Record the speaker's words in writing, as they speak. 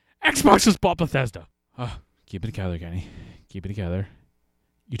Xbox just bought Bethesda. Keep it together, Kenny. Keep it together.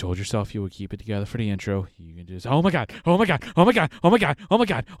 You told yourself you would keep it together for the intro. You can just, oh my god, oh my god, oh my god, oh my god, oh my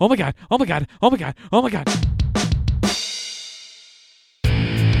god, oh my god, oh my god, oh my god, oh my god.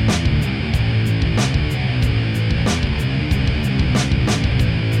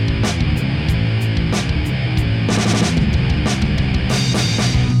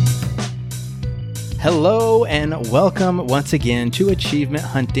 Hello and welcome once again to Achievement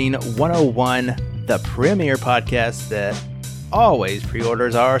Hunting 101, the premier podcast that always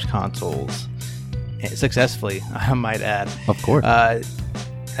pre-orders our consoles. Successfully, I might add. Of course.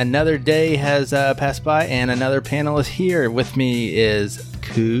 Another day has passed by and another panel is here. With me is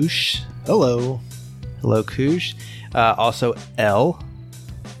Koosh. Hello. Hello, Koosh. Also, L.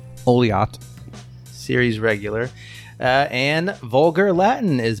 Oliot. Series regular. And Vulgar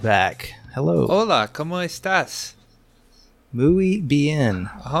Latin is back. Hello. Hola, ¿cómo estás? Muy bien.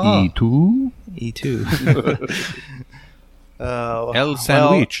 Oh. E2. E2. El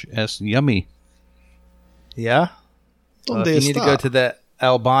sandwich. Es yummy. Yeah? If you need to go to the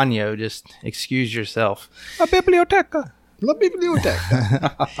El Baño, just excuse yourself. La biblioteca. La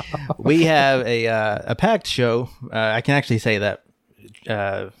biblioteca. We have a packed show. I can actually say that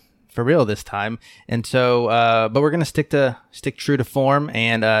for real this time. And so, but we're going to stick true to form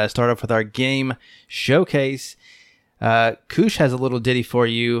and start off with our game showcase. Koosh has a little ditty for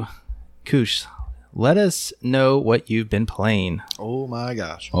you. Koosh, let us know what you've been playing. Oh my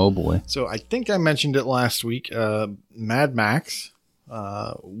gosh. Oh boy. So I think I mentioned it last week. Mad Max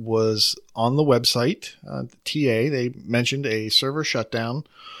was on the website. The TA, they mentioned a server shutdown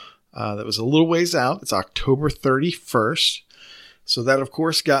that was a little ways out. It's October 31st. So that, of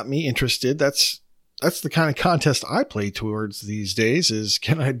course, got me interested. That's the kind of contest I play towards these days is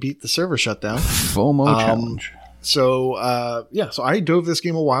can I beat the server shutdown? FOMO challenge. So I dove this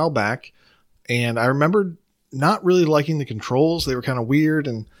game a while back, and I remembered not really liking the controls. They were kind of weird,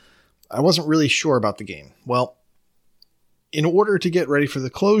 and I wasn't really sure about the game. Well, in order to get ready for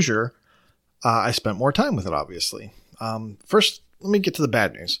the closure, I spent more time with it, obviously. First, let me get to the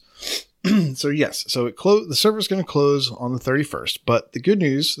bad news. So the server's going to close on the 31st, but the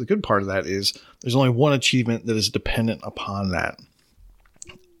good part of that is there's only one achievement that is dependent upon that.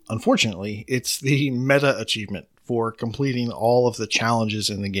 Unfortunately, it's the meta achievement for completing all of the challenges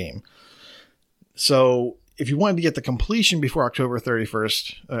in the game. So if you wanted to get the completion before October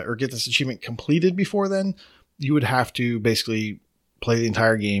 31st, or get this achievement completed before then, you would have to basically play the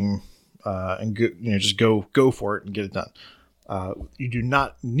entire game and just go for it and get it done. You do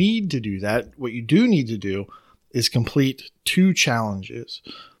not need to do that. What you do need to do is complete 2 challenges.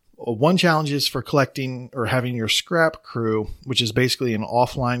 One challenge is for collecting or having your scrap crew, which is basically an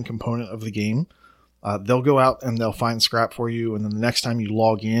offline component of the game. They'll go out and they'll find scrap for you, and then the next time you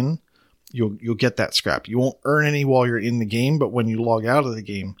log in, you'll get that scrap. You won't earn any while you're in the game, but when you log out of the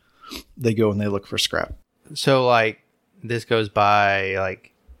game, they go and they look for scrap. So, this goes by,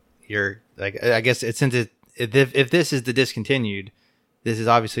 I guess if this is the discontinued, this is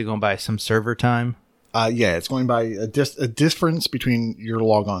obviously going by some server time. It's going by a difference between your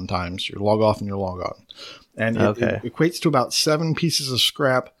log-on times, your log-off and your log-on. And it equates to about 7 pieces of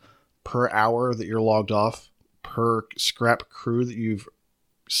scrap per hour that you're logged off per scrap crew that you've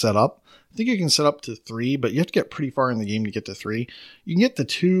set up. I think you can set up to 3, but you have to get pretty far in the game to get to 3. You can get to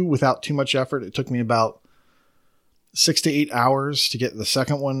 2 without too much effort. It took me about 6 to 8 hours to get the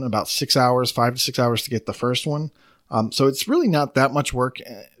second one, about 6 hours, 5 to 6 hours to get the first one. So it's really not that much work.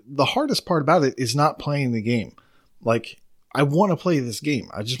 The hardest part about it is not playing the game. I want to play this game.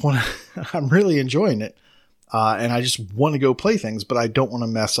 I just want to, I'm really enjoying it. And I just want to go play things, but I don't want to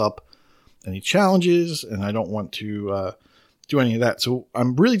mess up any challenges and I don't want to do any of that. So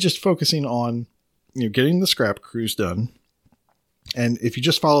I'm really just focusing on, getting the scrap crews done. And if you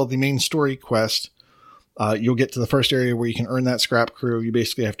just follow the main story quest, you'll get to the first area where you can earn that scrap crew. You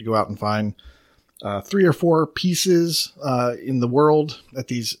basically have to go out and find 3 or 4 pieces in the world at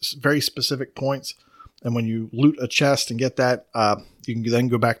these very specific points. And when you loot a chest and get that, you can then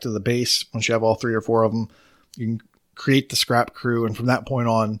go back to the base. Once you have all 3 or 4 of them, you can create the scrap crew. And from that point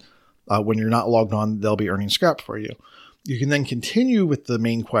on, when you're not logged on, they'll be earning scrap for you. You can then continue with the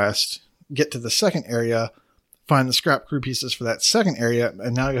main quest, get to the second area, find the scrap crew pieces for that second area,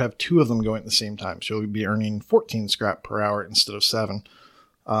 and now you have 2 of them going at the same time. So you'll be earning 14 scrap per hour instead of 7.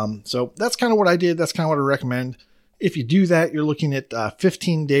 So that's kind of what I did. That's kind of what I recommend. If you do that, you're looking at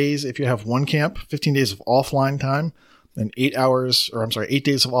 15 days if you have one camp, 15 days of offline time, and 8 days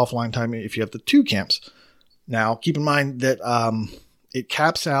of offline time if you have the 2 camps. Now, keep in mind that it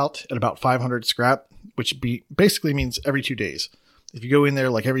caps out at about 500 scrap, which basically means every 2 days. if you go in there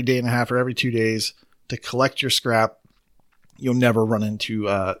like every day and a half or every 2 days to collect your scrap, you'll never run into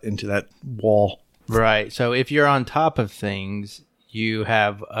that wall. Right. So if you're on top of things, you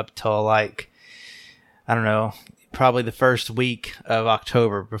have up till like, I don't know, probably the first week of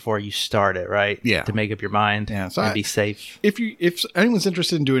October before you start it, right? Yeah. To make up your mind and be safe. If anyone's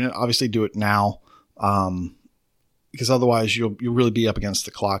interested in doing it, obviously do it now. Because otherwise you'll really be up against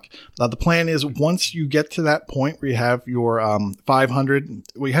the clock. Now the plan is once you get to that point where you have your 500,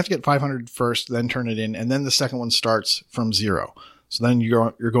 well, you have to get 500 first, then turn it in, and then the second one starts from 0. So then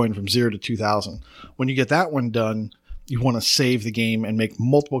you're going from 0 to 2,000. When you get that one done, you want to save the game and make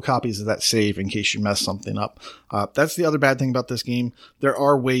multiple copies of that save in case you mess something up. That's the other bad thing about this game. There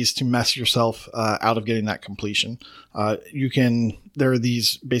are ways to mess yourself out of getting that completion. There are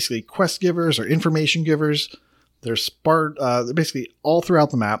these basically quest givers or information givers. They're they're basically all throughout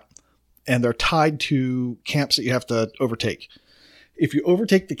the map, and they're tied to camps that you have to overtake. If you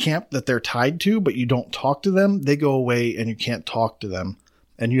overtake the camp that they're tied to, but you don't talk to them, they go away and you can't talk to them.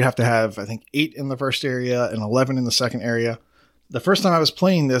 And you have to have, I think, 8 in the first area and 11 in the second area. The first time I was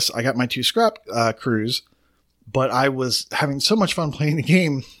playing this, I got my 2 scrap crews, but I was having so much fun playing the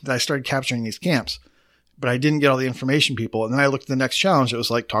game that I started capturing these camps. But I didn't get all the information people. And then I looked at the next challenge. It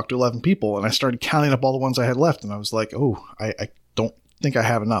was like, talk to 11 people. And I started counting up all the ones I had left. And I was like, oh, I don't think I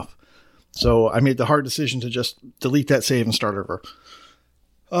have enough. So I made the hard decision to just delete that save and start over.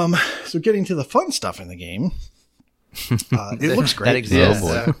 So getting to the fun stuff in the game, it looks great. That exists.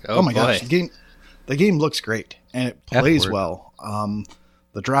 Oh my gosh. The game looks great. And it plays well.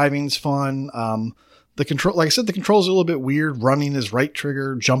 The driving's fun. The control, like I said, the controls are a little bit weird. Running is right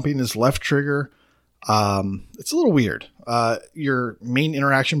trigger. Jumping is left trigger. It's a little weird. Your main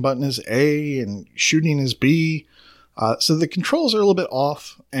interaction button is A and shooting is B. So the controls are a little bit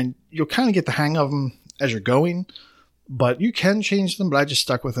off and you'll kind of get the hang of them as you're going, but you can change them, but I just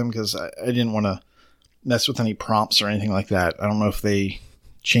stuck with them because I didn't want to mess with any prompts or anything like that. I don't know if they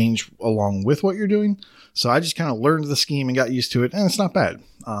change along with what you're doing. So I just kind of learned the scheme and got used to it, and it's not bad.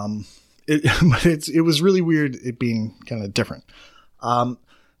 But it was really weird it being kind of different.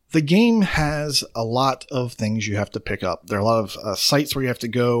 The game has a lot of things you have to pick up. There are a lot of sites where you have to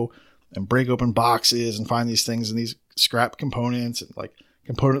go and break open boxes and find these things and these scrap components and like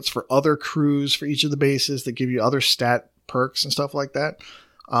components for other crews for each of the bases that give you other stat perks and stuff like that.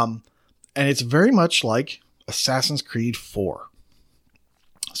 And it's very much like Assassin's Creed 4.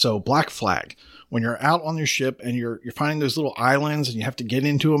 So Black Flag, when you're out on your ship and you're finding those little islands and you have to get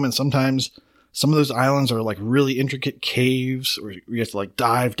into them, and sometimes some of those islands are like really intricate caves where you have to like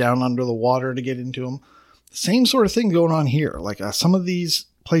dive down under the water to get into them. Same sort of thing going on here. Like some of these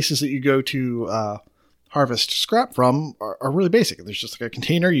places that you go to harvest scrap from are really basic. There's just like a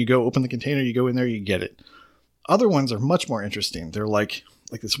container. You go open the container, you go in there, you get it. Other ones are much more interesting. They're like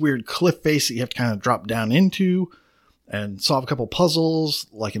this weird cliff face that you have to kind of drop down into and solve a couple puzzles,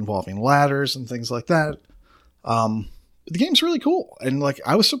 like involving ladders and things like that. The game's really cool. And like,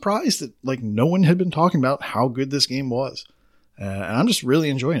 I was surprised that like no one had been talking about how good this game was. And I'm just really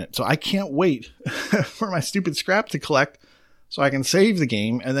enjoying it. So I can't wait for my stupid scrap to collect so I can save the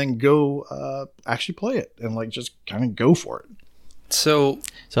game and then go actually play it and like just kind of go for it. So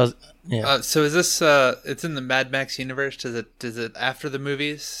yeah. So is this it's in the Mad Max universe? Does it after the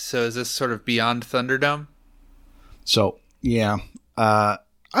movies? So is this sort of beyond Thunderdome? So yeah,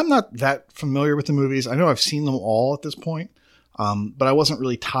 I'm not that familiar with the movies. I know I've seen them all at this point, but I wasn't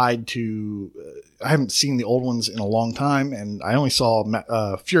really tied to. I haven't seen the old ones in a long time, and I only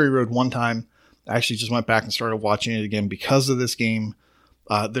saw Fury Road one time. I actually just went back and started watching it again because of this game.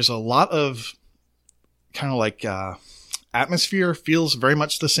 There's a lot of kind of like atmosphere feels very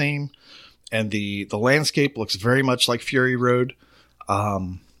much the same, and the landscape looks very much like Fury Road.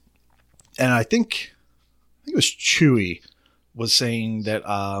 And I think it was Chewie was saying that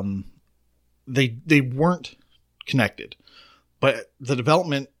they weren't connected, but the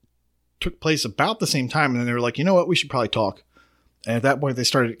development took place about the same time, and then they were like, you know what, we should probably talk. And at that point, they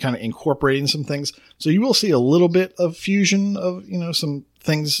started kind of incorporating some things. So you will see a little bit of fusion of, some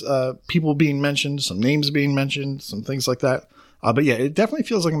things, people being mentioned, some names being mentioned, some things like that. But yeah, it definitely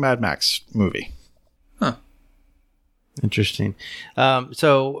feels like a Mad Max movie. Huh. Interesting.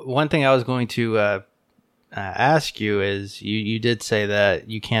 So one thing I was going to ask you is you did say that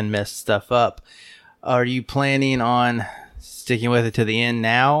you can mess stuff up. Are you planning on sticking with it to the end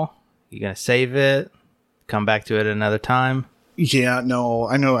now? You going to save it, come back to it another time? Yeah, no,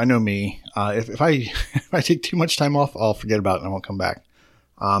 I know me. If I take too much time off, I'll forget about it and I won't come back.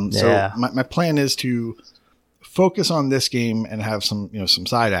 So my plan is to focus on this game and have some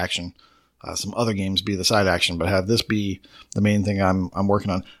side action. some other games be the side action, but have this be the main thing I'm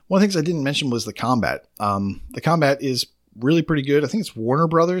working on. One of the things I didn't mention was the combat. The combat is really pretty good. I think it's Warner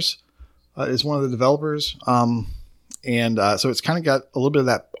Brothers is one of the developers. So it's kind of got a little bit of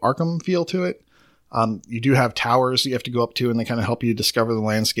that Arkham feel to it. You do have towers you have to go up to, and they kind of help you discover the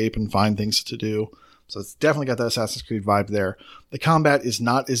landscape and find things to do. So it's definitely got that Assassin's Creed vibe there. The combat is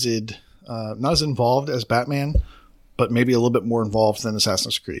not as involved as Batman, but maybe a little bit more involved than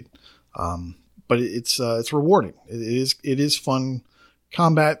Assassin's Creed. But it's rewarding. It is fun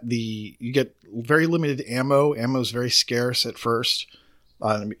combat. You get very limited ammo. Ammo is very scarce at first,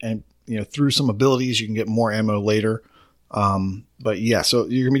 and through some abilities you can get more ammo later. But yeah, so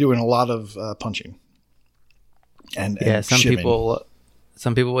you're gonna be doing a lot of punching. And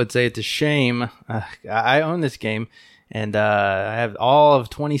some people would say it's a shame. I own this game, and I have all of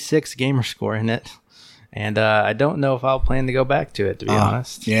 26 gamer score in it. And I don't know if I'll plan to go back to it, to be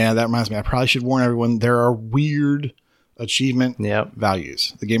honest. Yeah, that reminds me. I probably should warn everyone, there are weird achievement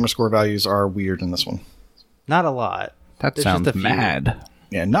values. The gamer score values are weird in this one. Not a lot. That sounds mad.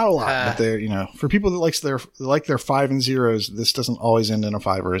 Yeah, not a lot. But they're, for people that like their 5 and 0s, this doesn't always end in a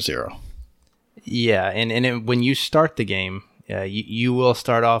 5 or a 0. Yeah, and when you start the game, you will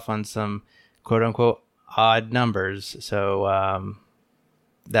start off on some quote-unquote odd numbers. So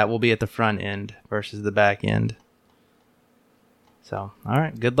that will be at the front end versus the back end. So, all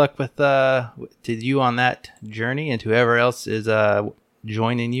right. Good luck with to you on that journey, and whoever else is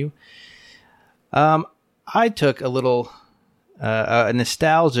joining you. I took a little a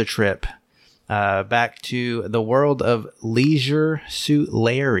nostalgia trip back to the world of Leisure Suit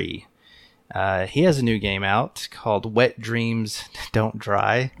Larry. He has a new game out called Wet Dreams Don't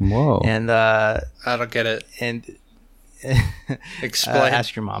Dry. Whoa! And I don't get it. And explain.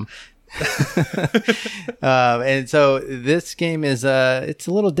 Ask your mom. And so this game is it's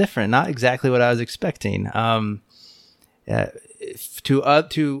a little different, not exactly what I was expecting.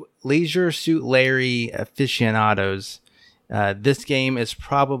 To Leisure Suit Larry aficionados, this game is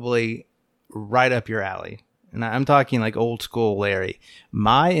probably right up your alley. And I'm talking like old school Larry.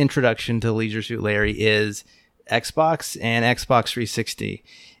 My introduction to Leisure Suit Larry is Xbox and Xbox 360.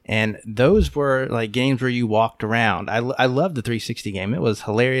 And those were like games where you walked around. I loved the 360 game. It was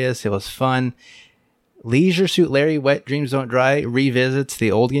hilarious. It was fun. Leisure Suit Larry, Wet Dreams Don't Dry revisits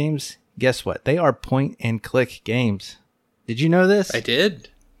the old games. Guess what? They are point and click games. Did you know this? I did.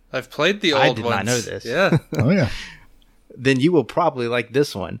 I've played the old ones. I did not know this. Yeah. Oh yeah. Then you will probably like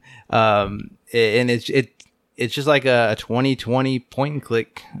this one. And it's just like a 2020 point and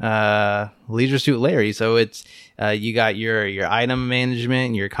click Leisure Suit Larry. So it's you got your item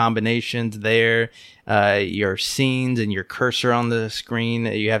management, your combinations there, your scenes, and your cursor on the screen.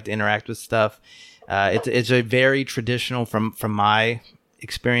 You have to interact with stuff. It's a very traditional, from my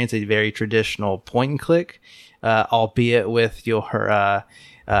experience, a very traditional point and click, albeit with your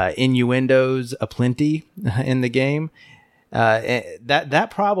innuendos aplenty in the game. That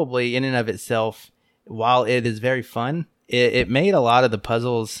probably in and of itself, while it is very fun, it made a lot of the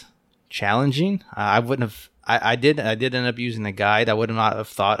puzzles challenging. I wouldn't have. I did end up using a guide. I would not have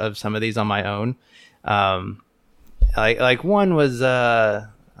thought of some of these on my own. Like one was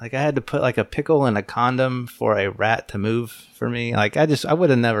like I had to put like a pickle in a condom for a rat to move for me. Like I would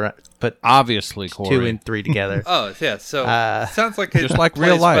have never put obviously Corey. 2 and 3 together. Oh yeah, so sounds like it just like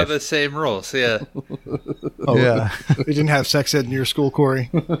plays real life by the same rules. Yeah. Oh yeah. You didn't have sex ed in your school, Corey?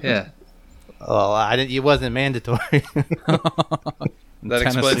 Yeah. Oh, I didn't. It wasn't mandatory. That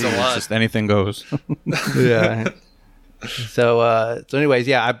explains a lot. Just anything goes. Yeah. So anyways,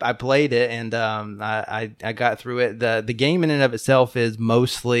 yeah, I played it, and I got through it. The game in and of itself is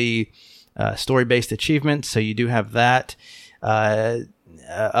mostly story-based achievements, so you do have that.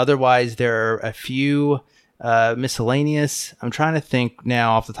 Otherwise, there are a few miscellaneous. I'm trying to think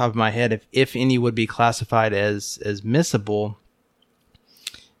now off the top of my head if any would be classified as missable.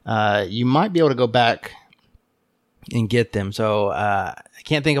 You might be able to go back and get them. So I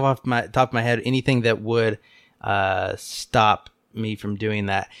can't think of off my top of my head anything that would stop me from doing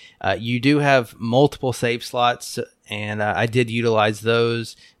that. You do have multiple save slots, and I did utilize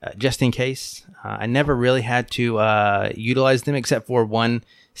those just in case. I never really had to utilize them except for one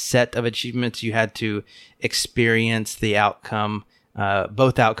set of achievements. You had to experience the outcome,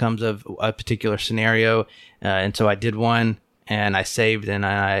 both outcomes of a particular scenario, and so I did one. And I saved and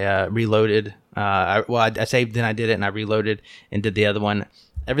I reloaded. I saved and I did it, and I reloaded and did the other one.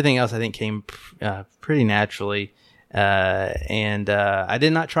 Everything else I think came pretty naturally. And I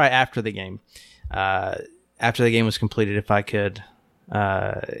did not try after the game. After the game was completed, if I could,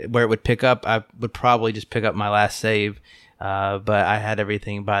 where it would pick up, I would probably just pick up my last save but I had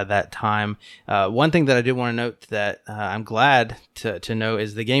everything by that time. One thing that I do want to note that I'm glad to know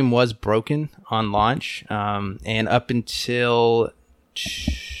is the game was broken on launch, and up until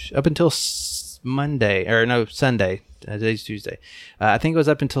Sunday. Today's Tuesday. I think it was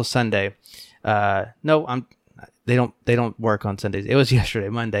up until Sunday. They don't work on Sundays. It was yesterday,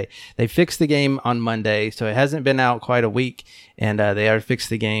 Monday. They fixed the game on Monday, so it hasn't been out quite a week, and they already fixed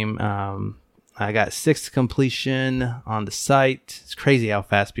the game. I got 6th completion on the site. It's crazy how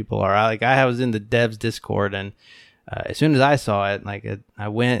fast people are. I was in the devs Discord, and as soon as I saw it, I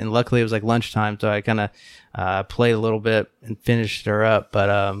went, and luckily it was like lunchtime, so I kind of played a little bit and finished her up.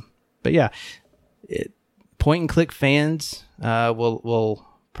 But yeah, point and click fans will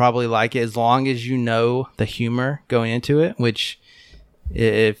probably like it as long as you know the humor going into it. Which,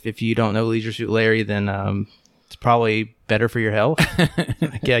 if you don't know Leisure Suit Larry, then it's probably better for your health.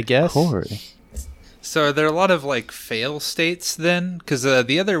 I guess. Of course. So are there a lot of like fail states then? Because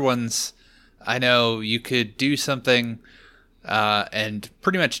the other ones, I know you could do something and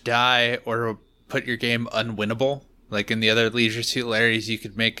pretty much die or put your game unwinnable. Like in the other Leisure Suit Larrys, you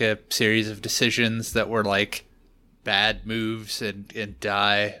could make a series of decisions that were like bad moves and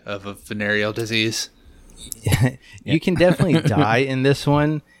die of a venereal disease. You can definitely die in this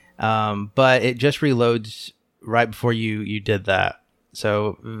one, but it just reloads right before you did that.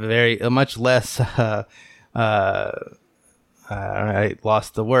 So much less. I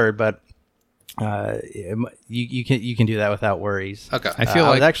lost the word, but you can do that without worries. Okay, I feel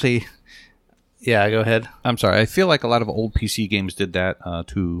like actually. Yeah, go ahead. I'm sorry. I feel like a lot of old PC games did that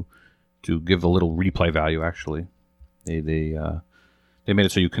to give a little replay value. Actually, they made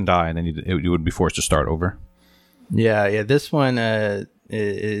it so you can die and then you would be forced to start over. Yeah. This one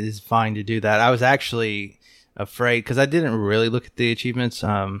is fine to do that. I was actually afraid because I didn't really look at the achievements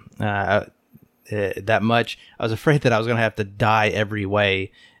that much. I was afraid that I was going to have to die every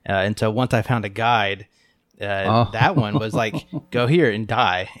way until once I found a guide. That one was like, go here and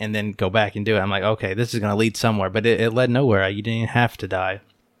die and then go back and do it. I'm like, okay, this is going to lead somewhere, but it led nowhere. You didn't have to die.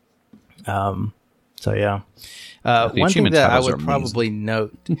 So yeah. One thing that I would probably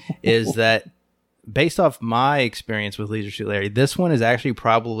note is that based off my experience with Leisure Suit Larry, this one is actually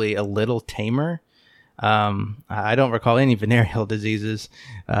probably a little tamer. I don't recall any venereal diseases.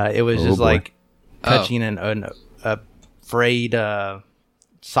 It was just like touching a frayed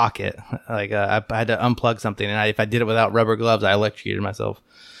socket. Like I had to unplug something, and if I did it without rubber gloves, I electrocuted myself.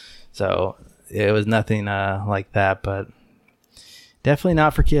 So it was nothing like that, but definitely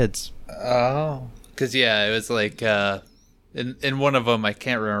not for kids. Oh, because it was like in one of them, I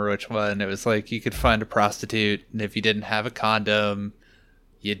can't remember which one. It was like you could find a prostitute, and if you didn't have a condom,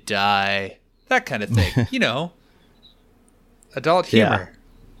 you'd die. That kind of thing, adult humor.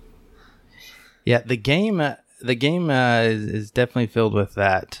 Yeah, the game is definitely filled with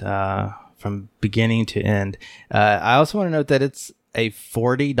that from beginning to end. I also want to note that it's a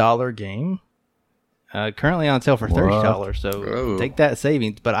 $40 game, currently on sale for $30. So take that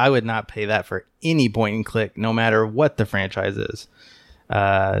savings, but I would not pay that for any point and click, no matter what the franchise is.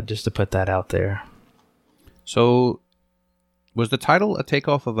 Just to put that out there. So, was the title a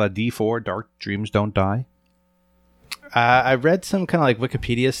takeoff of a D4, Dark Dreams Don't Die? I read some kind of like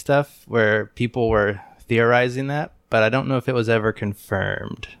Wikipedia stuff where people were theorizing that, but I don't know if it was ever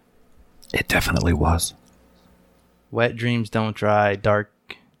confirmed. It definitely was. Wet dreams don't dry, dark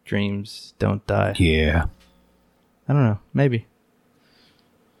dreams don't die. Yeah. I don't know. Maybe.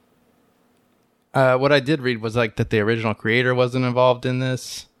 What I did read was like that the original creator wasn't involved in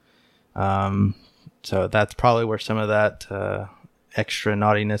this. So that's probably where some of that extra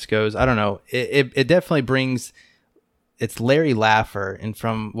naughtiness goes. I don't know. It definitely brings... It's Larry Laffer, and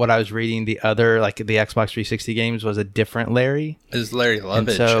from what I was reading, the other, like the Xbox 360 games, was a different Larry. It was Larry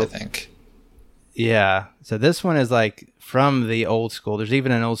Lovitch, I think. Yeah. So this one is like from the old school. There's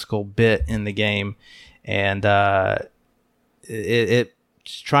even an old school bit in the game, and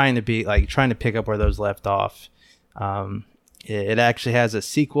it's trying to pick up where those left off. It actually has a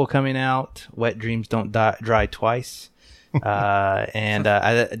sequel coming out, Wet Dreams Don't Dry Twice. And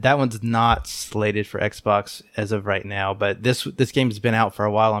that one's not slated for Xbox as of right now, but this game's been out for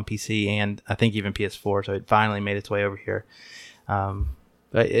a while on PC and I think even PS4, so it finally made its way over here.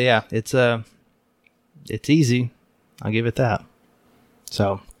 But yeah, it's easy. I'll give it that.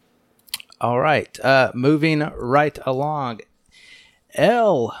 So, all right, moving right along.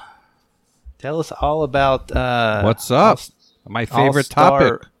 Elle, tell us all about what's up. My favorite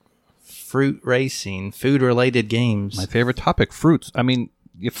topic. Fruit racing, food-related games. My favorite topic, fruits. I mean,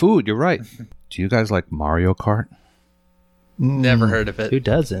 food, you're right. Do you guys like Mario Kart? Never heard of it. Who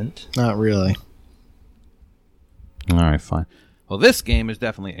doesn't? Not really. All right, fine. Well, this game is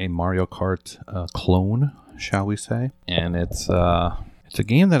definitely a Mario Kart clone, shall we say? And it's a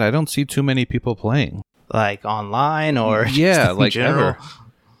game that I don't see too many people playing. Like online or yeah, just in like general?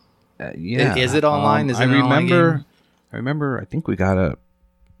 ever. Yeah. Is it online? Is it an online game? I remember. I think we got a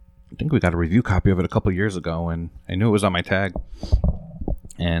review copy of it a couple years ago, and I knew it was on my tag.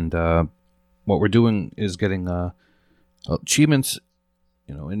 And what we're doing is getting achievements,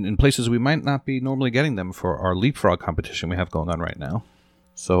 in places we might not be normally getting them for our leapfrog competition we have going on right now.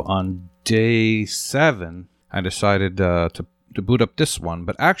 So on day 7, I decided to boot up this one,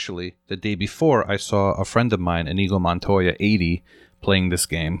 but actually the day before I saw a friend of mine, Inigo Montoya 80, playing this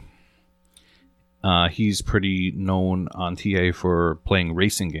game. He's pretty known on TA for playing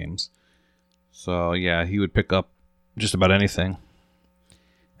racing games. So yeah, he would pick up just about anything.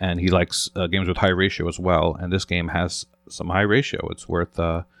 And he likes games with high ratio as well. And this game has some high ratio. It's worth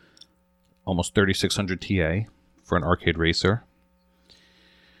almost 3600 TA for an arcade racer.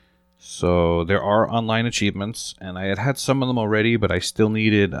 So there are online achievements, and I had some of them already, but I still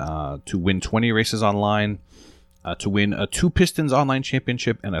needed to win 20 races online, to win a 2 Pistons online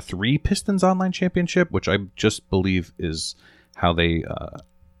championship and a 3 Pistons online championship, which I just believe is how they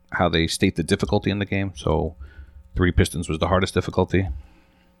state the difficulty in the game. So 3 Pistons was the hardest difficulty.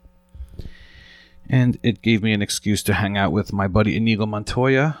 And it gave me an excuse to hang out with my buddy Inigo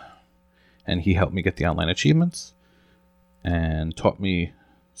Montoya, and he helped me get the online achievements and taught me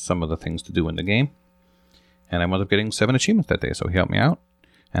some of the things to do in the game. And I wound up getting 7 achievements that day, so he helped me out,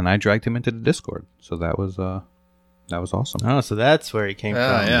 and I dragged him into the Discord. So that was awesome. Oh, so that's where he came from.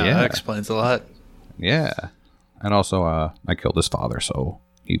 Yeah, Yeah. that explains a lot. Yeah. And also, I killed his father, so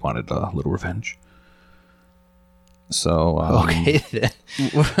he wanted a little revenge. So, Okay, then.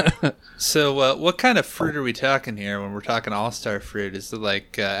 So, what kind of fruit are we talking here when we're talking all-star fruit? Is it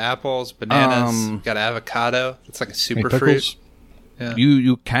like apples, bananas, got avocado? It's like a super fruit. Yeah.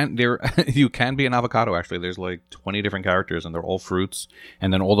 You can you can be an avocado, actually. There's like 20 different characters, and they're all fruits.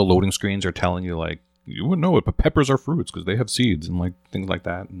 And then all the loading screens are telling you, like, you wouldn't know it, but peppers are fruits because they have seeds and like things like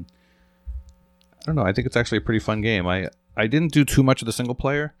that. And I don't know. I think it's actually a pretty fun game. I didn't do too much of the single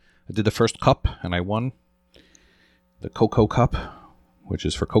player. I did the first cup, and I won the Cocoa Cup, which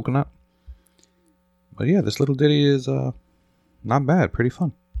is for coconut. But yeah, this little ditty is not bad. Pretty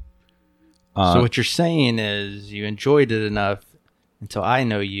fun. So what you're saying is you enjoyed it enough until I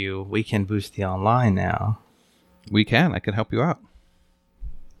know you. We can boost the online now. We can. I can help you out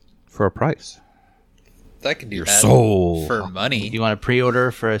for a price. I can do Your that soul. for money. You want to pre-order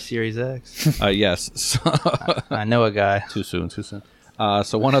for a Series X? Yes. So I know a guy. Too soon. So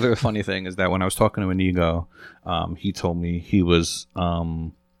one other funny thing is that when I was talking to Inigo, he told me he was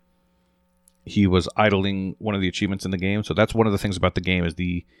idling one of the achievements in the game. So that's one of the things about the game is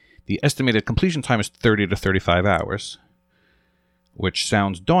the estimated completion time is 30 to 35 hours, which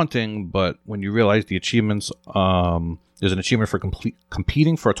sounds daunting, but when you realize the achievements, there's an achievement for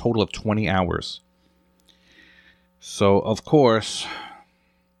competing for a total of 20 hours. So, of course,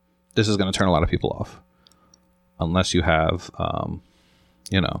 this is going to turn a lot of people off. Unless you have,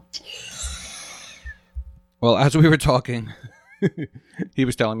 Well, as we were talking, he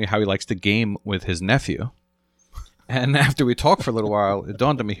was telling me how he likes to game with his nephew. And after we talked for a little while, it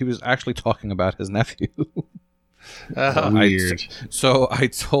dawned on me he was actually talking about his nephew. Weird. So I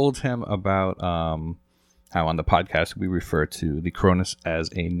told him about how on the podcast we refer to the Cronus as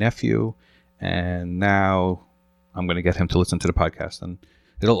a nephew. And now I'm going to get him to listen to the podcast, and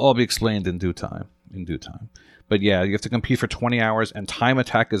it'll all be explained in due time. But yeah, you have to compete for 20 hours, and time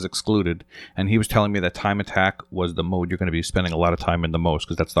attack is excluded. And he was telling me that time attack was the mode you're going to be spending a lot of time in the most,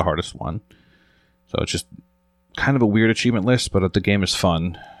 because that's the hardest one. So it's just kind of a weird achievement list, but the game is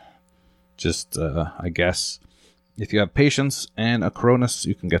fun. Just, I guess, if you have patience and a Cronus,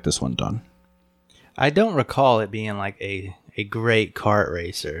 you can get this one done. I don't recall it being like a great kart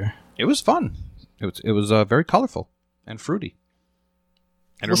racer. It was fun. It was very colorful and fruity.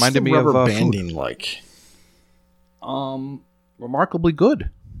 And it What's reminded the me of rubber food. banding like? Remarkably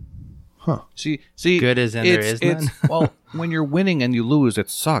good. Huh. See, Good as in there is none? Well, when you're winning and you lose, it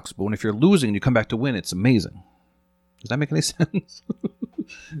sucks. But if you're losing and you come back to win, it's amazing. Does that make any sense?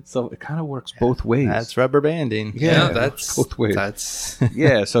 So it kind of works both ways. That's rubber banding. Yeah, that's both ways. That's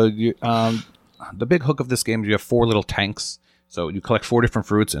Yeah. So you, the big hook of this game is you have 4 little tanks. So you collect 4 different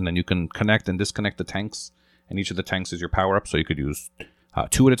fruits, and then you can connect and disconnect the tanks. And each of the tanks is your power up. So you could use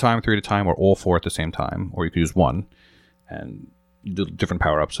 2 at a time, 3 at a time, or all 4 at the same time, or you could use 1 and do different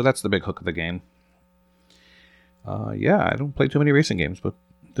power ups. So that's the big hook of the game. Yeah, I don't play too many racing games, but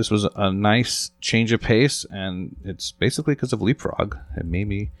this was a nice change of pace, and it's basically because of Leapfrog. It made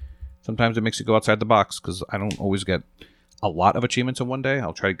me Sometimes it makes you go outside the box because I don't always get a lot of achievements in one day. I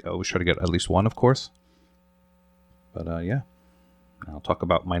always try to get at least one, of course. But yeah, I'll talk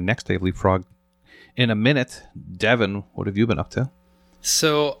about my next day of Leapfrog in a minute. Devin, what have you been up to?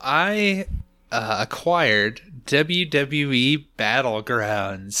 So I acquired WWE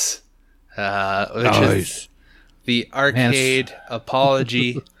Battlegrounds, which is the arcade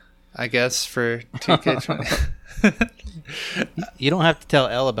apology, I guess, for 2K20. You don't have to tell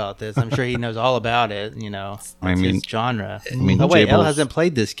L about this. I'm sure he knows all about it. You know, it's his genre. Oh wait, L hasn't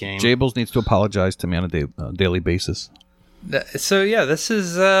played this game. Jables needs to apologize to me on a daily basis. So yeah, this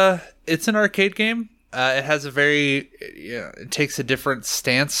is it's an arcade game. It has a it takes a different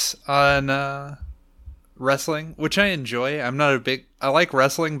stance on wrestling, which I enjoy. I like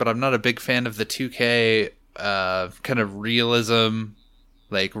wrestling, but I'm not a big fan of the 2K kind of realism,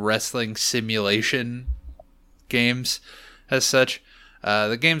 like wrestling simulation games as such.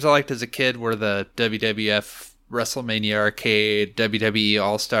 The games I liked as a kid were the WWF WrestleMania Arcade, WWE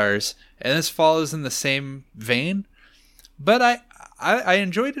All-Stars, and this follows in the same vein. But I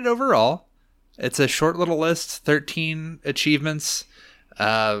enjoyed it overall. It's a short little list, 13 achievements.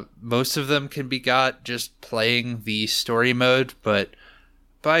 Most of them can be got just playing the story mode, but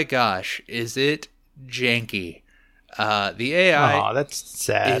by gosh, is it janky. The AI that's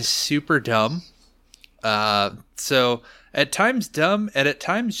sad. is super dumb. So at times dumb, and at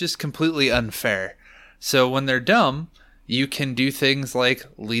times just completely unfair. So when they're dumb, you can do things like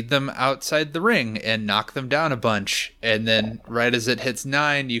lead them outside the ring and knock them down a bunch. And then right as it hits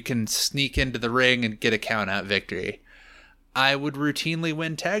 9, you can sneak into the ring and get a count-out victory. I would routinely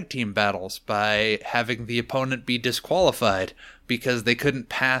win tag team battles by having the opponent be disqualified because they couldn't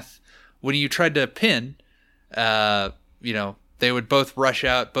path. When you tried to pin, they would both rush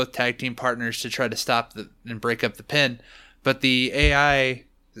out, both tag team partners, to try to stop and break up the pin. But the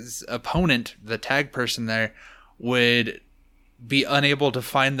AI's opponent, the tag person there, would be unable to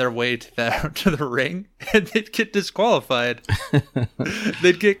find their way to the ring, and they'd get disqualified.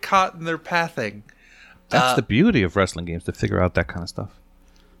 They'd get caught in their pathing. That's the beauty of wrestling games, to figure out that kind of stuff.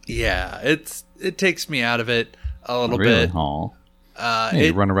 Yeah, it takes me out of it a little really? bit. Oh.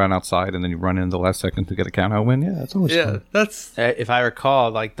 You run around outside and then you run in the last second to get a count out win. Yeah, that's always fun. That's if I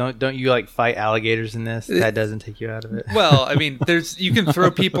recall, like don't you like fight alligators in this? That doesn't take you out of it. Well, I mean, you can throw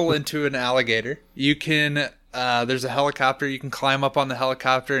people into an alligator. You can there's a helicopter. You can climb up on the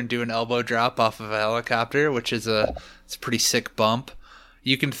helicopter and do an elbow drop off of a helicopter, which is it's a pretty sick bump.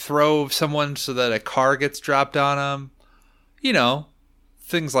 You can throw someone so that a car gets dropped on them. You know,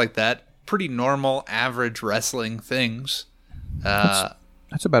 things like that. Pretty normal, average wrestling things.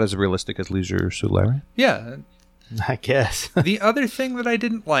 That's about as realistic as Leisure Suit Larry. Yeah. I guess. The other thing that I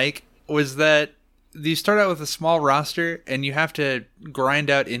didn't like was that you start out with a small roster and you have to grind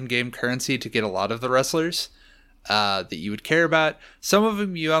out in-game currency to get a lot of the wrestlers that you would care about. Some of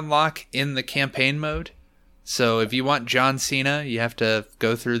them you unlock in the campaign mode. So if you want John Cena, you have to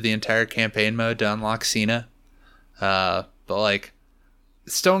go through the entire campaign mode to unlock Cena. But like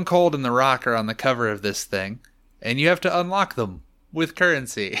Stone Cold and The Rock are on the cover of this thing, and you have to unlock them with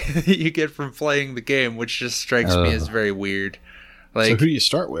currency you get from playing the game, which just strikes me as very weird. Like, so who do you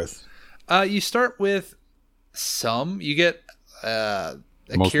start with? You start with some. You get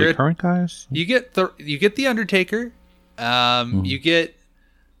mostly current guys. You get the Undertaker. You get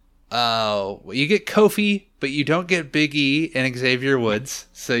Kofi, but you don't get Big E and Xavier Woods.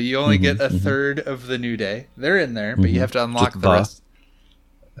 So you only get a third of the New Day. They're in there, but you have to unlock the rest.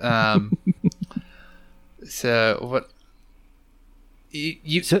 So what?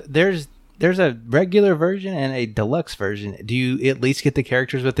 So there's a regular version and a deluxe version. Do you at least get the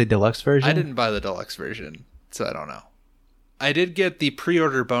characters with the deluxe version? I didn't buy the deluxe version, so I don't know. I did get the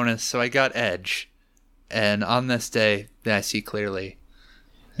pre-order bonus, so I got Edge. And on this day, I see clearly.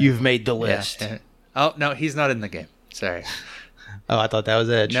 You've made the list. Yeah. Oh, no, he's not in the game. Sorry. Oh, I thought that was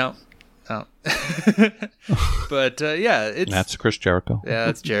Edge. No. Oh. But, yeah. That's Chris Jericho. Yeah,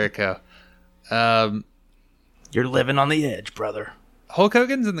 that's Jericho. You're living on the edge, brother. Hulk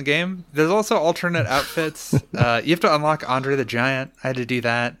Hogan's in the game. There's also alternate outfits. You have to unlock Andre the Giant. I had to do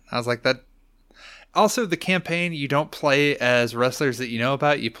that. I was like, that. Also, the campaign, you don't play as wrestlers that you know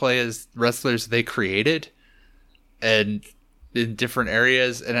about. You play as wrestlers they created and in different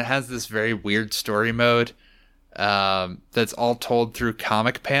areas. And it has this very weird story mode that's all told through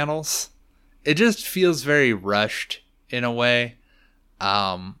comic panels. It just feels very rushed in a way.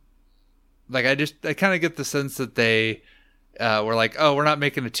 Like I kind of get the sense that they were like, oh, we're not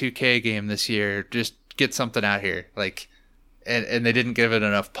making a 2K game this year. Just get something out here. Like, and they didn't give it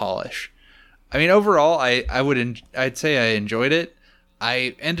enough polish. I mean, overall, I'd say I enjoyed it,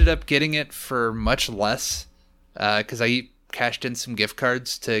 I ended up getting it for much less because I cashed in some gift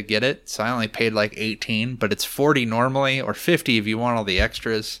cards to get it. So I only paid like 18, but it's 40 normally or 50 if you want all the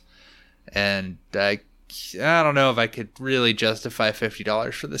extras. And I don't know if I could really justify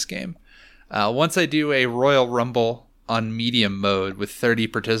 $50 for this game. Once I do a Royal Rumble on medium mode with 30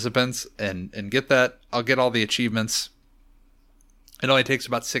 participants and get that, I'll get all the achievements. It only takes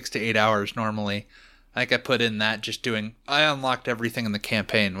about 6 to 8 hours normally. I think I put in that I unlocked everything in the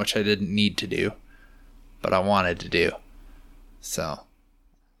campaign, which I didn't need to do, but I wanted to do. So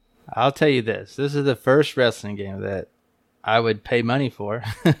I'll tell you this is the first wrestling game that I would pay money for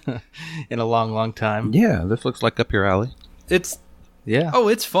in a long, long time. Yeah, this looks like up your alley. It's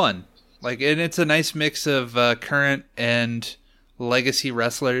fun. And it's a nice mix of current and legacy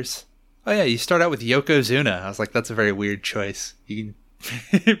wrestlers. Oh yeah, you start out with Yokozuna. I was like, that's a very weird choice. You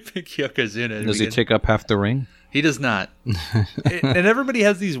can pick Yokozuna. Does he take up half the ring? He does not. And everybody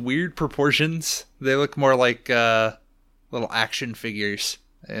has these weird proportions. They look more like little action figures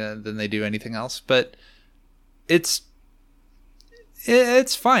than they do anything else. But it's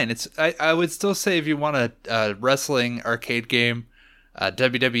fine. I would still say if you want a wrestling arcade game,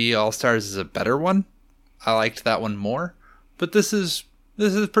 WWE All Stars is a better one. I liked that one more. But this is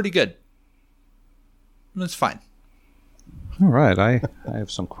pretty good. It's fine. All right, I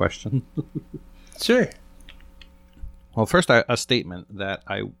have some questions. Sure. Well, first, a statement that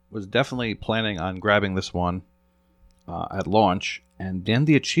I was definitely planning on grabbing this one at launch, and then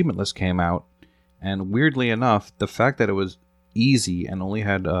the achievement list came out, and weirdly enough, the fact that it was easy and only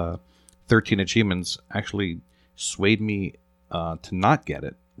had 13 achievements actually swayed me to not get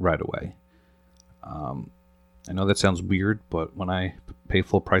it right away. I know that sounds weird, but when I pay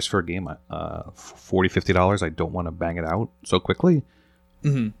full price for a game, $40, $50, I don't want to bang it out so quickly.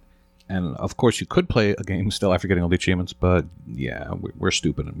 Mm-hmm. And of course, you could play a game still after getting all the achievements, but yeah, we're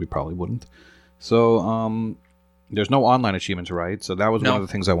stupid and we probably wouldn't. So there's no online achievements, right? So that was one of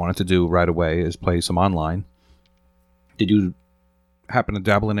the things I wanted to do right away is play some online. Did you happen to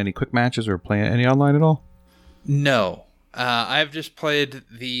dabble in any quick matches or play any online at all? No. I've just played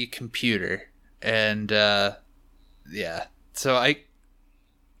the computer. And yeah. So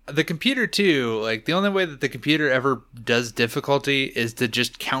the computer too, like the only way that the computer ever does difficulty is to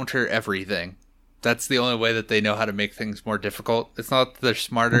just counter everything. That's the only way that they know how to make things more difficult. It's not that they're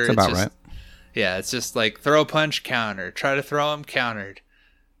smarter. That's about right. Yeah, it's just like throw a punch, counter. Try to throw him, countered.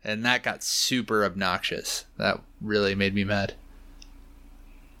 And that got super obnoxious. That really made me mad.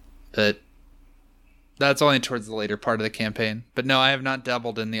 But that's only towards the later part of the campaign. But no, I have not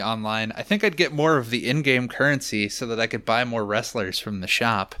dabbled in the online. I think I'd get more of the in-game currency so that I could buy more wrestlers from the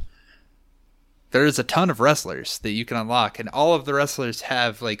shop. There's a ton of wrestlers that you can unlock, and all of the wrestlers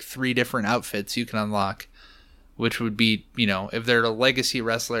have like 3 different outfits you can unlock, which would be, if they're legacy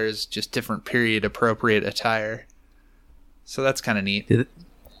wrestlers, just different period appropriate attire. So that's kind of neat.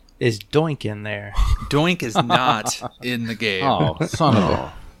 Is Doink in there? Doink is not in the game. Oh, son of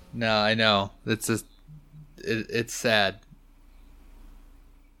a... No, I know. It's sad.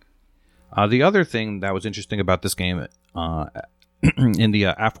 The other thing that was interesting about this game, in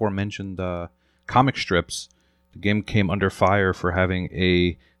the aforementioned comic strips, the game came under fire for having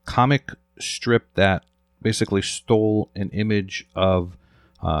a comic strip that basically stole an image of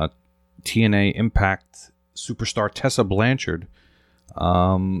TNA Impact superstar Tessa Blanchard,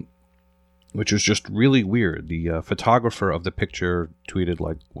 which was just really weird. The photographer of the picture tweeted,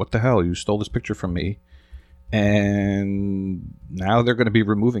 like, what the hell, you stole this picture from me? And now they're going to be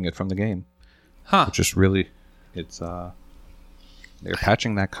removing it from the game. Huh. Which is really, they're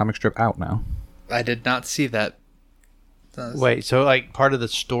patching that comic strip out now. I did not see that. Wait, so like part of the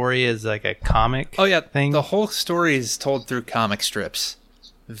story is like a comic thing? The whole story is told through comic strips.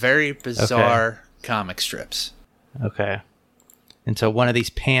 Very bizarre comic strips. Okay. And so one of these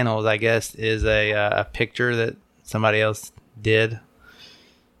panels, I guess, is a picture that somebody else did?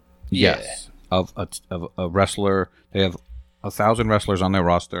 Yes. Of a wrestler. They have 1,000 wrestlers on their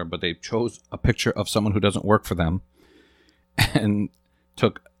roster, but they chose a picture of someone who doesn't work for them and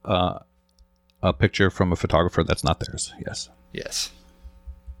took a picture from a photographer that's not theirs. Yes.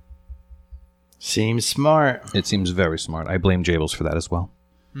 Seems smart. It seems very smart. I blame Jables for that as well.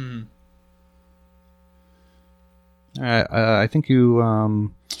 Hmm. All right. I think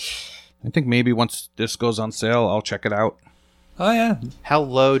maybe once this goes on sale, I'll check it out. Oh, yeah. How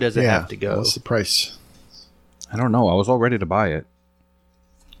low does it have to go? What's the price? I don't know. I was all ready to buy it.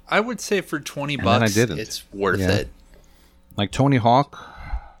 I would say for $20, I didn't. It's worth it. Like Tony Hawk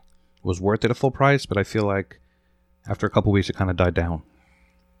was worth it at full price, but I feel like after a couple weeks it kind of died down.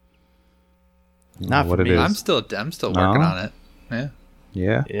 Not for me. I'm still working on it. Yeah.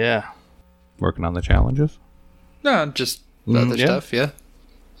 Yeah. Yeah. Working on the challenges. No, just other yeah. stuff. Yeah.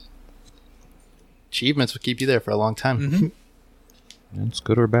 Achievements will keep you there for a long time. Mm-hmm. It's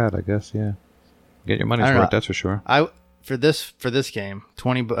good or bad, I guess. Yeah. Get your money's I don't worth. know. That's for sure. For this game,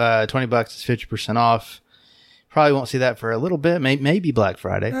 $20 is 50% off. Probably won't see that for a little bit. Maybe Black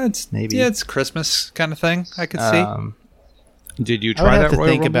Friday. Maybe. Yeah, it's Christmas kind of thing. I could see. Did you I would try have that to Royal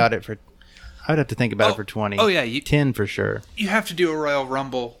think Rumble? about it for. I would have to think about it for 20. Oh yeah, 10 for sure. you have to do a Royal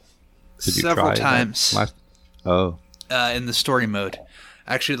Rumble Did you several try that times Oh. in the story mode.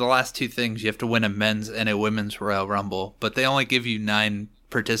 Actually, the last two things, you have to win a men's and a women's Royal Rumble, but they only give you 9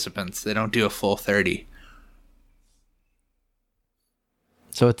 participants. They don't do a full 30.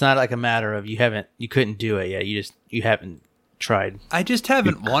 So it's not like a matter of you couldn't do it yet. You haven't tried. I just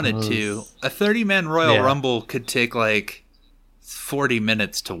haven't wanted to. A 30-man Royal Yeah. Rumble could take like 40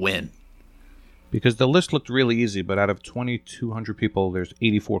 minutes to win. Because the list looked really easy, but out of 2,200 people, there's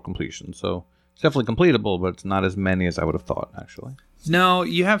 84 completions. So it's definitely completable, but it's not as many as I would have thought, actually. No,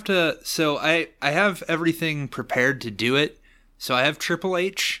 you have to. So I have everything prepared to do it. So I have Triple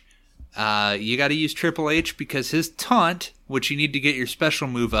H. You got to use Triple H because his taunt, which you need to get your special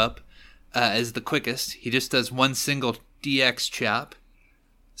move up, is the quickest. He just does one single DX chop.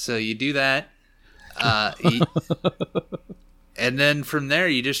 So you do that. And then from there,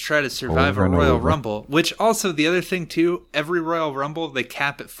 you just try to survive Over a and Royal over. Rumble. Which also, the other thing too, every Royal Rumble, they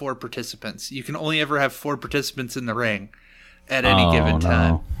cap at 4 participants. You can only ever have 4 participants in the ring at any given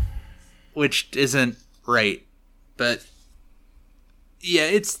time. No. Which isn't right. But yeah,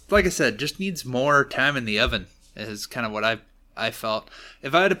 it's like I said, just needs more time in the oven is kind of what I felt.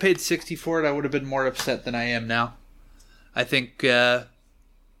 If I had paid $60 for it, I would have been more upset than I am now. I think for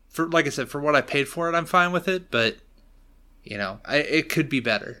like I said, for what I paid for it, I'm fine with it, but you know, it could be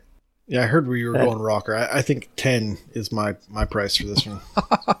better. Yeah, I heard where you were going, Rocker. I think 10 is my price for this one.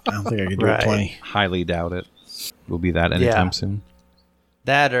 I don't think I could do it 20. Highly doubt it. Will be that anytime Yeah. soon.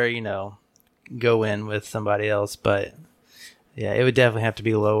 That or, go in with somebody else. But yeah, it would definitely have to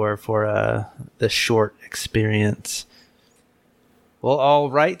be lower for the short experience. Well, all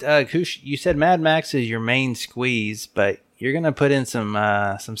right. Koosh, you said Mad Max is your main squeeze, but you're going to put in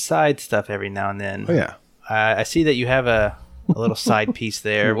some side stuff every now and then. Oh, yeah. I see that you have a little side piece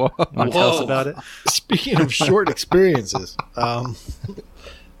there. Want to tell us about it? Speaking of short experiences,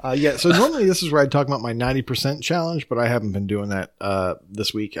 yeah. So normally this is where I talk about my 90% challenge, but I haven't been doing that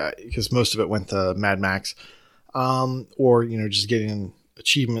this week because most of it went to Mad Max, or just getting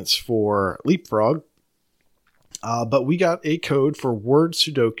achievements for Leapfrog. But we got a code for Word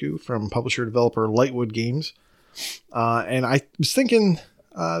Sudoku from publisher developer Lightwood Games, and I was thinking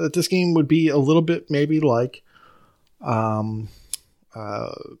that this game would be a little bit maybe like Minesweeper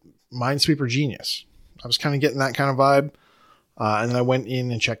Genius. I was kind of getting that kind of vibe. And then I went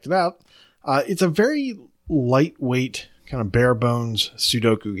in and checked it out. It's a very lightweight, kind of bare bones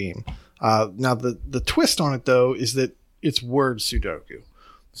Sudoku game. Now the twist on it though is that it's word Sudoku.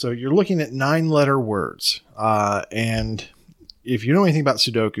 So you're looking at 9-letter words. And if you know anything about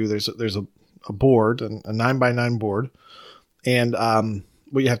Sudoku, there's a board, a 9x9 board. And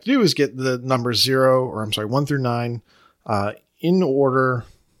what you have to do is get the numbers 1 through 9 in order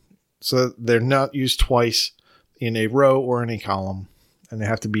so that they're not used twice in a row or in a column. And they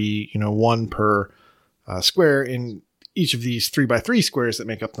have to be, 1 per square in each of these 3x3 squares that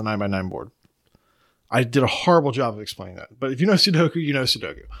make up the 9x9 board. I did a horrible job of explaining that. But if you know Sudoku, you know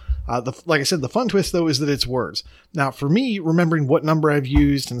Sudoku. Like I said, the fun twist, though, is that it's words. Now, for me, remembering what number I've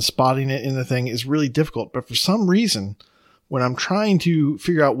used and spotting it in the thing is really difficult. But for some reason, when I'm trying to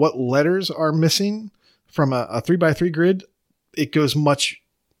figure out what letters are missing from a 3x3 grid, it goes much,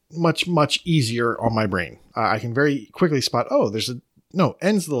 much, much easier on my brain. I can very quickly spot, N's the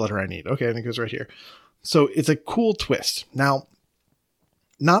letter I need. Okay, and it goes right here. So it's a cool twist. Now,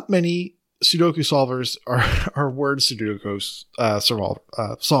 not many Sudoku solvers are word Sudoku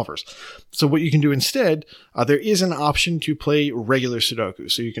solvers. So what you can do instead, there is an option to play regular Sudoku.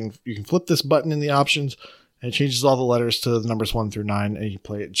 So you can flip this button in the options, and it changes all the letters to the numbers 1 through 9, and you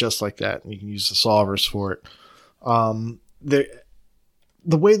play it just like that. And you can use the solvers for it.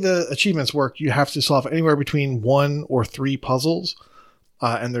 The way the achievements work, you have to solve anywhere between 1 or 3 puzzles,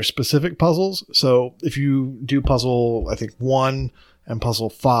 and they're specific puzzles. So if you do puzzle, I think 1 and puzzle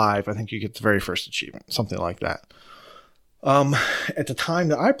 5, I think you get the very first achievement, something like that. At the time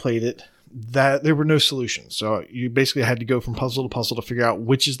that I played it, that there were no solutions. So you basically had to go from puzzle to puzzle to figure out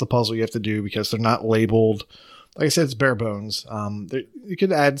which is the puzzle you have to do because they're not labeled. Like I said, it's bare bones. You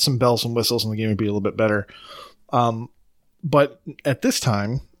could add some bells and whistles and the game would be a little bit better. But at this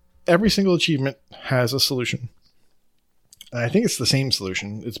time, every single achievement has a solution. And I think it's the same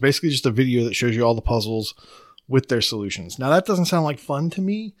solution. It's basically just a video that shows you all the puzzles with their solutions. Now, that doesn't sound like fun to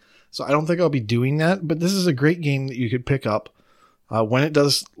me, so I don't think I'll be doing that. But this is a great game that you could pick up when it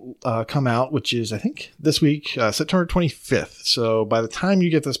does come out, which is, I think, this week, September 25th. So by the time you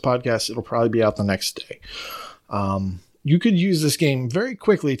get this podcast, it'll probably be out the next day. You could use this game very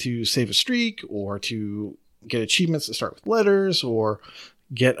quickly to save a streak or to get achievements that start with letters or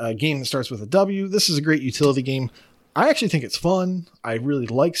get a game that starts with a W. This is a great utility game. I actually think it's fun. I really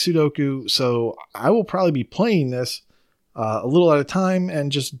like Sudoku, so I will probably be playing this a little at a time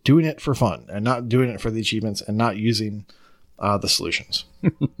and just doing it for fun and not doing it for the achievements and not using the solutions.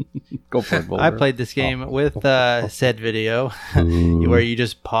 Go for it, Boulder. I played this game with said video where you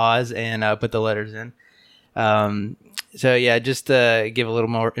just pause and put the letters in. So yeah, just to give a little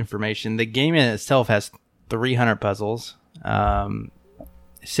more information, the game in itself has 300 puzzles,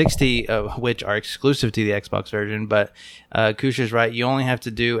 60 of which are exclusive to the Xbox version, but Kusha's right, you only have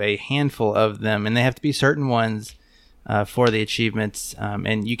to do a handful of them, and they have to be certain ones for the achievements,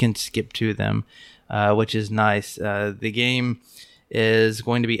 and you can skip to them, which is nice. The game is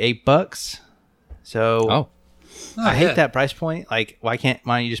going to be $8, so I hate that price point. Like, why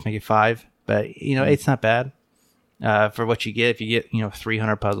don't you just make it $5? But $8's not bad for what you get. If you get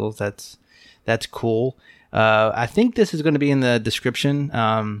 300 puzzles, that's cool. I think this is going to be in the description.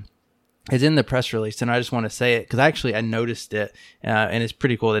 It's in the press release, and I just want to say it because I noticed it, and it's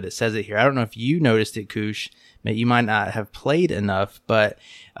pretty cool that it says it here. I don't know if you noticed it, Kush. You might not have played enough, but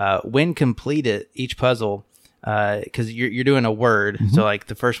when completed, each puzzle, because you're doing a word, so like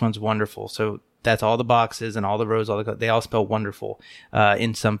the first one's wonderful, so that's all the boxes and all the rows, they all spell wonderful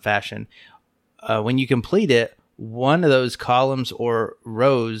in some fashion. When you complete it, one of those columns or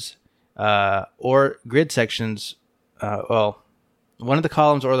rows or grid sections, one of the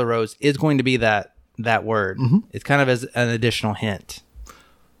columns or the rows is going to be that word. It's kind of as an additional hint.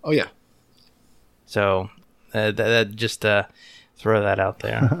 Oh yeah. So that just throw that out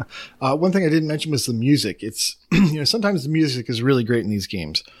there. One thing I didn't mention was the music. It's sometimes the music is really great in these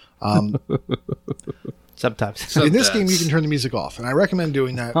games. Sometimes. In this game, you can turn the music off, and I recommend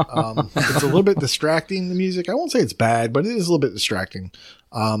doing that. It's a little bit distracting, the music. I won't say it's bad, but it is a little bit distracting.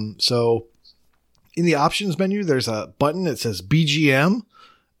 So in the options menu, there's a button that says BGM,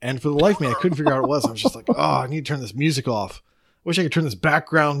 and for the life of me, I couldn't figure out what it was. I was just like, I need to turn this music off. Wish I could turn this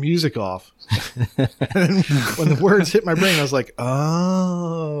background music off. And then when the words hit my brain, I was like,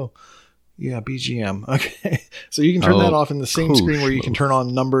 oh, yeah, BGM. Okay. So you can turn that off in the same screen where you can turn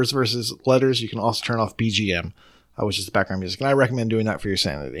on numbers versus letters. You can also turn off BGM, which is the background music. And I recommend doing that for your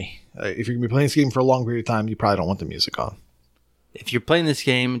sanity. If you're going to be playing this game for a long period of time, you probably don't want the music on. If you're playing this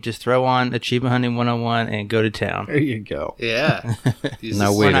game, just throw on Achievement Hunting 101 and go to town. There you go. Yeah.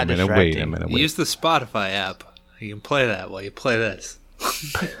 Now wait a minute. Use the Spotify app. You can play that while you play this.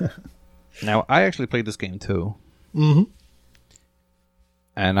 Now, I actually played this game too. Mm-hmm.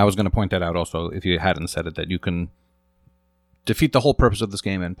 And I was going to point that out also, if you hadn't said it, that you can defeat the whole purpose of this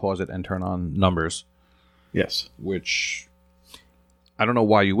game and pause it and turn on numbers. Yes. Which, I don't know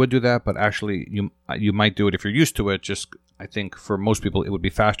why you would do that, but actually you might do it if you're used to it. Just, I think for most people, it would be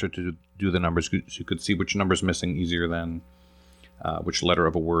faster to do the numbers, so you could see which number's missing easier than which letter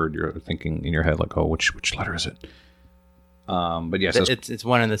of a word you're thinking in your head, like, which letter is it? But yes, it's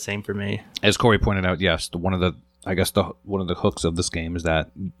one and the same for me. As Corey pointed out, yes, one of the hooks of this game is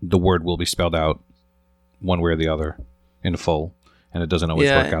that the word will be spelled out one way or the other in full, and it doesn't always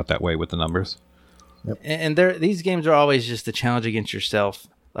work out that way with the numbers. Yep. And these games are always just a challenge against yourself.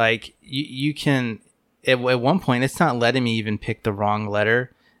 Like you can, at one point, it's not letting me even pick the wrong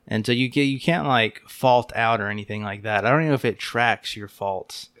letter. And so you can't like fault out or anything like that. I don't even know if it tracks your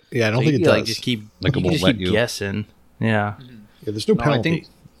faults. Yeah, I don't think it does. Like just keep guessing. Yeah. Yeah, there's no penalty.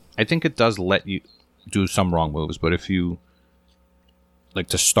 I think it does let you do some wrong moves, but if you like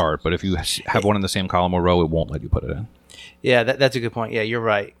to start, but if you have one in the same column or row, it won't let you put it in. Yeah, that's a good point. Yeah, you're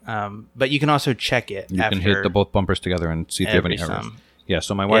right. But you can also check it. You can hit the both bumpers together and see if you have any errors. Yeah,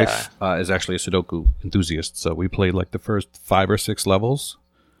 so my wife is actually a Sudoku enthusiast, so we played like the first 5 or 6 levels.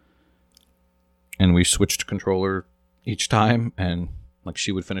 And we switched controller each time, and like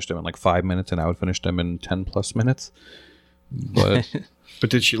she would finish them in like 5 minutes, and I would finish them in 10 plus minutes. But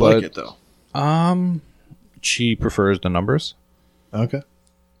but did she like it though? She prefers the numbers. Okay.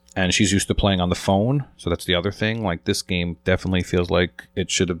 And she's used to playing on the phone, so that's the other thing. Like this game definitely feels like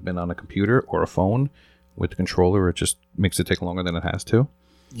it should have been on a computer or a phone with the controller. It just makes it take longer than it has to.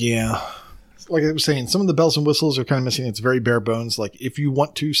 Yeah. like I was saying, some of the bells and whistles are kind of missing. It's very bare bones. Like if you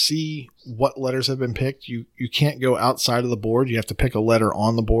want to see what letters have been picked, you can't go outside of the board. You have to pick a letter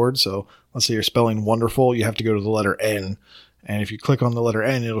on the board. So let's say you're spelling wonderful, you have to go to the letter N. And if you click on the letter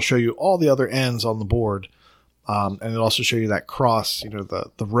N, it'll show you all the other N's on the board. And it'll also show you that cross,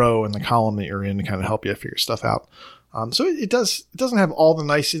 the row and the column that you're in to kind of help you figure stuff out. So it doesn't have all the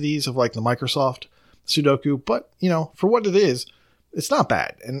niceties of like the Microsoft Sudoku, but for what it is, it's not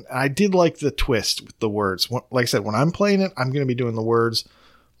bad. And I did like the twist with the words. Like I said, when I'm playing it, I'm going to be doing the words,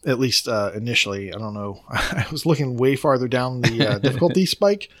 at least initially. I don't know. I was looking way farther down the difficulty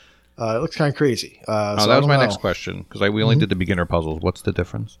spike. It looks kind of crazy. So that was my next question, because we only did the beginner puzzles. What's the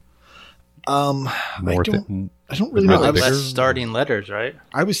difference? I don't really know. Less starting letters, right?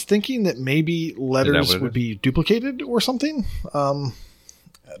 I was thinking that maybe letters would be duplicated or something.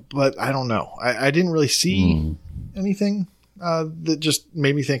 But I don't know. I didn't really see anything that just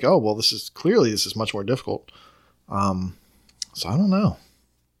made me think, oh, well, this is much more difficult. So I don't know.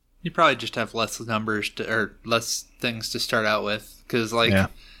 You probably just have less numbers or less things to start out with. Because,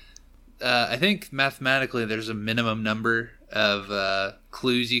 I think mathematically there's a minimum number of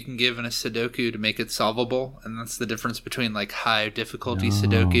clues you can give in a Sudoku to make it solvable. And that's the difference between, high difficulty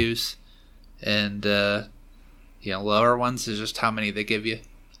Sudokus and, lower ones is just how many they give you.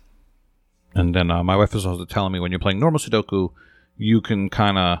 And then my wife was also telling me when you're playing normal Sudoku, you can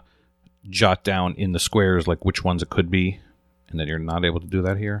kind of jot down in the squares which ones it could be, and then you're not able to do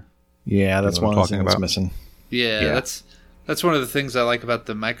that here. Yeah, that's one of the things that's missing. Yeah, that's one of the things I like about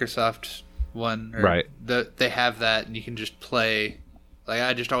the Microsoft one. Right. They have that, and you can just play.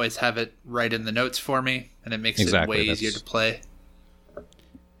 I just always have it right in the notes for me, and it makes it way easier to play.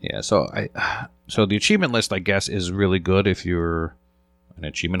 Yeah, so the achievement list, I guess, is really good if you're an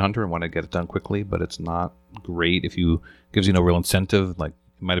achievement hunter and want to get it done quickly, but it's not great if gives you no real incentive. It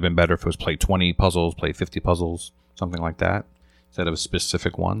might have been better if it was play 20 puzzles, play 50 puzzles, something like that, instead of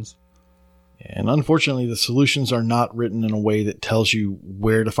specific ones. And unfortunately, the solutions are not written in a way that tells you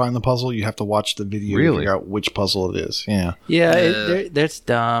where to find the puzzle. You have to watch the video to figure out which puzzle it is. Yeah. Yeah, that's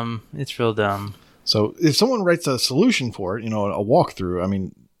dumb. It's real dumb. So if someone writes a solution for it, a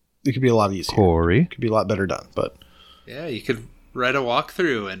walkthrough, it could be a lot easier. Corey. It could be a lot better done. But yeah, you could write a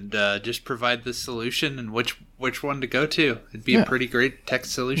walkthrough and just provide the solution and which one to go to. It'd be a pretty great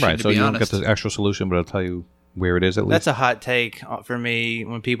text solution, right, to be honest. Right, so you don't get the actual solution, but it'll tell you where it is at least. That's a hot take for me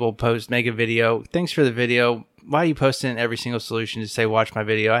when people make a video. Thanks for the video. Why are you posting every single solution to say, watch my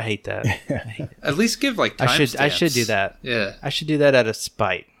video? I hate that. At least give timestamps. I should do that. Yeah. I should do that out of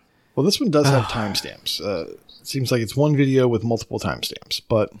spite. Well, this one does have timestamps. It seems like it's one video with multiple timestamps,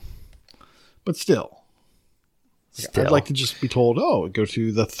 but still. I'd like to just be told, go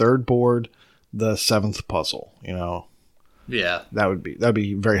to the third board, the seventh puzzle, Yeah. That'd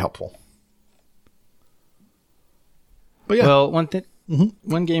be very helpful. But yeah. Well,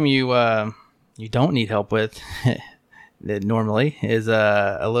 one game you don't need help with that normally is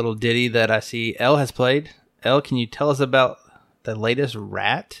a little ditty that I see Elle has played. Elle, can you tell us about the latest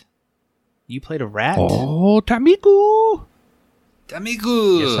Rat? You played a Rat? Oh, Tamiku!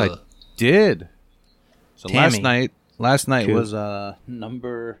 Tamiku! Yes, I did. So Tammy. last night was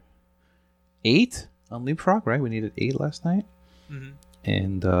number 8 on Leapfrog, right? We needed 8 last night. Mm-hmm.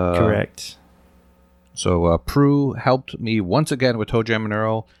 And correct. So Prue helped me once again with Toe Jam and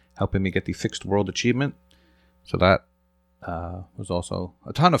Earl, helping me get the Fixed World achievement. So that was also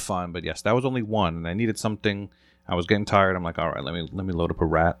a ton of fun. But yes, that was only one, and I needed something. I was getting tired. I'm like, all right, let me load up a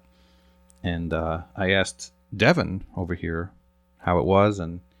Rat. And I asked Devin over here how it was,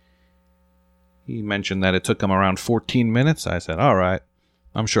 and he mentioned that it took him around 14 minutes. I said, all right,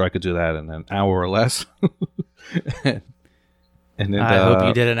 I'm sure I could do that in an hour or less. And then, I hope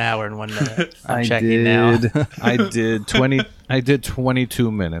you did an hour in 1 minute. I'm checking now. I did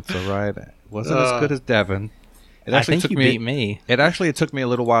 22 minutes. All right, wasn't as good as Devin. It actually beat me. It took me a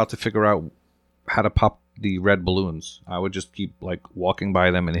little while to figure out how to pop the red balloons. I would just keep walking by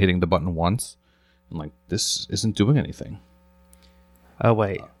them and hitting the button once. I'm this isn't doing anything. Oh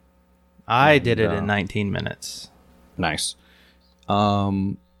wait, I did it in 19 minutes. Nice.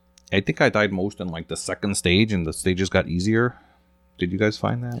 I think I died most in the second stage, and the stages got easier. Did you guys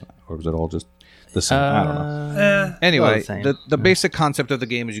find that, or was it all just the same? I don't know. Anyway, the basic concept of the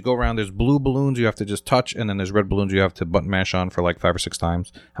game is you go around. There's blue balloons you have to just touch, and then there's red balloons you have to button mash on for 5 or 6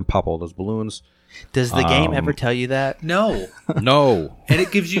 times and pop all those balloons. Does the game ever tell you that? No. No. And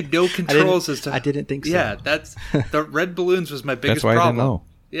it gives you no controls as to. I didn't think so. Yeah, that's the red balloons was my biggest That's why problem. I didn't know.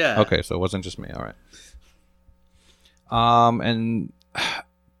 Yeah. Okay, so it wasn't just me. All right. And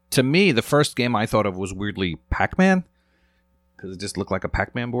to me, the first game I thought of was weirdly Pac-Man. because it just looked like a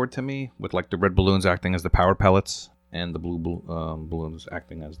Pac-Man board to me, with like the red balloons acting as the power pellets and the blue balloons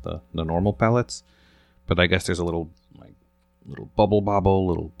acting as the normal pellets. But I guess there's a little bubble bobble,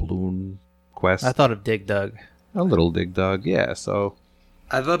 little balloon quest. I thought of Dig Dug. A little Dig Dug, yeah. So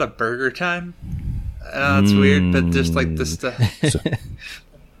I thought of Burger Time. I know it's weird, but just like the stuff.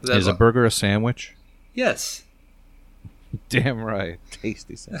 Is a burger a sandwich? Yes. Damn right.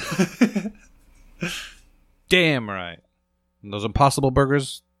 Tasty sandwich. Damn right. And those Impossible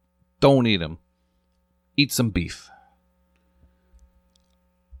Burgers, don't eat them. Eat some beef.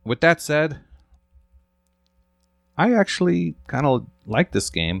 With that said, I actually kind of like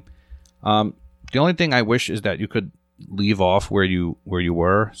this game. The only thing I wish is that you could leave off where you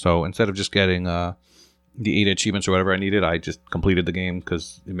were. So instead of just getting the 8 achievements or whatever I needed, I just completed the game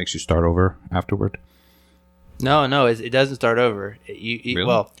because it makes you start over afterward. No, it doesn't start over. Really?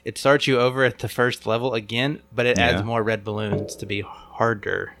 Well, it starts you over at the first level again, but it adds more red balloons to be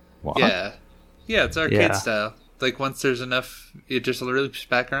harder. What? Yeah, it's arcade style. Like once there's enough, it just loops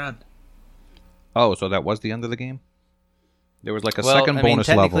back around. Oh, so that was the end of the game? There was like a second bonus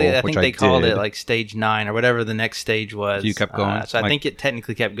level. I think they called it like stage 9 or whatever the next stage was. So you kept going. So I think it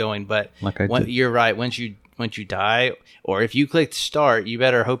technically kept going, but did. You're right. Once you die, or if you click start, you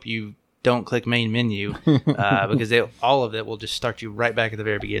better hope you don't click main menu because all of it will just start you right back at the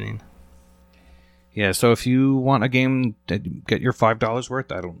very beginning. Yeah, so if you want a game that get your $5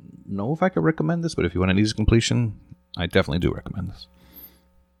 worth, I don't know if I could recommend this, but if you want an easy completion, I definitely do recommend this.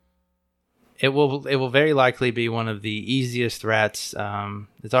 It will very likely be one of the easiest threats.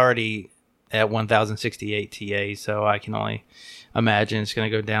 It's already at 1068 TA, so I can only imagine it's going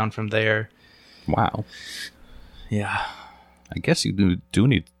to go down from there. Wow. Yeah. I guess you do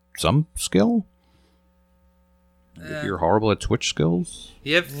need some skill. If you're horrible at Twitch skills.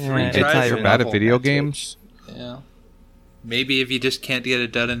 You have 3 it's tries. not If you're bad at video games. Yeah. Maybe if you just can't get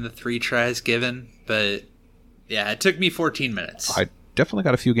it done in the 3 tries given, but yeah, it took me 14 minutes. I definitely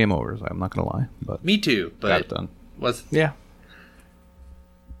got a few game overs, I'm not going to lie. But me too, but got it done. Yeah.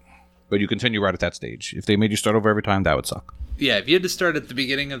 But you continue right at that stage. If they made you start over every time, that would suck. Yeah, if you had to start at the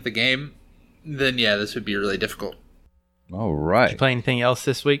beginning of the game, then yeah, this would be really difficult. All right. Did you play anything else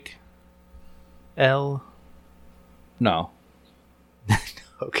this week? L? No,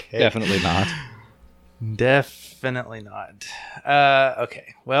 Okay. definitely not. Definitely not.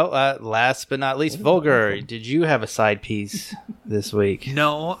 Okay. Well, last but not least, Vulgar, did you have a side piece this week?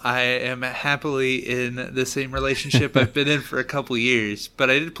 No, I am happily in the same relationship I've been in for a couple years,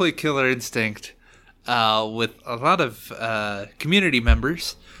 but I did play Killer Instinct with a lot of community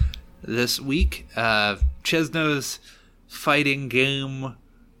members this week. Chesno's fighting game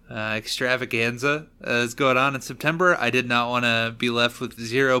extravaganza is going on in September. I did not want to be left with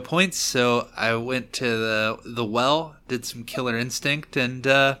 0 points, so I went to the well, did some Killer Instinct, and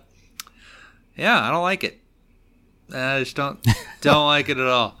yeah, I don't like it. I just don't like it at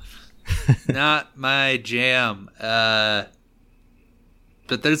all. Not my jam. But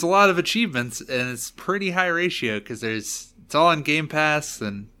there's a lot of achievements, and it's pretty high ratio because it's all on Game Pass,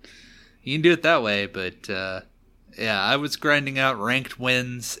 and you can do it that way. But yeah, I was grinding out ranked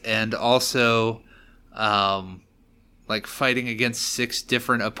wins and also like fighting against 6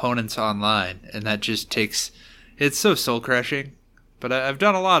 different opponents online, and that just it's so soul crushing. But I've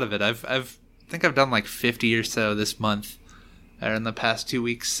done a lot of it. I think I've done like 50 or so this month or in the past 2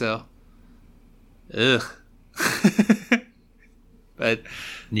 weeks. So, ugh. But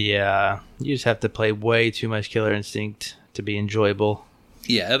yeah, you just have to play way too much Killer Instinct to be enjoyable.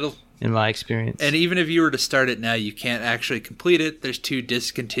 Yeah, in my experience. And even if you were to start it now, you can't actually complete it. There's 2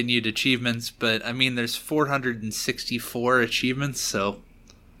 discontinued achievements, but I mean, there's 464 achievements. So,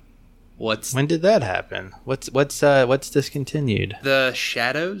 when did that happen? What's discontinued? The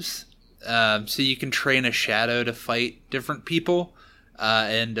shadows. So you can train a shadow to fight different people,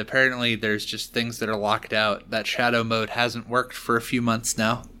 and apparently there's just things that are locked out. That shadow mode hasn't worked for a few months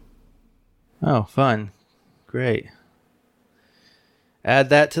now. Oh, fun! Great.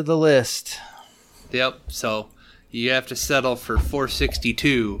 Add that to the list. Yep. So you have to settle for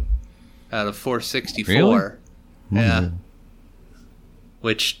 462 out of 464. Really? Yeah.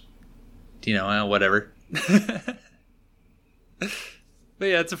 Which, whatever. But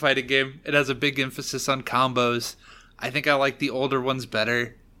yeah, it's a fighting game. It has a big emphasis on combos. I think I like the older ones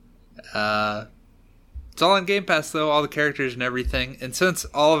better. It's all on Game Pass, though, all the characters and everything. And since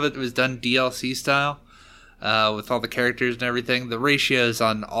all of it was done DLC style, with all the characters and everything, the ratios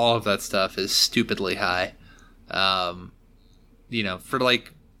on all of that stuff is stupidly high. For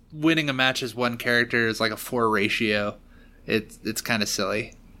like winning a match as one character is like a 4 ratio. It's kind of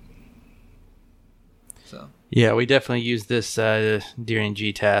silly. So Yeah, we definitely use this during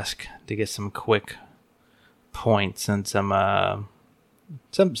G-Task to get some quick points and some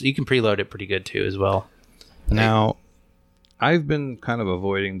you can preload it pretty good too as well. Now, I've been kind of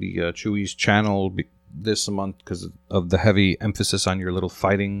avoiding the Chewy's channel this month because of the heavy emphasis on your little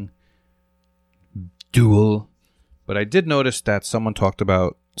fighting duel. But I did notice that someone talked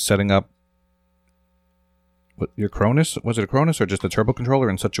about setting up your Cronus. Was it a Cronus or just a turbo controller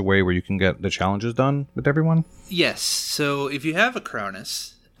in such a way where you can get the challenges done with everyone? Yes. So if you have a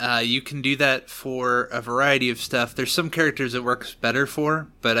Cronus, you can do that for a variety of stuff. There's some characters it works better for,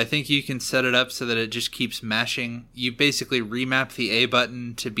 but I think you can set it up so that it just keeps mashing. You basically remap the A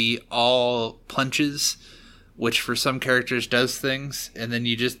button to be all punches, which for some characters does things, and then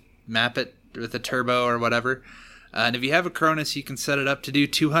you just map it with a turbo or whatever. And if you have a Cronus, you can set it up to do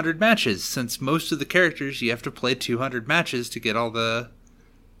 200 matches, since most of the characters you have to play 200 matches to get all the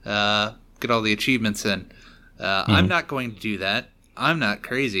achievements in. I'm not going to do that. I'm not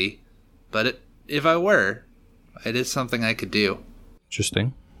crazy, but if I were, it is something I could do.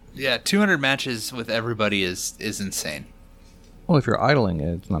 Interesting. Yeah, 200 matches with everybody is insane. Well, if you're idling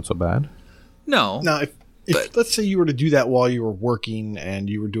it, it's not so bad. No. Now, if let's say you were to do that while you were working and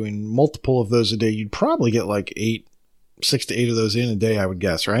you were doing multiple of those a day, you'd probably get like 6 to 8 of those in a day, I would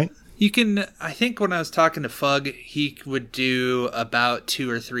guess, right? You can, I think when I was talking to Fug, he would do about 2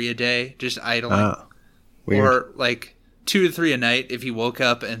 or 3 a day, just idling. Weird. Or like 2 to 3 a night. If he woke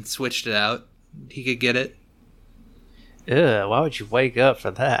up and switched it out, he could get it. Ugh, why would you wake up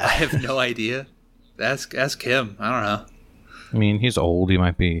for that? I have no idea. Ask him. I don't know. I mean, he's old. He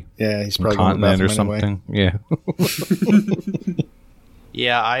might be he's probably going to the or bathroom something. anyway.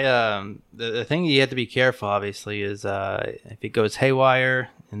 Yeah. Yeah, the thing you have to be careful, obviously, is if it goes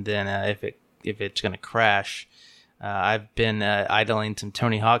haywire, and then if it's going to crash. I've been idling some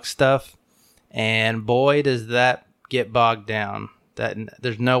Tony Hawk stuff, and boy, does that get bogged down.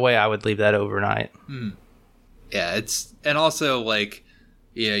 There's no way I would leave that overnight. Yeah, and also like,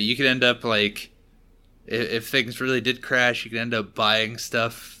 you could end up like, if things really did crash, you could end up buying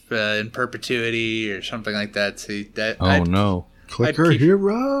stuff in perpetuity or something like that. So no. Clicker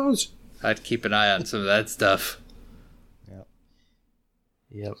heroes. I'd keep an eye on some of that stuff.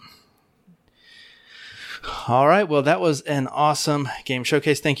 Yep. All right. Well, that was an awesome game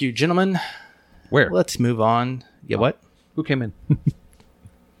showcase. Thank you, gentlemen. Where? Let's move on. Yeah, what? Who came in?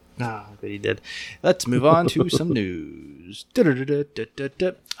 But he did. Let's move on to some news.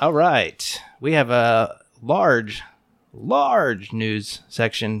 All right. We have a large news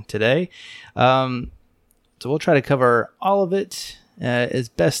section today. So we'll try to cover all of it as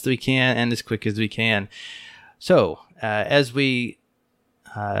best we can and as quick as we can. So as we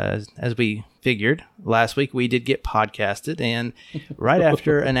figured last week, we did get podcasted, and right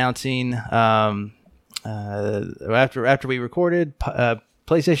after announcing, after we recorded,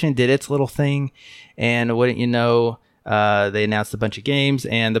 PlayStation did its little thing, and wouldn't you know, they announced a bunch of games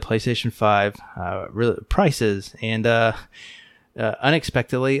and the PlayStation 5 prices, and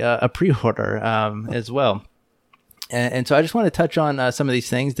unexpectedly a pre-order as well. And so I just want to touch on some of these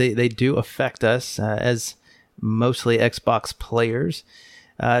things. They do affect us as mostly Xbox players.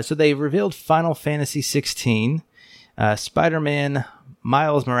 So they revealed Final Fantasy 16, Spider-Man,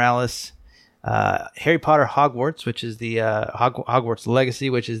 Miles Morales, Harry Potter Hogwarts, which is the Hogwarts Legacy,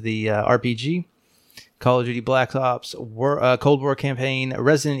 which is the RPG, Call of Duty Black Ops, Cold War campaign,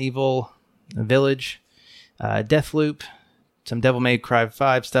 Resident Evil Village, Deathloop, some Devil May Cry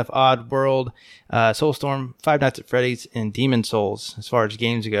 5 stuff, Odd World, Soulstorm, Five Nights at Freddy's, and Demon Souls as far as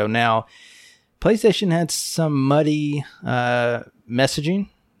games go. Now, PlayStation had some muddy messaging.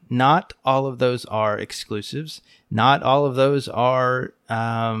 Not all of those are exclusives. Not all of those are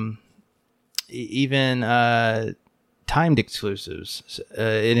even timed exclusives.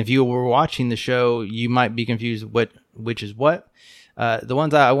 And if you were watching the show, you might be confused which is what. The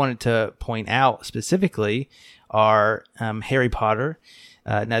ones I wanted to point out specifically are Harry Potter.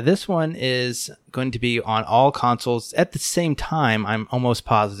 Now, this one is going to be on all consoles at the same time, I'm almost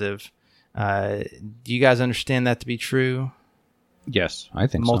positive. Do you guys understand that to be true? Yes, I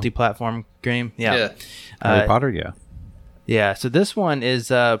think Multi-platform game? Yeah. Harry Potter, yeah. Yeah, so this one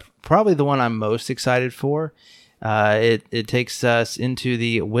is probably the one I'm most excited for. It takes us into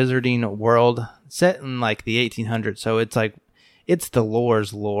the wizarding world set in like the 1800s. So it's the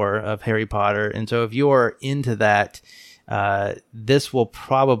lore of Harry Potter. And so if you're into that, this will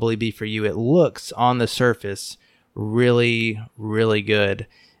probably be for you. It looks on the surface really, really good.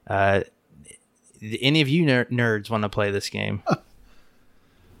 Any of you nerds want to play this game?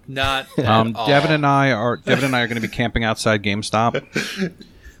 Not at all. Devin and I are going to be camping outside GameStop.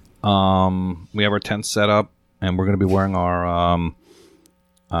 We have our tent set up. and we're going to be wearing our.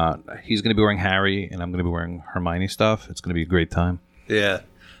 He's going to be wearing Harry, and I'm going to be wearing Hermione stuff. It's going to be a great time. Yeah,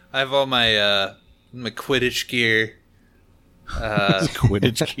 I have all my my Quidditch gear.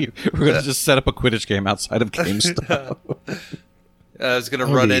 Quidditch gear. We're going to just set up a Quidditch game outside of GameStop. I was going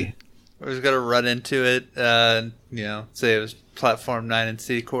to run in. I was going to run into it. Say it was platform 9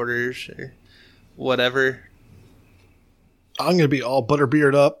 3/4 or whatever. I'm going to be all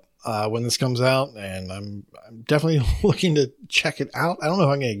butterbeard up when this comes out, and I'm definitely looking to check it out. I don't know if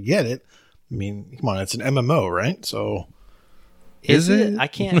I'm going to get it. I mean, come on, it's an MMO, right? So is it? I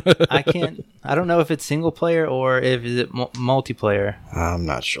can't. I don't know if it's single player or if it's multiplayer. I'm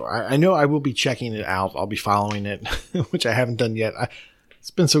not sure. I know I will be checking it out. I'll be following it, which I haven't done yet.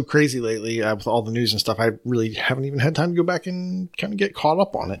 It's been so crazy lately with all the news and stuff. I really haven't even had time to go back and kind of get caught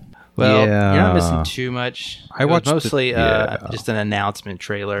up on it. Well, you're not missing too much. I watched mostly just an announcement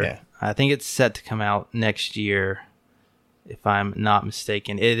trailer. Yeah. I think it's set to come out next year, if I'm not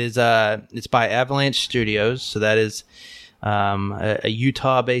mistaken. It is. It's by Avalanche Studios, so that is a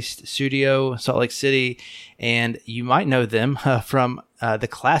Utah-based studio, Salt Lake City, and you might know them from the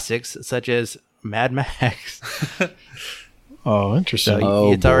classics such as Mad Max. Oh, interesting.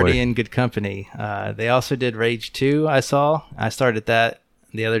 So it's already in good company. They also did Rage 2. I started that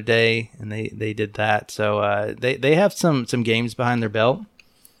the other day, and they did that. So they have some games behind their belt.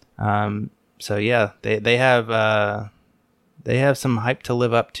 So yeah, they have some hype to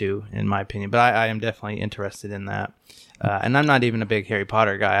live up to, in my opinion. But I am definitely interested in that. And I'm not even a big Harry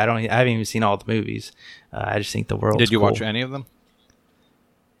Potter guy. I haven't even seen all the movies. I just think the world. Did you watch any of them?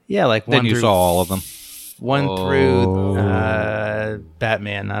 Yeah, like then you saw all of them. Through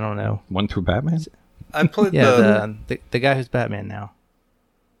Batman. I don't know. 1 through Batman. I played the guy who's Batman now.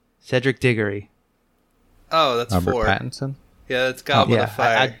 Cedric Diggory. Oh, that's Robert 4. Pattinson. Yeah, that's Goblet of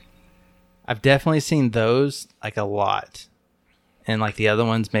Fire. I've definitely seen those like a lot, and like the other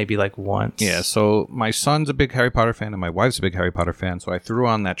ones maybe like once. Yeah. So my son's a big Harry Potter fan, and my wife's a big Harry Potter fan. So I threw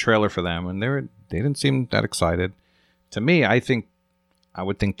on that trailer for them, and they didn't seem that excited. To me, I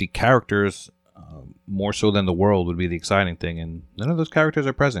would think the characters, more so than the world, would be the exciting thing, and none of those characters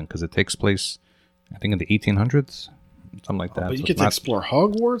are present because it takes place, I think, in the 1800s, something like that. But you get to explore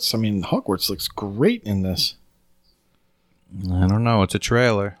Hogwarts. I mean, Hogwarts looks great in this. I don't know. It's a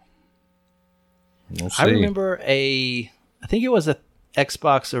trailer. We'll see. I remember I think it was a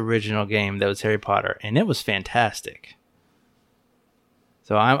Xbox original game that was Harry Potter, and it was fantastic.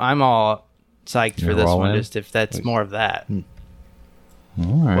 So I'm all psyched for this one, just if that's more of that. All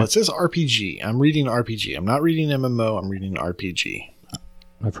right. Well, it says RPG. I'm reading RPG. I'm not reading MMO. I'm reading RPG.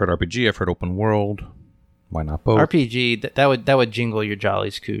 I've heard RPG. I've heard open world. Why not both? RPG, that would jingle your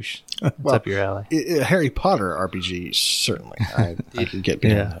jollies, Koosh. It's up your alley. Harry Potter RPG, certainly. I could get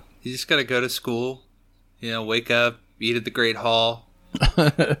behind that. You just got to go to school, wake up, eat at the Great Hall.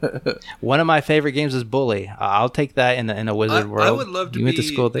 One of my favorite games is Bully. I'll take that in a wizard world. I would love to went to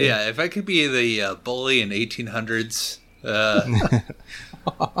school there. Yeah, if I could be the bully in 1800s. I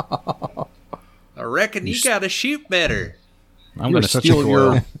reckon you got to shoot better. I'm going to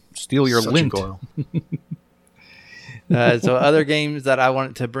steal your lint. So other games that I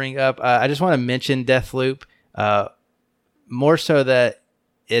wanted to bring up, I just want to mention Deathloop, more so that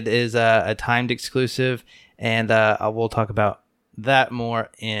it is a timed exclusive, and we'll talk about that more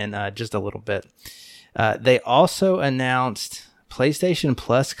in just a little bit. They also announced PlayStation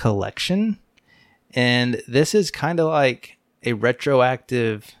Plus Collection, and this is kind of like a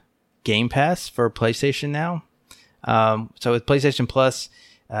retroactive Game Pass for PlayStation now. So with PlayStation Plus,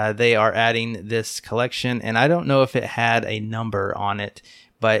 they are adding this collection, and I don't know if it had a number on it,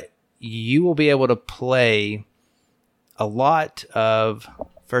 but you will be able to play a lot of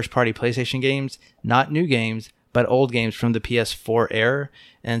first-party PlayStation games, not new games, but old games from the PS4 era.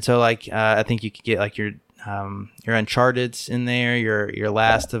 And so, like, I think you could get like your Uncharted's in there, your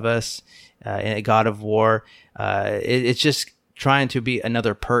Last of Us, God of War. It's just trying to be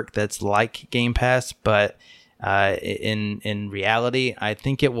another perk that's like Game Pass, but in reality, I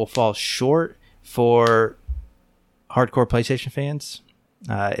think it will fall short for hardcore PlayStation fans.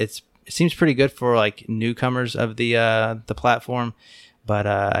 It seems pretty good for like newcomers of the platform, but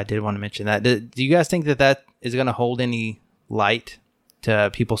I did want to mention that. Do you guys think that is going to hold any light to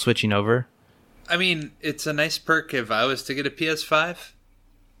people switching over? I mean, it's a nice perk if I was to get a PS5,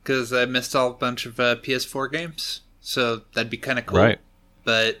 because I missed a bunch of PS4 games, so that'd be kind of cool. Right.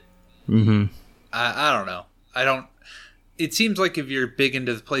 But I don't know. It seems like if you're big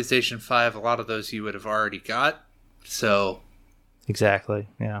into the PlayStation 5, a lot of those you would have already got. So exactly.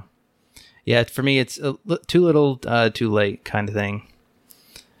 Yeah, for me it's too little, too late kind of thing.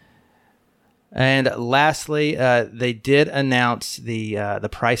 And lastly, they did announce the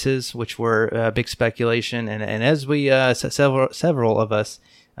prices, which were big speculation. And as we several of us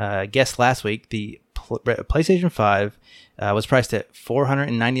guessed last week, the PlayStation 5 was priced at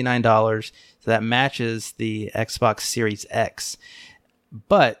 $499. So that matches the Xbox Series X.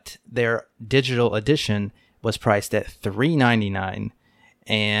 But their digital edition was priced at $399,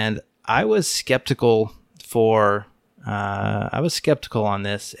 and I was skeptical on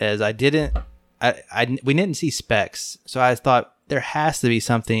this, as we didn't see specs, so I thought there has to be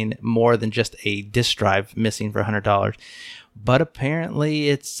something more than just a disc drive missing for $100. But apparently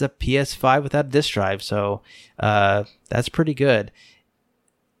it's a PS5 without a disc drive, so that's pretty good.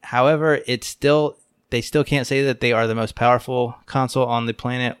 However, they still can't say that they are the most powerful console on the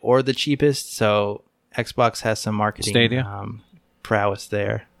planet or the cheapest, so Xbox has some marketing prowess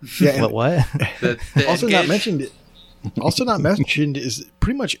there. Yeah, what? Also not mentioned is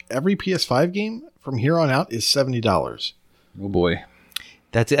pretty much every PS5 game from here on out is $70. Oh boy.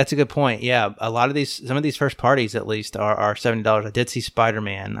 That's a good point. Yeah, some of these first parties at least are $70. I did see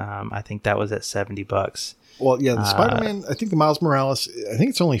Spider-Man. I think that was at $70. Well, yeah, the Spider-Man, I think the Miles Morales, I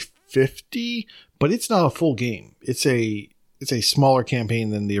think it's only $50, but it's not a full game. It's a smaller campaign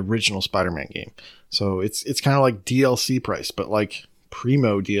than the original Spider-Man game. So it's kind of like DLC price, but like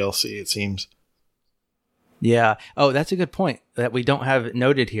primo DLC, it seems. Yeah. Oh, that's a good point that we don't have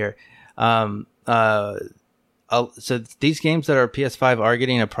noted here. So these games that are PS5 are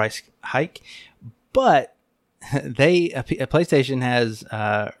getting a price hike, but PlayStation has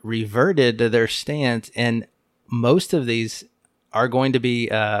reverted to their stance, and most of these are going to be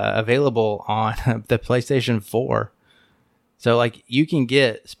available on the PlayStation 4. So like you can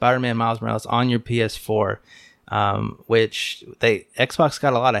get Spider-Man Miles Morales on your PS4, which Xbox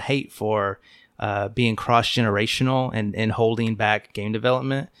got a lot of hate for being cross-generational and holding back game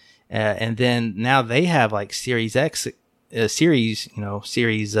development. And then now they have like Series X, Series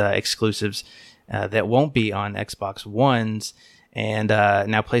exclusives that won't be on Xbox Ones. And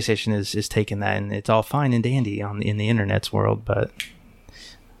now PlayStation is taking that, and it's all fine and dandy in the internet's world. But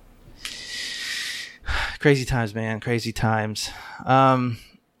crazy times, man, crazy times.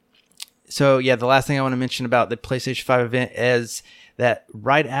 So yeah, the last thing I want to mention about the PlayStation 5 event is that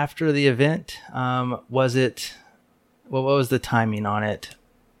right after the event, what was the timing on it?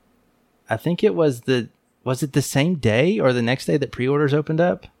 I think it was the same day or the next day that pre-orders opened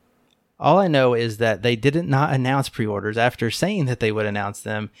up? All I know is that they did not announce pre-orders after saying that they would announce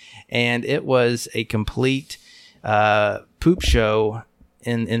them, and it was a complete poop show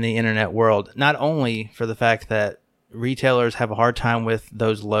in the internet world. Not only for the fact that retailers have a hard time with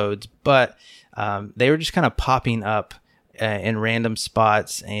those loads, but they were just kind of popping up in random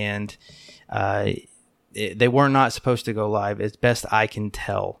spots, and they were not supposed to go live, as best I can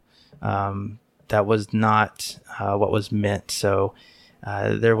tell. That was not what was meant. So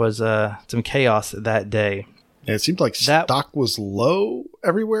there was some chaos that day. Yeah, it seemed like stock was low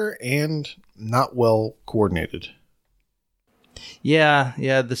everywhere and not well coordinated. Yeah,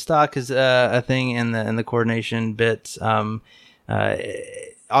 the stock is a thing in the coordination bits.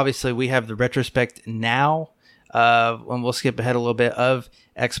 Obviously, we have the retrospect now, and we'll skip ahead a little bit of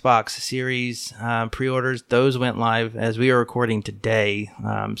Xbox Series pre-orders. Those went live as we are recording today.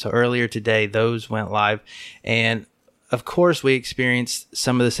 So earlier today, those went live, and of course, we experienced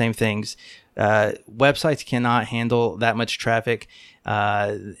some of the same things. Websites cannot handle that much traffic,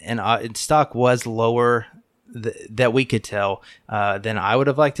 and stock was lower that we could tell than I would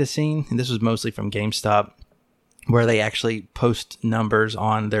have liked to have seen. And this was mostly from GameStop, where they actually post numbers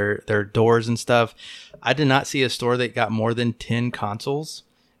on their doors and stuff. I did not see a store that got more than 10 consoles,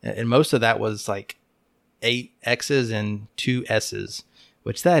 and most of that was like 8 X's and 2 S's,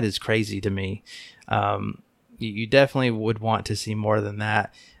 which that is crazy to me. You definitely would want to see more than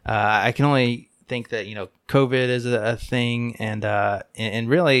that. I can only think that COVID is a thing, and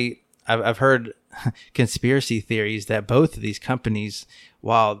really I've heard conspiracy theories that both of these companies,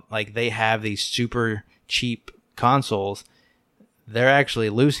 while like they have these super cheap consoles, they're actually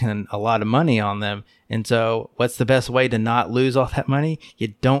losing a lot of money on them. And so what's the best way to not lose all that money?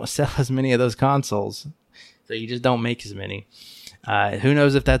 You don't sell as many of those consoles, so you just don't make as many. Who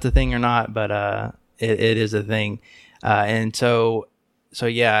knows if that's a thing or not, but it is a thing. And so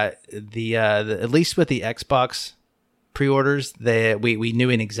yeah, the at least with the Xbox pre-orders, we knew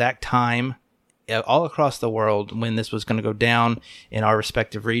an exact time all across the world when this was going to go down in our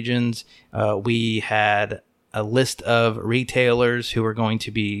respective regions. We had a list of retailers who were going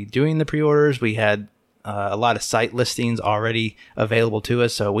to be doing the pre-orders. We had a lot of site listings already available to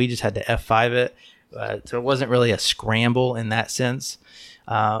us, so we just had to F5 it. So it wasn't really a scramble in that sense.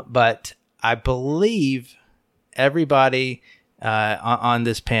 But I believe everybody on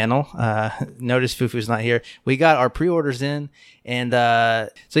this panel, notice Fufu's not here. We got our pre-orders in, and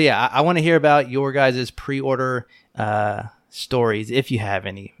so yeah, I want to hear about your guys' pre-order stories, if you have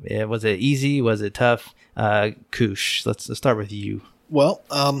any. Was it easy? Was it tough? Koosh, let's start with you. Well,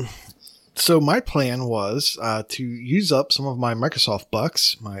 so my plan was to use up some of my Microsoft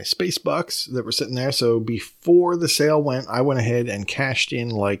bucks, my space bucks that were sitting there. So before the sale went, I went ahead and cashed in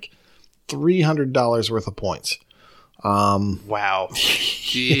like $300 worth of points. Wow.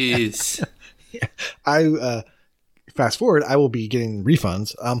 Jeez. Yeah. I fast forward, I will be getting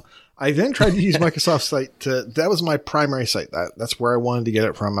refunds. I then tried to use Microsoft's site that was my primary site. That's where I wanted to get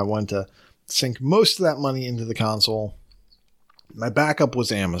it from. I wanted to sink most of that money into the console. My backup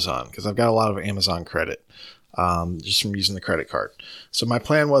was Amazon because I've got a lot of Amazon credit just from using the credit card. So my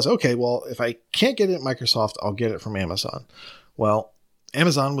plan was, okay, well, if I can't get it at Microsoft, I'll get it from Amazon. Well,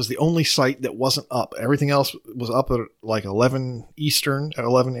 Amazon was the only site that wasn't up. Everything else was up at like 11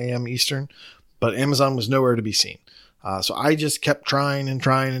 a.m. Eastern, but Amazon was nowhere to be seen. So I just kept trying.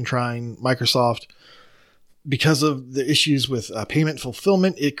 Microsoft, because of the issues with payment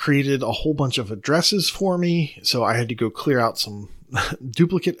fulfillment, it created a whole bunch of addresses for me. So I had to go clear out some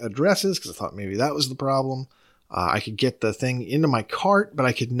duplicate addresses because I thought maybe that was the problem. I could get the thing into my cart, but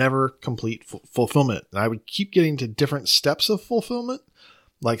I could never complete fulfillment. And I would keep getting to different steps of fulfillment,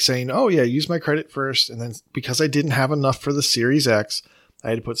 like saying, oh yeah, use my credit first. And then because I didn't have enough for the Series X, I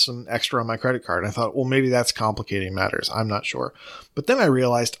had to put some extra on my credit card. I thought, well, maybe that's complicating matters. I'm not sure. But then I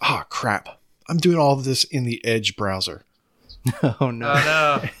realized, crap. I'm doing all of this in the Edge browser. Oh,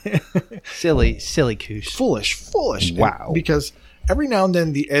 no. Silly Koosh. Foolish. Wow. And because every now and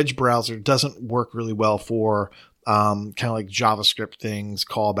then the Edge browser doesn't work really well for kind of like JavaScript things,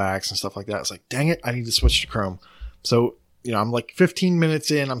 callbacks and stuff like that. It's like, dang it, I need to switch to Chrome. So, I'm like 15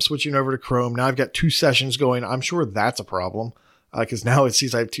 minutes in, I'm switching over to Chrome. Now I've got 2 sessions going. I'm sure that's a problem because now it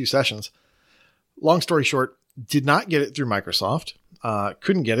sees I have 2 sessions. Long story short, did not get it through Microsoft.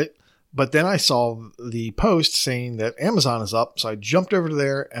 Couldn't get it. But then I saw the post saying that Amazon is up. So I jumped over to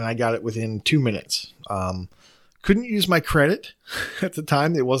there and I got it within 2 minutes. Couldn't use my credit at the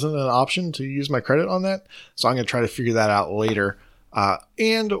time. It wasn't an option to use my credit on that. So I'm going to try to figure that out later.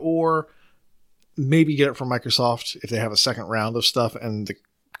 Or maybe get it from Microsoft if they have a second round of stuff and the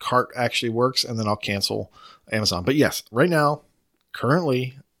cart actually works. And then I'll cancel Amazon. But yes, right now,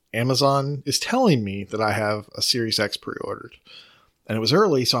 currently, Amazon is telling me that I have a Series X pre-ordered. And it was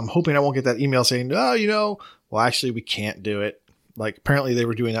early, so I'm hoping I won't get that email saying, well, actually, we can't do it. Like, apparently they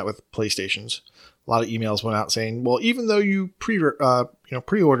were doing that with PlayStations. A lot of emails went out saying, well, even though you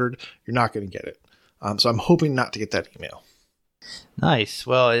pre-ordered, you're not going to get it. So I'm hoping not to get that email. Nice.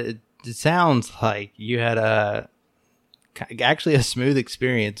 Well, it sounds like you had actually a smooth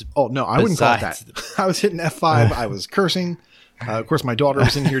experience. Oh, no, I wouldn't call it that. I was hitting F5. I was cursing. Of course, my daughter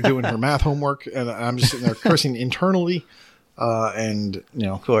was in here doing her math homework, and I'm just sitting there cursing internally.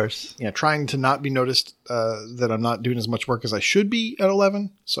 Of course, trying to not be noticed that I'm not doing as much work as I should be at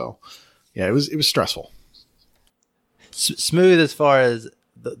 11. So, yeah, it was stressful. Smooth as far as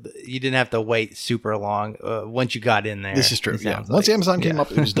you didn't have to wait super long once you got in there. This is true. Yeah, once Amazon came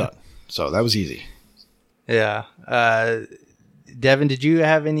up, it was done. So that was easy. Yeah. Devin, did you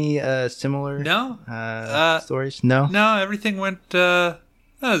have any similar stories? No. No, everything went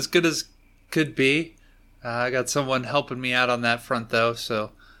as good as could be. I got someone helping me out on that front, though.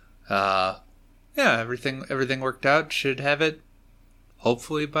 So, everything worked out. Should have it,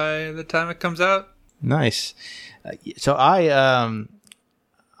 hopefully, by the time it comes out. Nice. So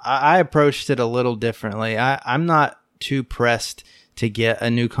I approached it a little differently. I'm not too pressed to get a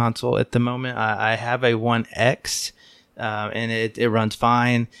new console at the moment. I have a One X, and it runs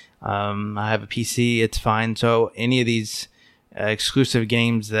fine. I have a PC. It's fine. So any of these exclusive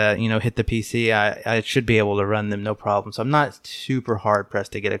games that hit the PC, I should be able to run them no problem. So I'm not super hard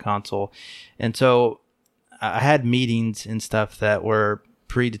pressed to get a console. And so I had meetings and stuff that were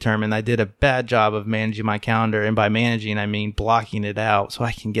predetermined. I did a bad job of managing my calendar, and by managing I mean blocking it out so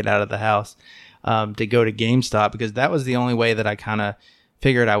I can get out of the house to go to GameStop, because that was the only way that I kind of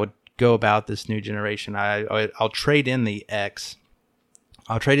figured I would go about this new generation. I'll trade in the X.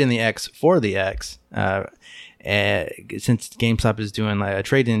 I'll trade in the X for the X. Since GameStop is doing like a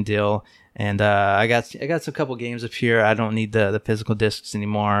trade-in deal, and I got some couple games up here. I don't need the physical discs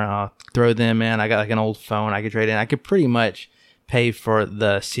anymore. I'll throw them in. I got like an old phone I could trade in. I could pretty much pay for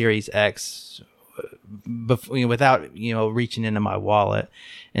the Series X without reaching into my wallet.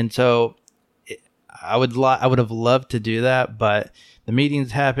 And so I would have loved to do that, but the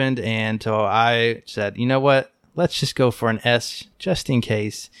meetings happened, and so I said, you know what? let's just go for an S just in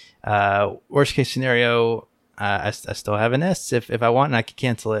case. Worst case scenario, I still have an S if I want, and I can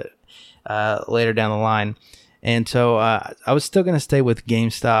cancel it later down the line. And so I was still going to stay with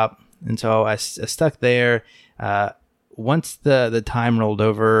GameStop, and so I stuck there. Once the time rolled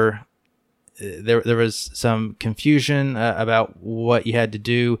over, there was some confusion about what you had to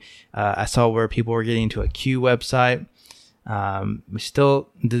do. I saw where people were getting to a queue website.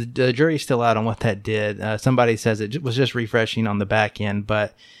 The jury's still out on what that did. Somebody says it was just refreshing on the back end,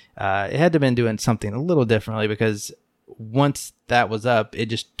 but it had to have been doing something a little differently, because once that was up, it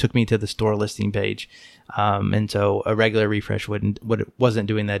just took me to the store listing page. And so a regular refresh wasn't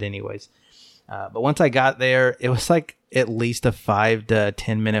doing that anyways. But once I got there, it was like at least a 5 to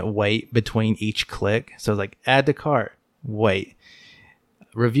 10 minute wait between each click. So it was like add to cart, wait,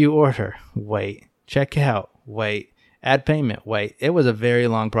 review order, wait, check out, wait, add payment, wait. It was a very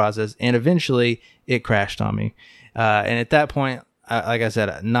long process, and eventually it crashed on me. And at that point, like I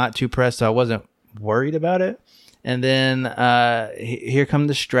said, not too pressed, so I wasn't worried about it. And then here come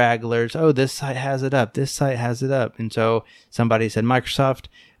the stragglers. Oh, this site has it up. This site has it up. And so somebody said Microsoft.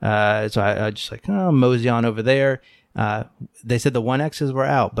 So I just like, mosey on over there. They said the 1Xs were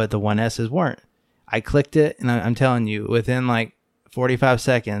out, but the 1Ss weren't. I clicked it, and I'm telling you, within like 45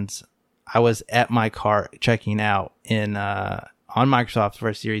 seconds, I was at my cart checking out on Microsoft for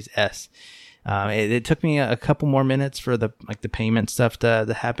a Series S. It took me a couple more minutes for the payment stuff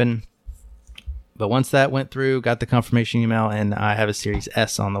to happen. But once that went through, got the confirmation email, and I have a Series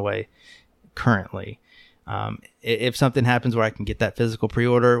S on the way currently. If something happens where I can get that physical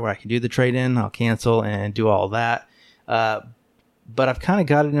pre-order, where I can do the trade-in, I'll cancel and do all that. But I've kind of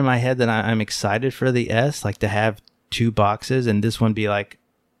got it in my head that I'm excited for the S, like to have 2 boxes, and this one be like,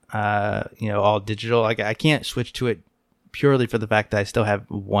 all digital. Like I can't switch to it purely for the fact that I still have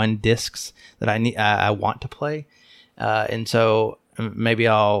 1 discs that I want to play. And so maybe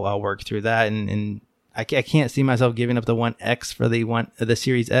I'll work through that, and I can't see myself giving up the 1X for the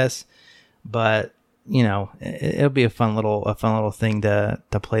Series S, but it'll be a fun little thing to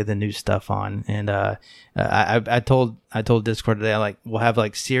play the new stuff on. And I told Discord today, we'll have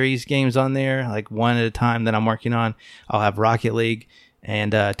like series games on there, like one at a time that I'm working on. I'll have Rocket League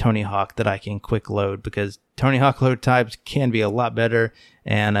and Tony Hawk that I can quick load, because Tony Hawk load times can be a lot better,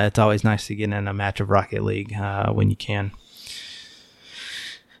 and it's always nice to get in a match of Rocket League when you can.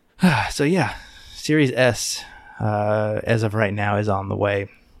 So yeah, Series S as of right now is on the way.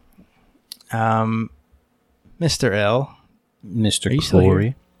 Mr. L, Mr.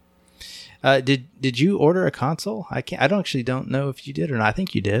 Corey, did you order a console? I don't know if you did or not. I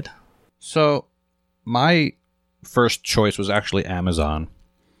think you did. So my first choice was actually Amazon,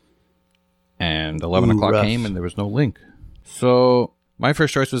 and 11 o'clock came and there was no link. So my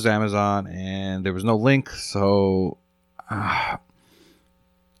first choice was Amazon, and there was no link. So I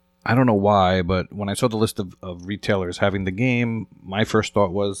don't know why, but when I saw the list of retailers having the game, my first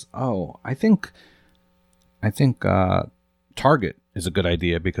thought was, I think Target is a good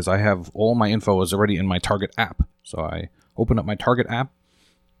idea, because I have all my info is already in my Target app. So I opened up my Target app,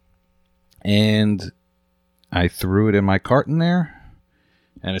 and I threw it in my cart in there,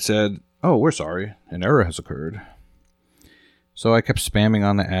 and it said, we're sorry, an error has occurred. So I kept spamming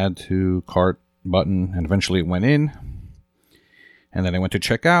on the add to cart button, and eventually it went in. And then I went to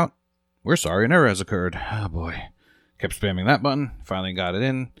check out. We're sorry, an error has occurred. Oh boy. Kept spamming that button. Finally got it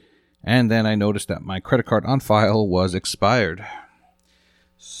in. And then I noticed that my credit card on file was expired.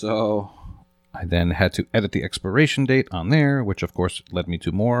 So I then had to edit the expiration date on there, which of course led me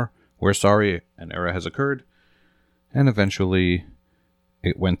to more. We're sorry, an error has occurred. And eventually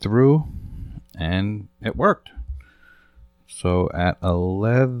it went through and it worked. So at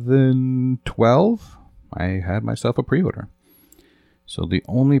 11:12, I had myself a pre-order. So the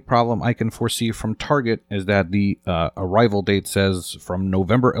only problem I can foresee from Target is that the arrival date says from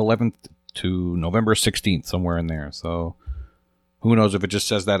November 11th to November 16th, somewhere in there. So who knows if it just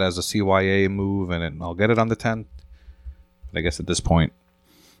says that as a CYA move and I'll get it on the 10th. But I guess at this point,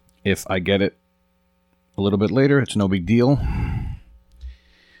 if I get it a little bit later, it's no big deal.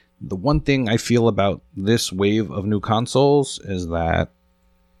 The one thing I feel about this wave of new consoles is that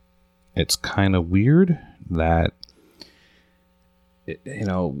it's kind of weird that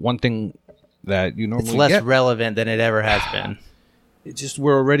one thing that you normally it's less get, relevant than it ever has been. It's just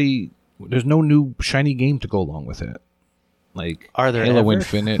there's no new shiny game to go along with it. Like, are there Halo ever?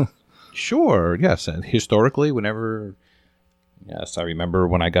 Infinite? Sure, yes. And historically, yes, I remember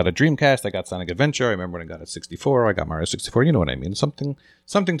when I got a Dreamcast, I got Sonic Adventure. I remember when I got a 64, I got Mario 64. You know what I mean? Something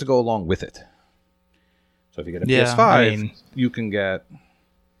to go along with it. So if you get a PS5, you can get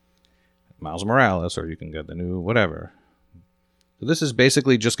Miles Morales, or you can get the new whatever. So this is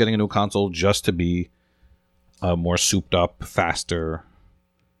basically just getting a new console just to be a more souped up, faster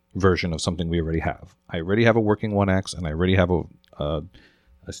version of something we already have. I already have a working One X, and I already have I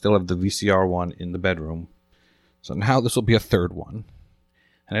still have the VCR one in the bedroom. So now this will be a third one.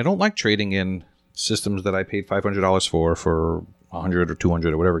 And I don't like trading in systems that I paid $500 for $100 or $200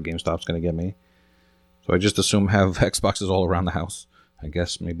 or whatever GameStop's going to get me. So I just assume have Xboxes all around the house. I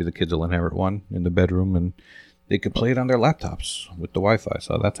guess maybe the kids will inherit one in the bedroom and they could play it on their laptops with the Wi-Fi.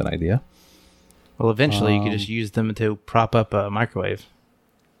 So that's an idea. Well, eventually you could just use them to prop up a microwave.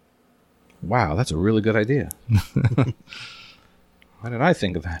 Wow, that's a really good idea. Why did I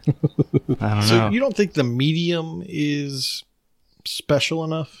think of that? I don't So know. you don't think the medium is special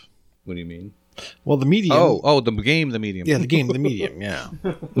enough? What do you mean? Well, the medium. The game, the medium. Yeah, the medium. Yeah,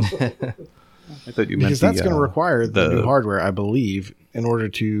 I thought you meant because that's going to require the new hardware, I believe, in order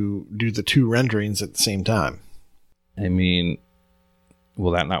to do the two renderings at the same time. I mean,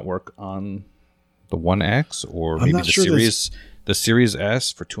 will that not work on the One X or I'm maybe not sure the Series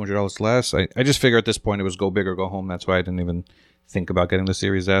S for $200 less? I just figure at this point it was go big or go home. That's why I didn't even think about getting the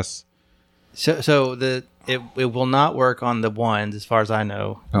Series S. So it will not work on the ones as far as I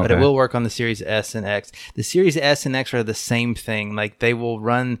know, but it Okay. will work on the Series S and X. The Series S and X are the same thing. Like they will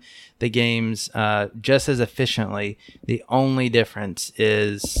run the games just as efficiently. The only difference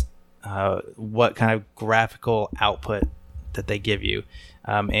is what kind of graphical output that they give you.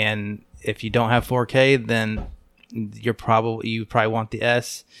 And if you don't have 4K, then you probably want the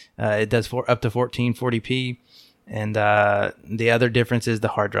S. It does up to 1440p. And the other difference is the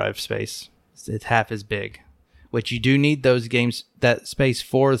hard drive space. It's half as big, which you do need that space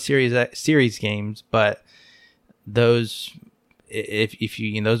for series games, but those if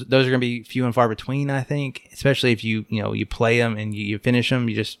you those are going to be few and far between, I think, especially if you play them and you finish them,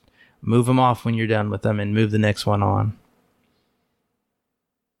 you just move them off when you're done with them and move the next one on.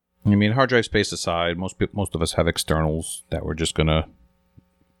 I mean, hard drive space aside, most of us have externals that we're just gonna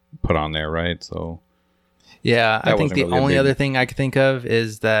put on there, right? So yeah, I think wasn't the really a only big- other thing I could think of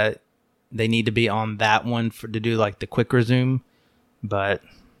is that they need to be on that one to do like the quick resume, but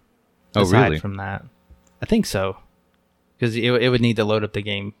aside really? from that, I think so, because it would need to load up the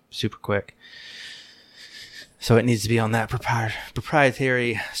game super quick. So it needs to be on that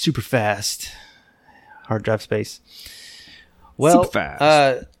proprietary, super fast hard drive space. Well, Super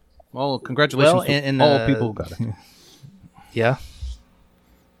fast. Well, congratulations well, to in all the- people who got it.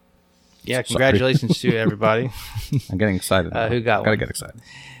 yeah, congratulations to everybody. I'm getting excited. now. Who got Gotta one? get excited.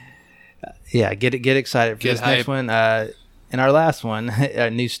 Yeah, get excited for Get this hype. next one. And our last one, a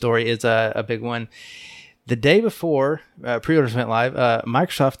news story, is a big one. The day before pre-orders went live,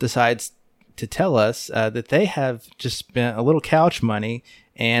 Microsoft decides to tell us that they have just spent a little couch money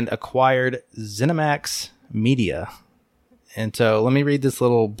and acquired ZeniMax Media. And so let me read this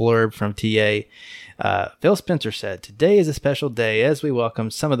little blurb from TA. Phil Spencer said, "Today is a special day as we welcome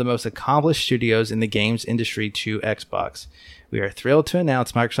some of the most accomplished studios in the games industry to Xbox. We are thrilled to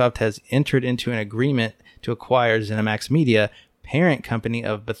announce Microsoft has entered into an agreement to acquire ZeniMax Media, parent company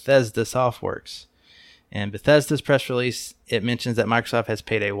of Bethesda Softworks." And Bethesda's press release, it mentions that Microsoft has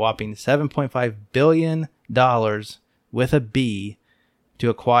paid a whopping $7.5 billion with a B to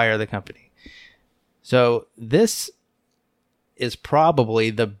acquire the company. So this is probably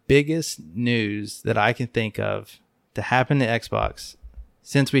the biggest news that I can think of to happen to Xbox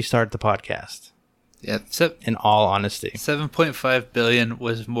since we started the podcast, Yeah, in all honesty. 7.5 billion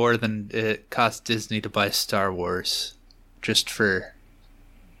was more than it cost Disney to buy Star Wars, just for.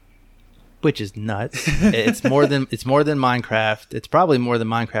 Which is nuts. It's more than Minecraft. It's probably more than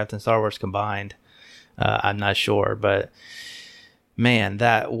Minecraft and Star Wars combined. I'm not sure, but man,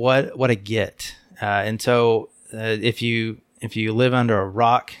 that what a get. And so if you live under a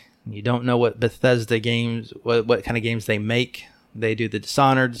rock, you don't know what Bethesda games, what kind of games they make. They do the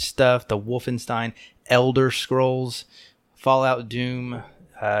Dishonored stuff, the Wolfenstein, Elder Scrolls, Fallout, Doom,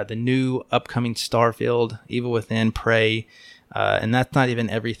 the new upcoming Starfield, Evil Within, Prey. And that's not even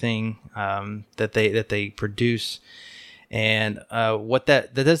everything that they produce. And what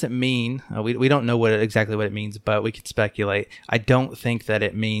that doesn't mean, we don't know exactly what it means, but we could speculate. I don't think that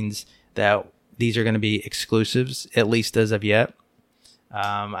it means that these are going to be exclusives, at least as of yet.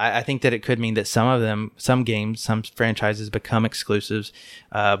 I think that it could mean that some games, some franchises become exclusives,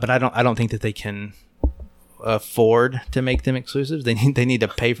 but I don't think that they can afford to make them exclusives. They need to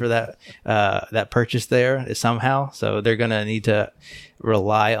pay for that purchase there somehow. So they're going to need to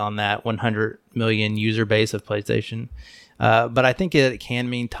rely on that 100 million user base of PlayStation. But I think it can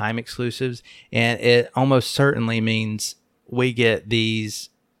mean time exclusives, and it almost certainly means we get these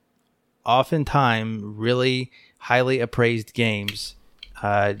oftentimes really highly appraised games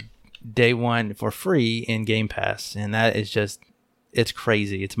day one for free in Game Pass, and that is just, it's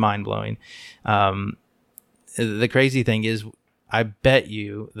crazy. It's mind blowing. The crazy thing is, I bet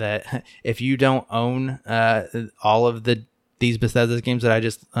you that if you don't own all of these Bethesda games that I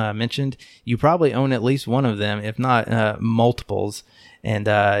just mentioned, you probably own at least one of them, if not multiples, and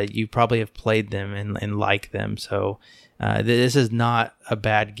you probably have played them and like them. So this is not a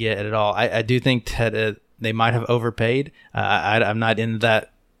bad get at all. I do think that they might have overpaid. I'm not in that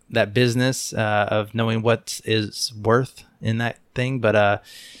business of knowing what is worth in that thing, but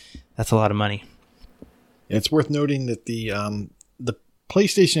that's a lot of money. It's worth noting that the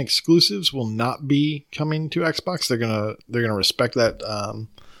PlayStation exclusives will not be coming to Xbox. They're gonna respect that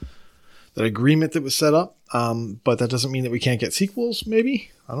that agreement that was set up. But that doesn't mean that we can't get sequels.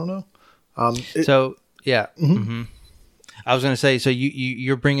 Maybe, I don't know. So yeah. Mm-hmm. I was going to say, so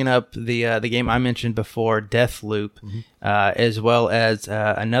you're bringing up the game I mentioned before, Deathloop, as well as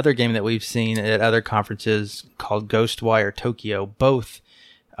another game that we've seen at other conferences called Ghostwire Tokyo. Both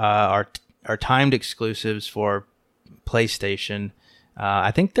are timed exclusives for PlayStation.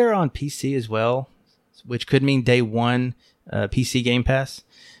 I think they're on PC as well, which could mean day one PC Game Pass.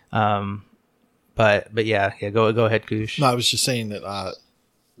 But yeah, go ahead, Goosh. No, I was just saying that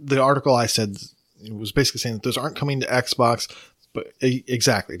the article I said, it was basically saying that those aren't coming to Xbox, but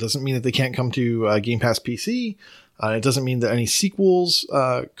exactly. It doesn't mean that they can't come to Game Pass PC. It doesn't mean that any sequels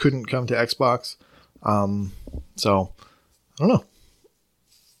couldn't come to Xbox. So, I don't know.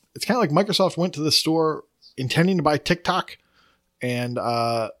 It's kind of like Microsoft went to the store intending to buy TikTok, and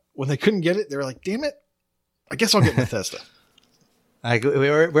when they couldn't get it, they were like, damn it, I guess I'll get Bethesda. We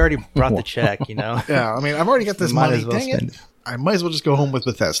already brought the check, you know? Yeah, I mean, I've already got this money. Dang it. I might as well just go home with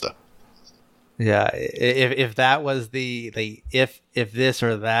Bethesda. Yeah, if that was the if this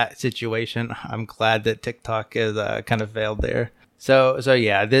or that situation, I'm glad that TikTok is kind of failed there. So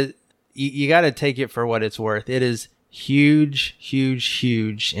yeah, you got to take it for what it's worth. It is huge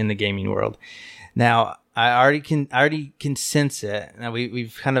in the gaming world. Now I already can sense it. Now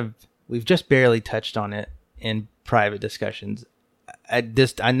we've just barely touched on it in private discussions.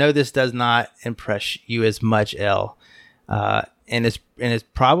 I know this does not impress you as much, L. And it's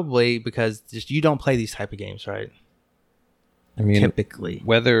probably because just you don't play these type of games, right? I mean, typically,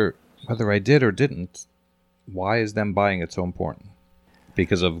 whether I did or didn't, why is them buying it so important?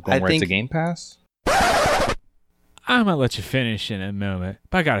 Because of going right to Game Pass? I'm gonna let you finish in a moment,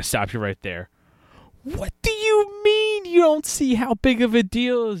 but I gotta stop you right there. What do you mean you don't see how big of a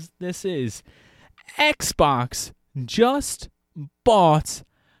deal this is? Xbox just bought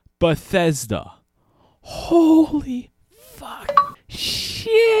Bethesda. Holy fuck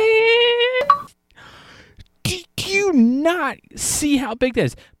shit! Do you not see how big that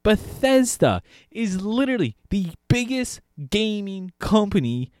is? Bethesda is literally the biggest gaming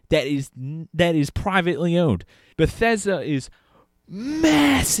company that is privately owned. Bethesda is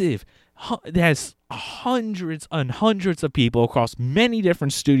massive. It has hundreds and hundreds of people across many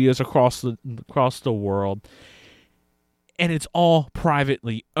different studios across the world. And it's all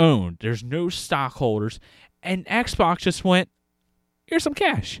privately owned. There's no stockholders. And Xbox just went, here's some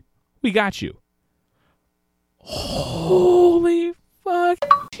cash. We got you. Holy fuck.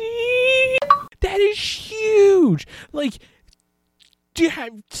 That is huge. Like,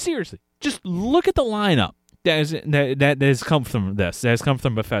 seriously, just look at the lineup that has come from this. That has come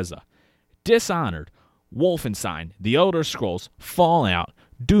from Bethesda. Dishonored, Wolfenstein, The Elder Scrolls, Fallout,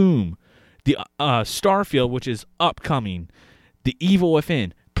 Doom, the Starfield, which is upcoming, The Evil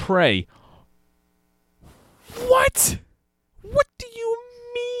Within, Prey. What? What do you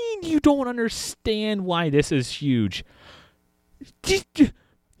mean you don't understand why this is huge?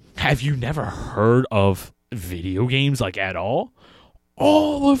 Have you never heard of video games like at all?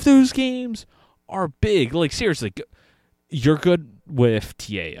 All of those games are big. Like, seriously, you're good with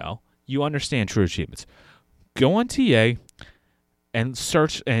TAL. You understand True Achievements. Go on TA and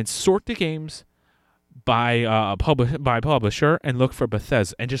search and sort the games by publisher and look for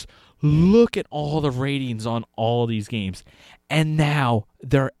Bethesda and just look at all the ratings on all these games. And now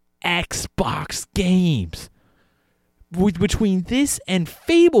they're Xbox games. Between this and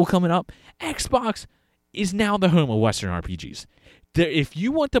Fable coming up, Xbox is now the home of Western RPGs. If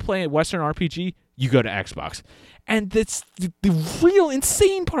you want to play a Western RPG, you go to Xbox. And that's the real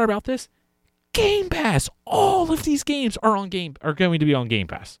insane part about this. Game Pass. All of these games are going to be on Game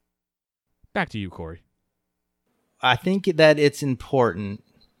Pass. Back to you, Corey. I think that it's important.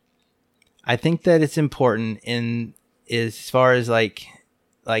 In as far as like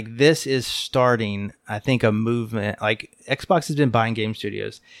this is starting, I think, a movement. Like, Xbox has been buying game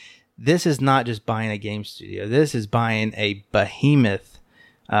studios. this is not just buying a game studio. This is buying a behemoth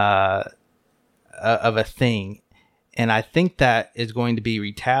of a thing. And I think that is going to be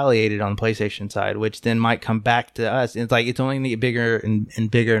retaliated on the PlayStation side, which then might come back to us. It's like it's only going to get bigger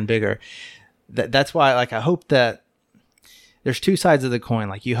and bigger and bigger. That's why, like, I hope that there's two sides of the coin.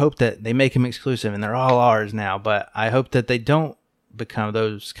 Like, you hope that they make them exclusive and they're all ours now, but I hope that they don't become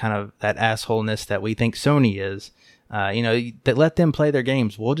those kind of that assholeness that we think Sony is. That let them play their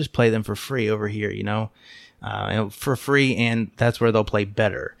games. We'll just play them for free over here, for free, and that's where they'll play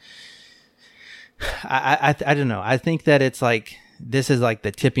better. I don't know. I think that it's like this is like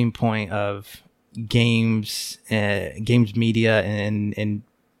the tipping point of games media and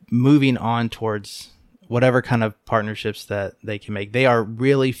moving on towards whatever kind of partnerships that they can make. They are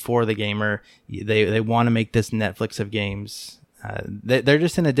really for the gamer. They want to make this Netflix of games. They're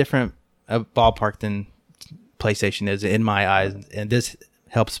just in a different ballpark than PlayStation is in my eyes, and this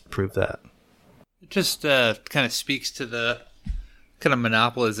helps prove that. It just kind of speaks to the kind of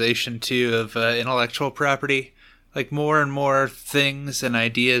monopolization too of intellectual property. Like, more and more things and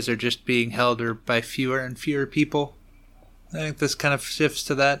ideas are just being held by fewer and fewer people. I think this kind of shifts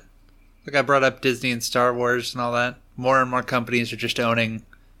to that. Like, I brought up Disney and Star Wars and all that. More and more companies are just owning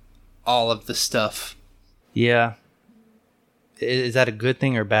all of the stuff. Yeah. Is that a good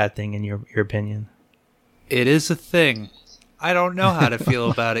thing or bad thing in your opinion? It is a thing. I don't know how to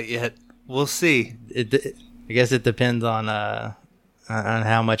feel about it yet. We'll see. I guess it depends on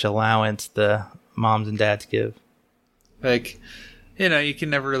how much allowance the moms and dads give. Like, you can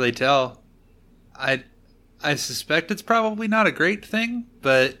never really tell. I suspect it's probably not a great thing,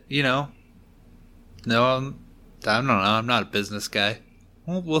 but no, I don't know. I'm not a business guy.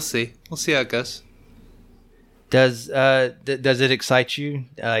 Well, we'll see. We'll see how it goes. Does it excite you?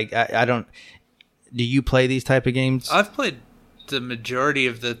 Like, I don't. Do you play these type of games? I've played the majority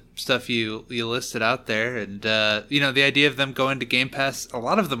of the stuff you listed out there, and the idea of them going to Game Pass, a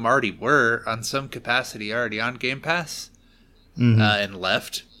lot of them already were on some capacity already on Game Pass, and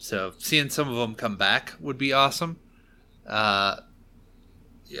left. So seeing some of them come back would be awesome. That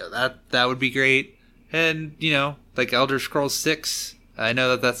would be great. And like Elder Scrolls 6, I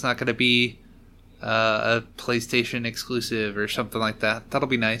know that's not going to be a PlayStation exclusive or something like that. That'll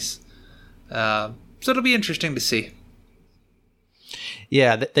be nice. So it'll be interesting to see.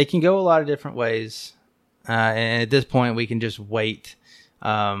 Yeah, they can go a lot of different ways. And at this point, we can just wait.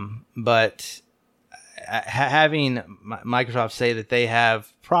 But having Microsoft say that they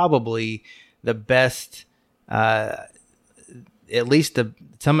have probably the best, at least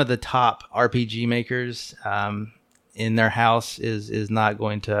some of the top RPG makers in their house is not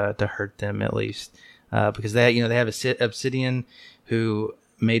going to hurt them, at least. Because they have Obsidian, who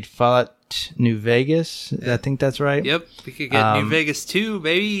made Fallout New Vegas. Yeah. I think that's right. Yep, we could get New Vegas 2,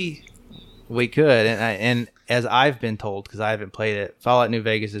 baby. We could, and as I've been told, because I haven't played it, Fallout New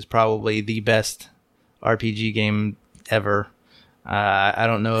Vegas is probably the best RPG game ever. I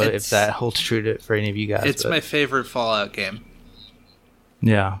don't know if that holds true for any of you guys. It's my favorite Fallout game.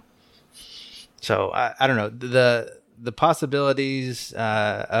 Yeah. So I don't know, the possibilities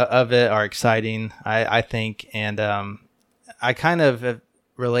of it are exciting. I think, and I kind of have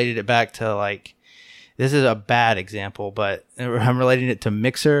related it back to, like, this is a bad example, but I'm relating it to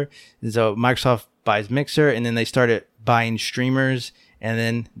Mixer. So Microsoft buys Mixer, and then they started buying streamers,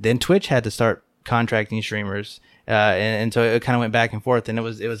 and then Twitch had to start contracting streamers, and so it kind of went back and forth, and it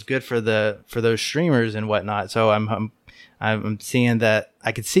was good for those streamers and whatnot. So I'm seeing that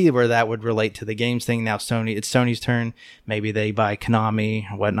I could see where that would relate to the games thing. Now it's Sony's turn. Maybe they buy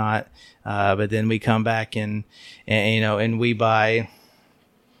Konami or whatnot, but then we come back and we buy.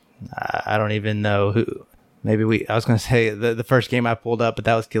 I don't even know who. Maybe I was going to say the first game I pulled up, but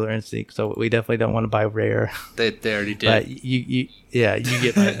that was Killer Instinct. So we definitely don't want to buy Rare. They already did. But you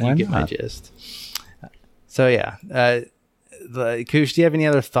get my gist. So yeah, Koosh, do you have any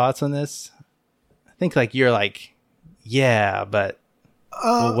other thoughts on this? I think you're like, yeah, but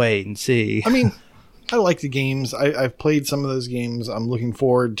we'll wait and see. I mean, I like the games. I've played some of those games. I'm looking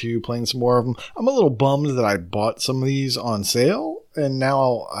forward to playing some more of them. I'm a little bummed that I bought some of these on sale, and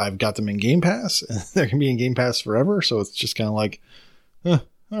now I've got them in Game Pass, and they're going to be in Game Pass forever. So it's just kind of like, all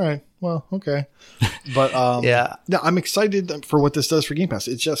right, well, okay. But yeah, I'm excited for what this does for Game Pass.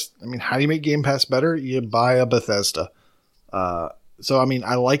 It's just, I mean, how do you make Game Pass better? You buy a Bethesda. So, I mean,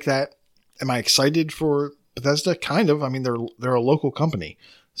 I like that. Am I excited for Bethesda? Kind of. I mean, they're a local company,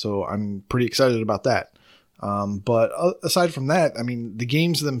 so I'm pretty excited about that. But aside from that, I mean, the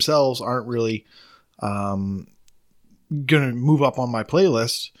games themselves aren't really going to move up on my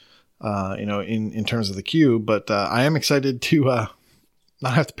playlist, in terms of the queue. But I am excited to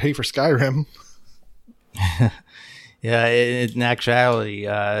not have to pay for Skyrim. Yeah, in actuality,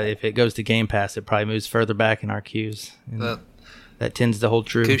 if it goes to Game Pass, it probably moves further back in our queues. That tends to hold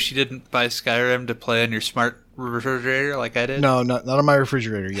true. Kush, you didn't buy Skyrim to play on your smart refrigerator like I did? No, not on my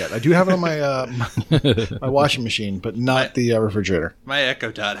refrigerator yet. I do have it on my my washing machine, but not the refrigerator. My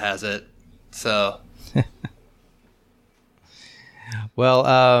Echo Dot has it, so. Well,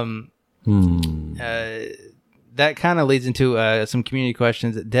 that kind of leads into some community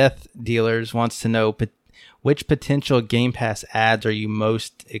questions. Death Dealers wants to know which potential Game Pass ads are you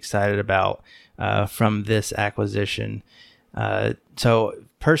most excited about from this acquisition? So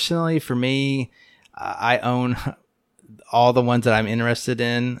personally, for me, I own all the ones that I'm interested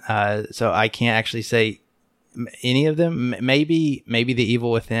in. So I can't actually say any of them. Maybe The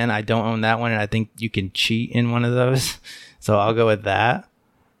Evil Within. I don't own that one, and I think you can cheat in one of those. So I'll go with that.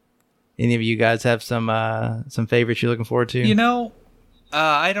 Any of you guys have some favorites you're looking forward to? You know,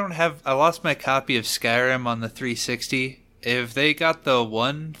 I don't have. I lost my copy of Skyrim on the 360. If they got the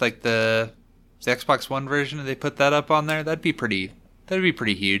one, like the Xbox One version, and they put that up on there, that'd be pretty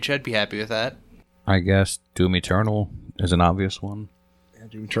huge. I'd be happy with that. I guess Doom Eternal is an obvious one. Yeah,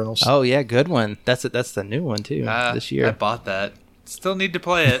 Doom Eternals. Oh yeah, good one. That's the new one too this year. I bought that. Still need to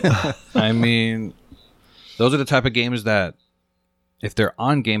play it. I mean, those are the type of games that, if they're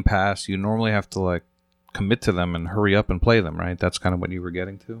on Game Pass, you normally have to like commit to them and hurry up and play them, right? That's kind of what you were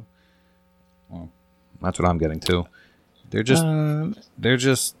getting to. Well, that's what I'm getting to. They're just I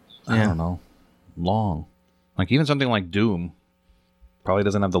don't know, long. Like even something like Doom probably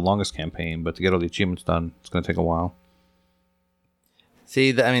doesn't have the longest campaign, but to get all the achievements done, it's going to take a while.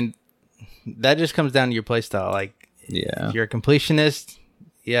 See, I mean, that just comes down to your playstyle. Like, if you're a completionist,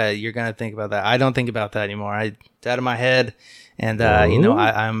 yeah, you're gonna think about that. I don't think about that anymore. It's out of my head, and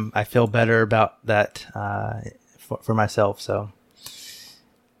I feel better about that for myself. So,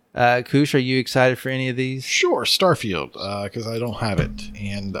 Kush, are you excited for any of these? Sure, Starfield, because I don't have it,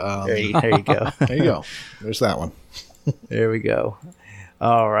 and there you go. There you go. There's that one. There we go.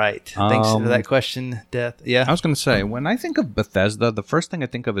 All right. Thanks for that question, Death. Yeah. I was going to say, when I think of Bethesda, the first thing I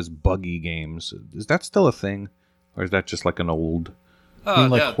think of is buggy games. Is that still a thing? Or is that just like an old... You mean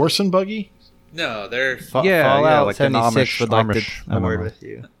like horse and buggy? No, they're... Fallout like 76 would like Amish, a word with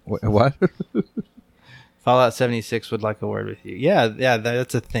you. What? Fallout 76 would like a word with you. Yeah,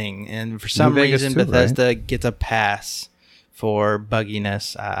 that's a thing. And for some reason, Bethesda gets a pass for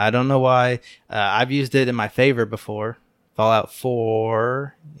bugginess. I don't know why. I've used it in my favor before. Fallout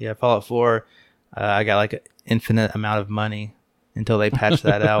 4. Yeah, Fallout 4. I got like an infinite amount of money until they patched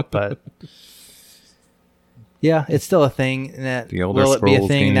that out. But yeah, it's still a thing. Will it be a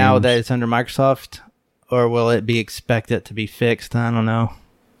thing now that it's under Microsoft? Or will it be expected to be fixed? I don't know.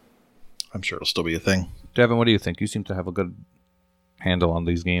 I'm sure it'll still be a thing. Devin, what do you think? You seem to have a good handle on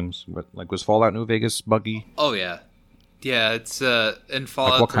these games. Like, was Fallout New Vegas buggy? Oh, yeah. Yeah, it's in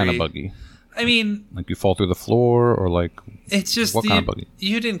Fallout 3. Like what kind of buggy? I mean... Like you fall through the floor or like... It's just... What kind of buggy?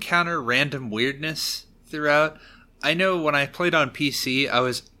 You'd encounter random weirdness throughout. I know when I played on PC, I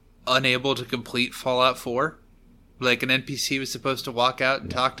was unable to complete Fallout 4. Like an NPC was supposed to walk out and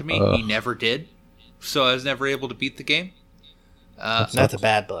talk to me. He never did. So I was never able to beat the game. That's a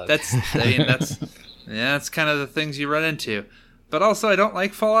bad bug. That's kind of the things you run into. But also, I don't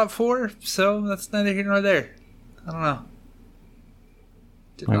like Fallout 4, so that's neither here nor there. I don't know.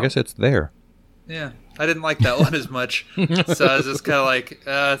 I guess it's there. Yeah, I didn't like that one as much. So I was just kind of like,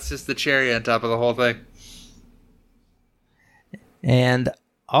 it's just the cherry on top of the whole thing. And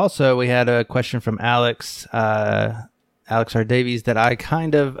also, we had a question from Alex R. Davies that I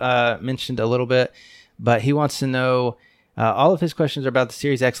kind of mentioned a little bit, but he wants to know, all of his questions are about the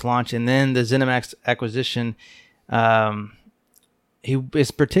Series X launch and then the ZeniMax acquisition. He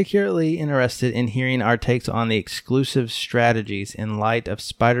is particularly interested in hearing our takes on the exclusive strategies in light of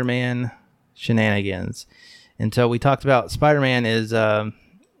Spider-Man shenanigans. And so we talked about Spider-Man is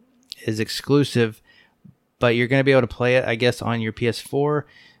exclusive, but you're going to be able to play it, I guess, on your PS4.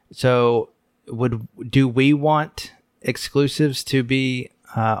 So do we want exclusives to be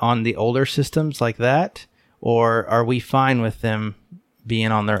on the older systems like that? Or are we fine with them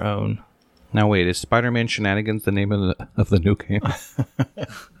being on their own? Now wait, is Spider-Man Shenanigans the name of the new game?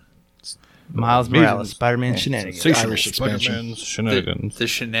 Miles Morales, Spider-Man Shenanigans. Irish expansion. Shenanigans. The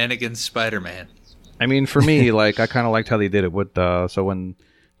Shenanigans Spider-Man. I mean, for me, like I kind of liked how they did it with so when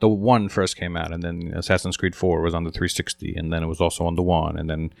the 1 first came out, and then Assassin's Creed 4 was on the 360, and then it was also on the 1, and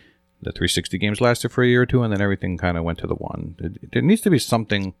then the 360 games lasted for a year or two, and then everything kind of went to the 1. There needs to be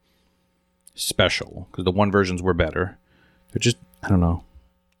something special because the 1 versions were better. They're just, I don't know.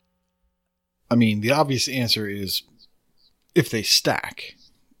 I mean, the obvious answer is if they stack.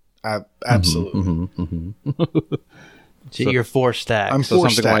 Absolutely. So you're 4 stacks. I'm So 4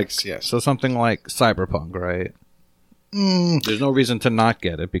 something stacks, like yes. So something like Cyberpunk, right? There's no reason to not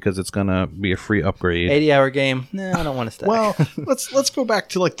get it because it's gonna be a free upgrade. 80-hour game. No, I don't want to stack. Well, let's go back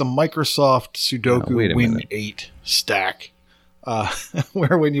to like the Microsoft Sudoku wait a Win minute. 8 stack,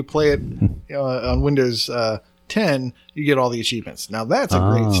 where when you play it on Windows 10, you get all the achievements. Now that's a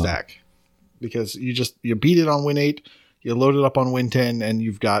great stack because you beat it on Win 8, you load it up on Win 10, and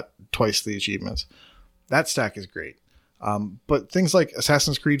you've got twice the achievements. That stack is great. But things like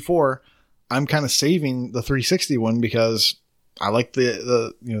Assassin's Creed 4, I'm kind of saving the 360 one because I like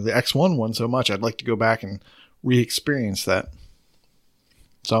the X1 one so much. I'd like to go back and re-experience that.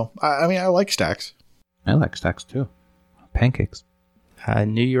 So, I mean, I like stacks. I like stacks too. Pancakes. I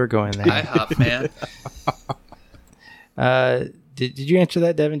knew you were going there. IHOP, man. Did you answer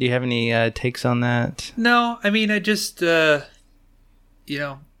that, Devin? Do you have any takes on that? No, I mean, I just, I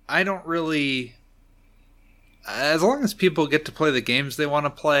don't really. As long as people get to play the games they want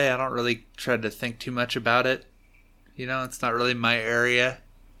to play, I don't really try to think too much about it. It's not really my area.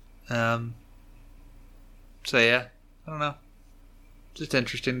 So yeah, I don't know. Just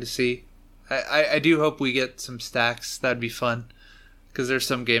interesting to see. I do hope we get some stacks. That'd be fun. Because there's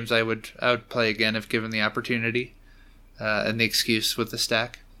some games I would play again if given the opportunity. And the excuse with the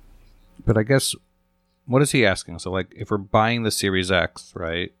stack. But I guess, what is he asking? So, like, if we're buying the Series X,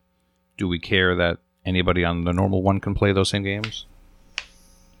 right, do we care that anybody on the normal one can play those same games?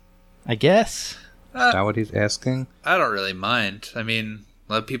 I guess. Is that what he's asking? I don't really mind. I mean,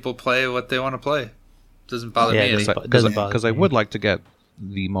 let people play what they want to play. Doesn't bother me any. Because I would like to get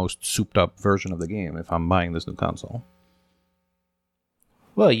the most souped up version of the game if I'm buying this new console.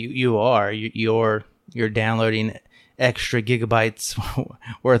 Well, you are. You're downloading extra gigabytes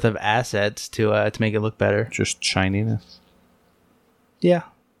worth of assets to make it look better. Just shininess. Yeah,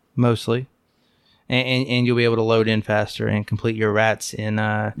 mostly. And you'll be able to load in faster and complete your rats in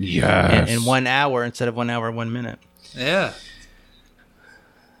 1 hour instead of 1 hour 1 minute. Yeah.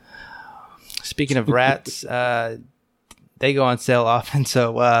 Speaking of rats, they go on sale often,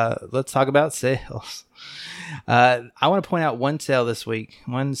 so let's talk about sales. I want to point out one sale this week,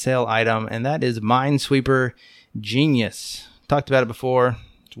 one sale item, and that is Minesweeper Genius. Talked about it before.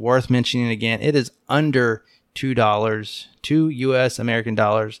 It's worth mentioning again. It is under $2, $2 US American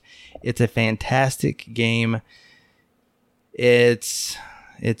dollars. It's a fantastic game. It's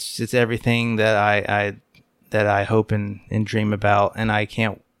everything that I hope and dream about, and I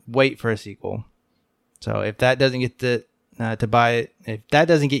can't wait for a sequel. So if that doesn't get to buy it, if that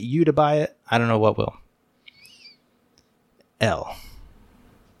doesn't get you to buy it, I don't know what will. L.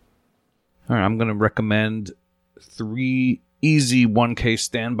 All right, I'm going to recommend 3 easy 1K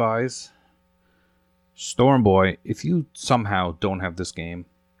standbys. Stormboy, if you somehow don't have this game,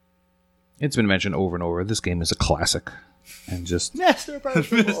 it's been mentioned over and over, this game is a classic. And just... Mr.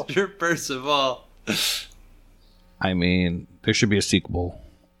 Percival. Mr. Percival. I mean, there should be a sequel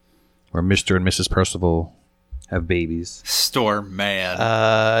where Mr. and Mrs. Percival have babies. Storm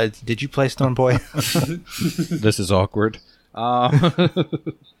Man. Did you play Stormboy? This is awkward.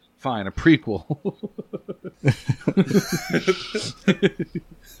 Fine, a prequel.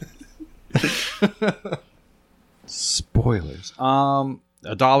 Spoilers.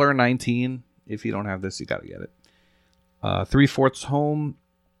 $1.19. If you don't have this, you gotta get it. 3/4 Home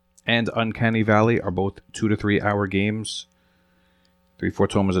and Uncanny Valley are both 2 to 3 hour games.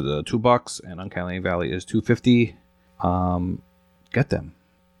 3/4 Home is at $2, and Uncanny Valley is $2.50. Get them.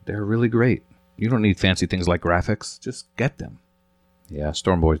 They're really great. You don't need fancy things like graphics. Just get them. Yeah,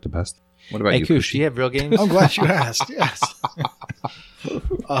 Stormboy's the best. What about Hey, you, Koosh, do you have real games? I'm glad you asked. Yes.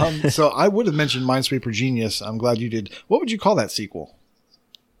 So I would have mentioned Minesweeper Genius. I'm glad you did. What would you call that sequel?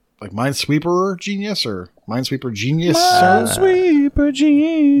 Like Minesweeper Genius or Minesweeper Genius? Minesweeper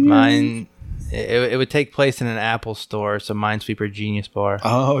Genius. Mine, it would take place in an Apple store, so Minesweeper Genius Bar.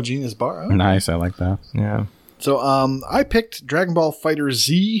 Oh, Genius Bar. Oh. Nice, I like that. Yeah. So I picked Dragon Ball Fighter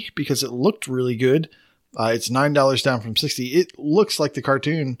Z because it looked really good. It's $9 down from $60. It looks like the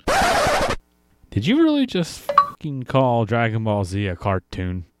cartoon. Did you really just fucking call Dragon Ball Z a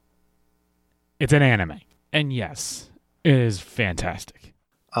cartoon? It's an anime. And yes, it is fantastic.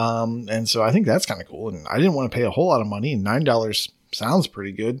 And so I think that's kind of cool. And I didn't want to pay a whole lot of money. And $9 sounds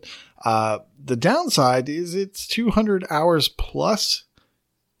pretty good. The downside is it's 200 hours plus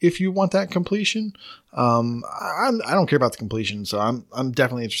if you want that completion. I don't care about the completion, so I'm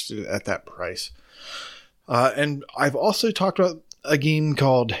definitely interested at that price. And I've also talked about a game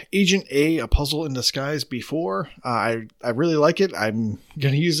called Agent A Puzzle in Disguise before. I really like it. I'm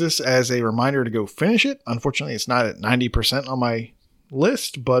going to use this as a reminder to go finish it. Unfortunately, it's not at 90% on my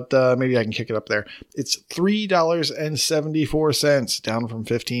list, but maybe I can kick it up there. It's $3.74, down from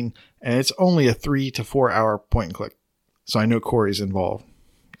 15, and it's only a 3 to 4 hour point and click. So I know Corey's involved.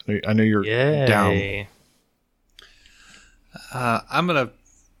 I know you're down. I'm going to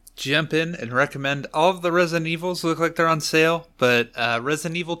jump in and recommend all of the Resident Evils. Look like they're on sale, but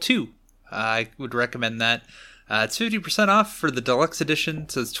Resident Evil 2, I would recommend that. It's 50% off for the deluxe edition,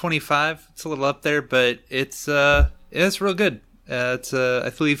 so it's $25. It's a little up there, but it's real good. It's I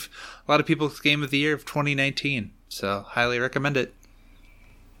believe a lot of people's game of the year of 2019, so highly recommend it.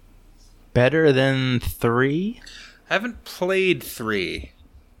 Better than 3? Haven't played 3.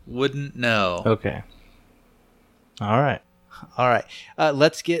 Wouldn't know. Okay. All right.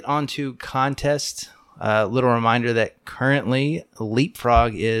 Let's get on to contest. Little reminder that currently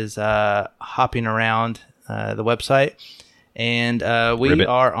Leapfrog is hopping around the website, and we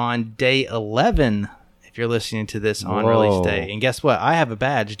are on day 11 if you're listening to this on release day. And guess what? I have a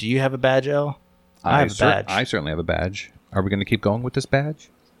badge. Do you have a badge, El? I have a badge. I certainly have a badge. Are we going to keep going with this badge?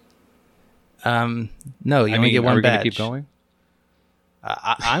 No, you only get one badge. Are we going to keep going?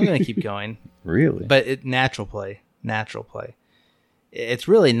 I'm going to keep going. Really? But natural play. It's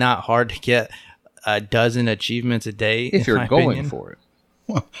really not hard to get a dozen achievements a day. If you're going for it.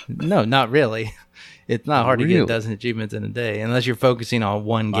 No, not really. It's not hard to get a dozen achievements in a day unless you're focusing on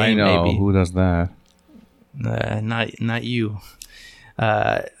one game. I know. Maybe. Who does that? Not you.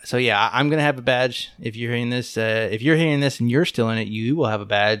 So yeah, I'm gonna have a badge. If you're hearing this, and you're still in it, you will have a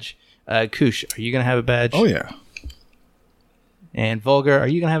badge. Koosh, are you gonna have a badge? Oh yeah. And Vulgar, are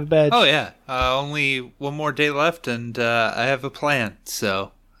you gonna have a badge? Oh yeah. Only one more day left, and I have a plan,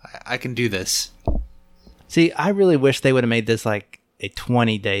 so I can do this. See, I really wish they would have made this like a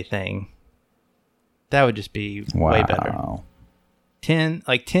 20-day thing. That would just be way better. 10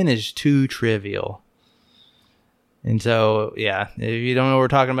 is too trivial. And so, yeah, if you don't know what we're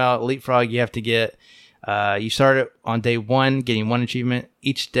talking about, Leapfrog, you have to get, you start it on day 1, getting 1 achievement.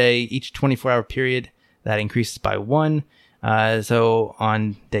 Each day, each 24-hour period, that increases by 1. So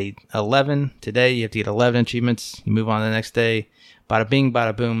on day 11, today, you have to get 11 achievements. You move on to the next day. Bada bing,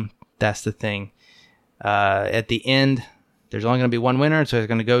 bada boom. That's the thing. At the end, there's only going to be one winner, so it's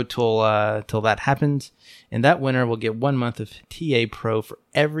going to go till that happens. And that winner will get 1 month of TA Pro for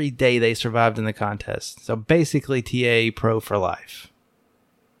every day they survived in the contest. So basically, TA Pro for life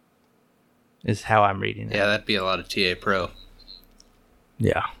is how I'm reading it. Yeah, that'd be a lot of TA Pro.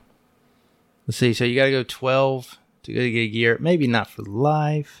 Yeah. Let's see. So you got to go 12 to get a gear. Maybe not for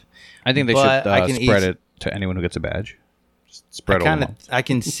life. I think they should spread it to anyone who gets a badge. Just spread it. I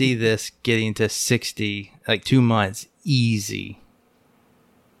can see this getting to 60, like 2 months. Easy.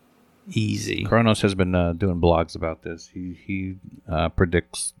 Kronos has been doing blogs about this. He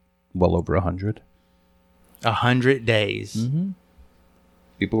predicts well over 100. 100 days. Mm-hmm.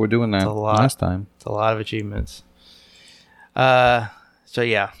 People were doing that last time. It's a lot of achievements. So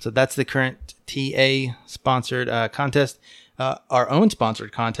that's the current TA sponsored contest. Our own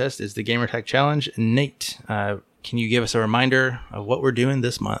sponsored contest is the Gamertag Challenge. Nate, can you give us a reminder of what we're doing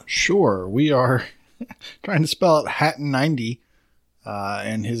this month? Sure. We are trying to spell out Hatton90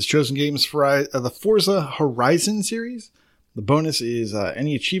 and his chosen games for the Forza Horizon series. The bonus is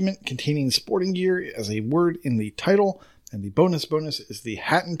any achievement containing sporting gear as a word in the title. And the bonus is the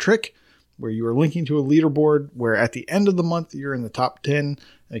Hatton trick, where you are linking to a leaderboard where at the end of the month you're in the top 10. And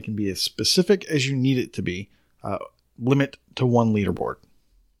it can be as specific as you need it to be. Limit to 1 leaderboard.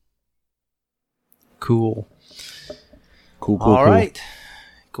 Cool. All right.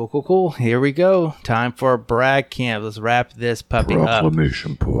 Cool. Here we go. Time for Brag Camp. Let's wrap this puppy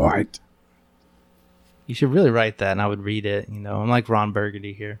Proclamation up. point. You should really write that, and I would read it. I'm like Ron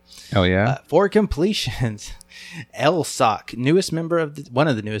Burgundy here. Oh yeah. For completions, Elsock, one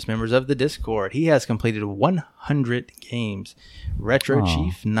of the newest members of the Discord. He has completed 100 games. Retro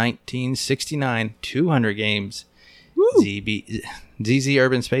Chief 1969, 200 games. ZZ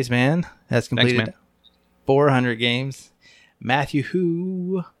Urban Spaceman has completed 400 games. Matthew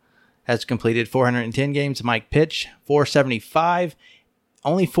Hu has completed 410 games. Mike Pitch, 475.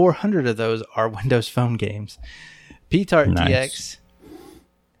 Only 400 of those are Windows Phone games. P-Tart DX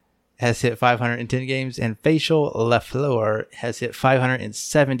has hit 510 games. And Facial LaFleur has hit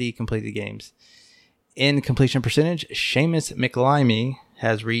 570 completed games. In completion percentage, Seamus McLimey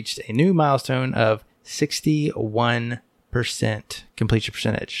has reached a new milestone of 61% completion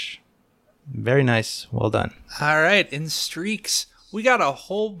percentage. Very nice. Well done. All right. In streaks, we got a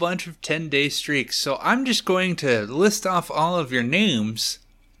whole bunch of 10-day streaks, so I'm just going to list off all of your names,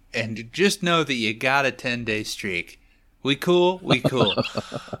 and just know that you got a 10-day streak. We cool? We cool.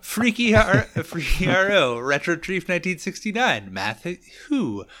 Freaky RO, Retro Treef 1969,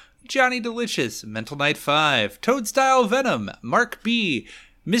 Matthew, Johnny Delicious, Mental Knight 5, Toadstyle Venom, Mark B,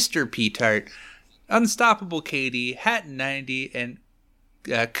 Mr. P-Tart, Unstoppable KD, Hatton 90, and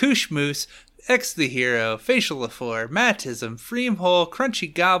Koosh Moose, X the Hero, Facial LaFleur, Mattism, Freemhole,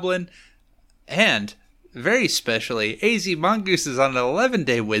 Crunchy Goblin, and, very specially, AZ Mongoose is on an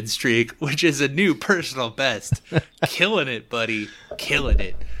 11-day win streak, which is a new personal best. Killing it, buddy. Killing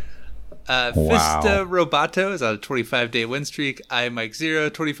it. Fista Roboto is on a 25-day win streak. I Mike Zero,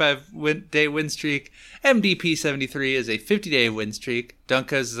 25-day win streak. MDP73 is a 50-day win streak.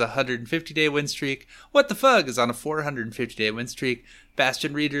 Dunkos is a 150-day win streak. What the Fug is on a 450-day win streak.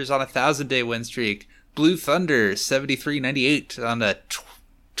 Bastion Reader is on a 1,000-day win streak. Blue Thunder 7398 on a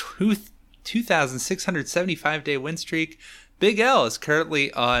 2,675-day win streak. Big L is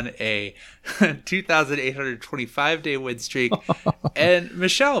currently on a 2,825-day win streak. And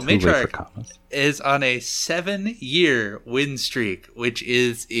Michelle Matriarch is on a 7-year win streak, which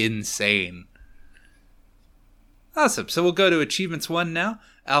is insane. Awesome. So we'll go to Achievements 1 now.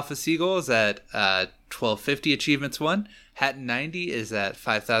 Alpha Seagull is at 1,250 Achievements 1. Hatton 90 is at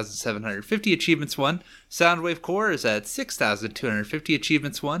 5,750 Achievements 1. Soundwave Core is at 6,250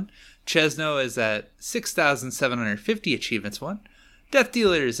 Achievements 1. Chesno is at 6,750 Achievements 1. Death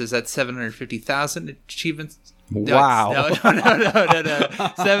Dealers is at 750,000 achievements. Wow. No.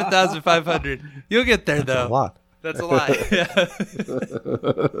 7,500. You'll get there, though. That's a lot.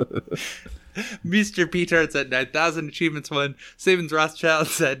 Mr. P-Tart's at 9,000 Achievements 1. Savings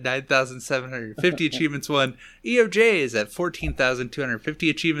Rothschild's at 9,750 Achievements 1. EOJ is at 14,250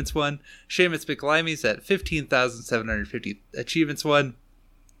 Achievements 1. Seamus McLimey's at 15,750 Achievements 1.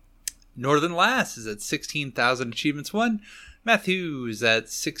 Northern Lass is at 16,000 Achievements 1. Matthew is at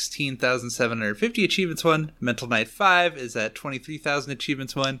 16,750 Achievements 1. Mental Knight 5 is at 23,000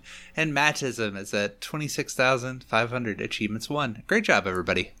 Achievements 1. And Mattism is at 26,500 Achievements 1. Great job,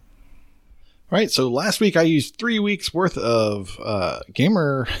 everybody. All right, so last week I used 3 weeks worth of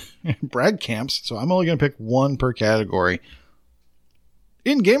gamer brag camps, so I'm only going to pick one per category.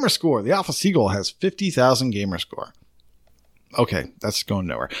 In gamer score, the Alpha Seagull has 50,000 gamer score. Okay, that's going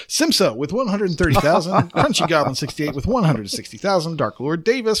nowhere. Simsa with 130,000, Crunchy Goblin 68 with 160,000, Dark Lord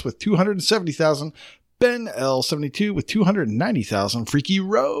Davis with 270,000, Ben L 72 with 290,000, Freaky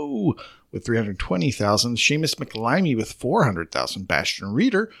Row with 320,000, Seamus McLimey with 400,000, Bastion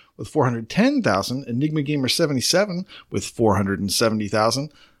Reader with 410,000, Enigma Gamer 77 with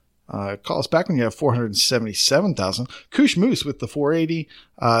 470,000. Call us back when you have 477,000. Koosh Moose with the 480,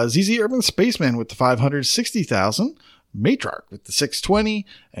 ZZ Urban Spaceman with the 560,000. Matriarch with the 620,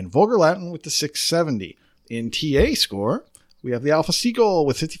 and Vulgar Latin with the 670. In TA score, we have the Alpha Seagull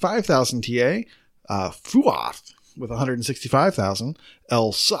with 55,000 TA, Fuoth with 165,000,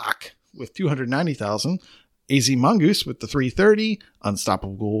 El Sock with 290,000, AZ Mongoose with the 330,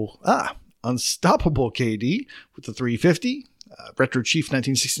 Unstoppable KD with the 350, Retro Chief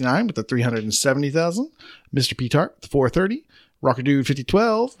 1969 with the 370,000, Mr. P-Tart with the 430, Rocker Dude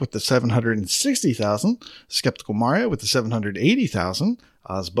 5012 with the 760,000, Skeptical Mario with the 780,000,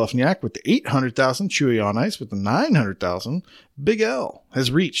 Ozbuffniak with the 800,000, Chewy on Ice with the 900,000, Big L has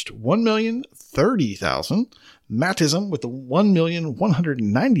reached 1,030,000, Mattism with the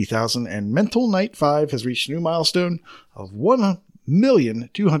 1,190,000, and Mental Knight 5 has reached a new milestone of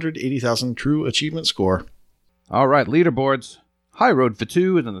 1,280,000 true achievement score. All right, leaderboards. High Road for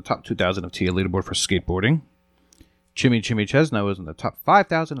 2 is in the top 2,000 of TIA leaderboard for skateboarding. Chimmy Chesno is in the top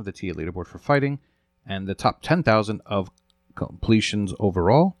 5,000 of the TIA leaderboard for fighting, and the top 10,000 of completions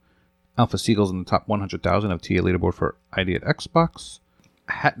overall. Alpha Seagull's in the top 100,000 of TIA leaderboard for ID at Xbox.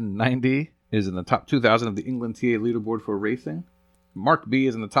 Hatton 90 is in the top 2,000 of the England TIA leaderboard for racing. Mark B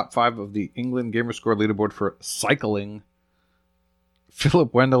is in the top 5 of the England Gamerscore leaderboard for cycling.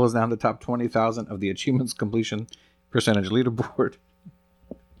 Philip Wendell is now in the top 20,000 of the achievements completion percentage leaderboard.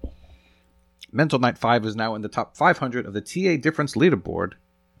 Mental Knight 5 is now in the top 500 of the TA difference leaderboard.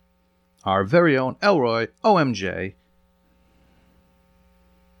 Our very own Elroy OMJ.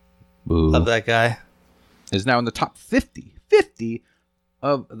 Boo. Love that guy. Is now in the top 50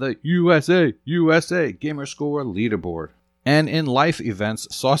 of the USA Gamerscore leaderboard. And in life events,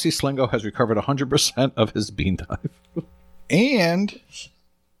 Saucy Slingo has recovered 100% of his bean dive. And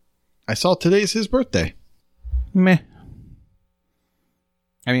I saw today's his birthday. Meh.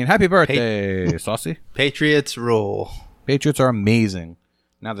 I mean, happy birthday, Saucy. Patriots rule. Patriots are amazing.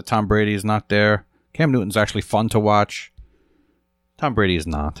 Now that Tom Brady is not there, Cam Newton's actually fun to watch. Tom Brady is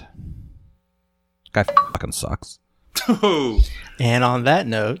not. Guy fucking sucks. And on that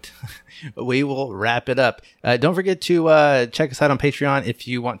note, we will wrap it up. Don't forget to check us out on Patreon if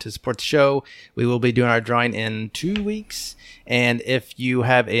you want to support the show. We will be doing our drawing in 2 weeks. And if you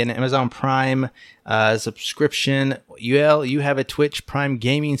have an Amazon Prime subscription, you have a Twitch Prime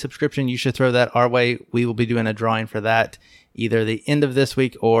Gaming subscription, you should throw that our way. We will be doing a drawing for that either the end of this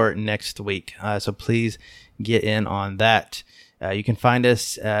week or next week. So please get in on that. You can find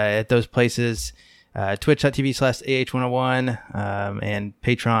us at those places. Twitch.tv/AH101 and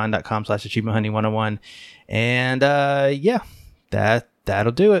patreon.com/achievementhunting101. And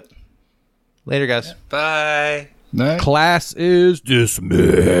that'll do it. Later, guys. Bye. Night. Class is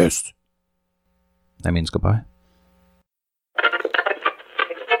dismissed. That means goodbye.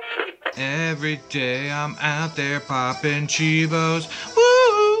 Every day I'm out there popping Chivos.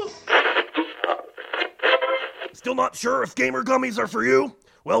 Woo! Still not sure if gamer gummies are for you?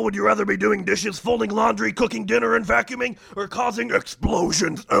 Well, would you rather be doing dishes, folding laundry, cooking dinner, and vacuuming, or causing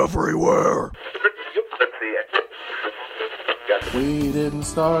explosions everywhere? We didn't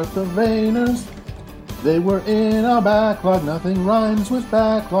start the Rainers. They were in our backlog. Nothing rhymes with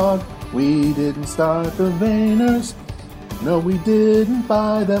backlog. We didn't start the Rainers. No, we didn't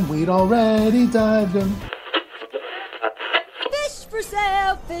buy them. We'd already dived them. Fish for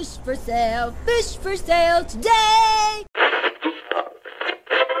sale, fish for sale, fish for sale today!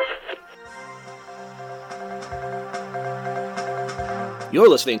 You're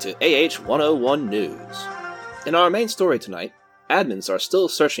listening to AH 101 News. In our main story tonight, admins are still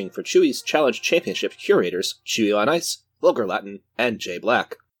searching for Chewy's Challenge Championship curators Chewy on Ice, Vulgar Latin, and Jay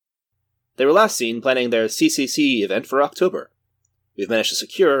Black. They were last seen planning their CCC event for October. We've managed to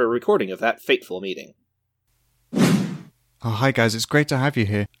secure a recording of that fateful meeting. Oh, hi guys, it's great to have you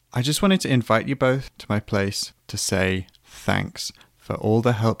here. I just wanted to invite you both to my place to say thanks for all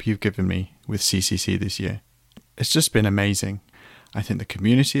the help you've given me with CCC this year. It's just been amazing. I think the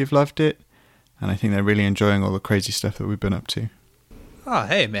community have loved it, and I think they're really enjoying all the crazy stuff that we've been up to. Oh,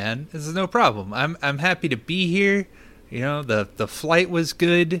 hey man, this is no problem. I'm happy to be here. You know, the flight was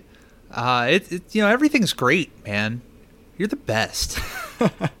good. Everything's great, man. You're the best.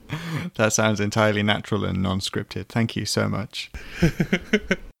 That sounds entirely natural and non-scripted. Thank you so much.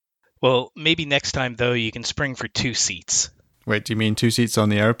 Well, maybe next time though you can spring for 2 seats. Wait, do you mean 2 seats on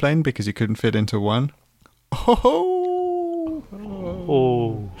the airplane because you couldn't fit into one? Oh.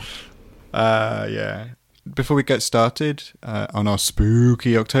 Yeah. Before we get started on our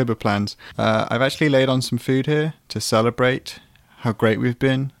spooky October plans, I've actually laid on some food here to celebrate how great we've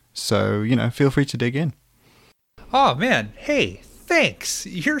been. So, feel free to dig in. Oh, man. Hey, thanks.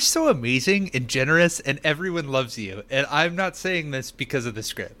 You're so amazing and generous, and everyone loves you. And I'm not saying this because of the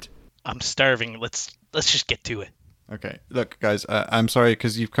script. I'm starving. Let's just get to it. Okay. Look, guys, I'm sorry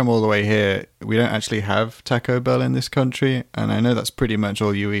because you've come all the way here. We don't actually have Taco Bell in this country, and I know that's pretty much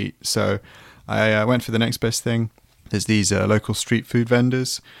all you eat. So I went for the next best thing. There's these local street food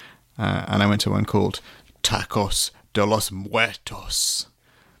vendors, and I went to one called Tacos de los Muertos,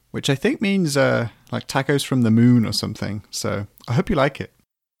 which I think means like tacos from the moon or something. So I hope you like it.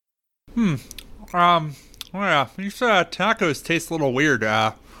 Well, yeah, these tacos taste a little weird.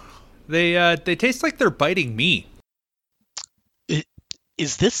 They taste like they're biting me.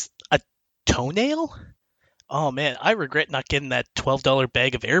 Is this a toenail? Oh man, I regret not getting that $12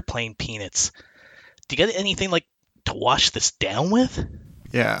 bag of airplane peanuts. Do you get anything like to wash this down with?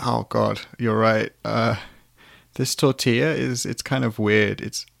 Yeah, oh god, you're right. This tortilla it's kind of weird.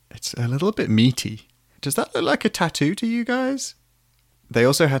 It's a little bit meaty. Does that look like a tattoo to you guys? They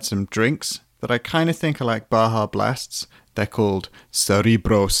also had some drinks that I kind of think are like Baja Blasts. They're called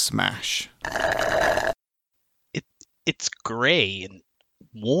Cerebro Smash. It's gray and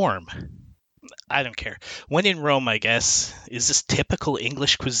warm. I don't care. When in Rome, I guess. Is this typical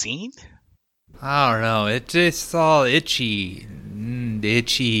English cuisine? I don't know. It's just all itchy and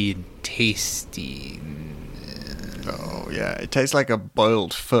tasty. Oh, yeah. It tastes like a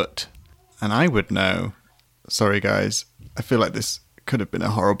boiled foot. And I would know. Sorry, guys. I feel like this could have been a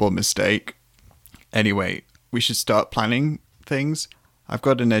horrible mistake. Anyway, we should start planning things. I've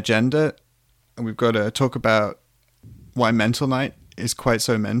got an agenda, and we've got to talk about why Mental Night is quite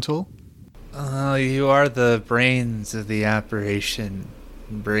so mental. Oh, you are the brains of the operation.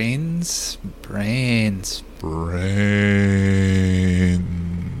 Brains.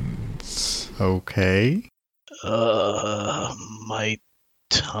 Okay. My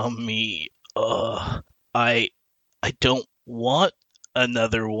tummy. I don't want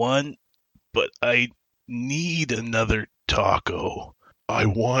another one, but I need another taco. I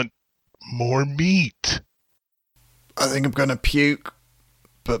want more meat. I think I'm gonna puke.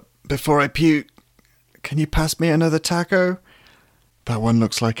 But before I puke, can you pass me another taco? That one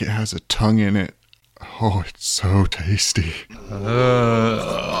looks like it has a tongue in it. Oh, it's so tasty.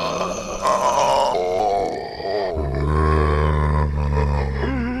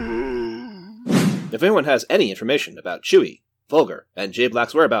 If anyone has any information about Chewy, Vulgar, and Jay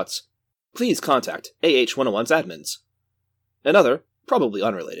Black's whereabouts, please contact AH101's admins. In other, probably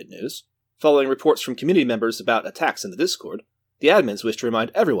unrelated news, following reports from community members about attacks in the Discord, the admins wish to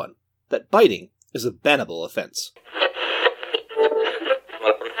remind everyone that biting is a bannable offense.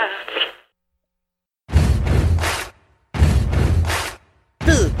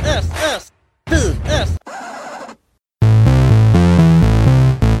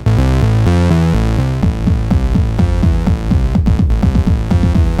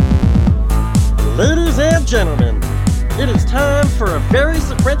 Ladies and gentlemen, it is time for a very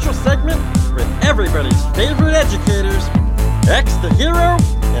sequential segment with everybody's favorite educators, X the Hero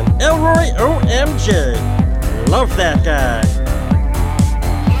and Elroy OMJ. Love that guy.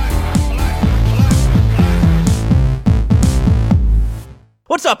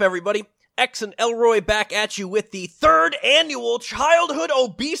 What's up, everybody? X and Elroy back at you with the third annual Childhood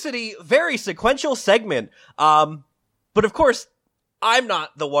Obesity very sequential segment. But of course, I'm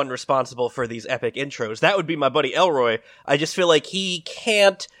not the one responsible for these epic intros. That would be my buddy Elroy. I just feel like he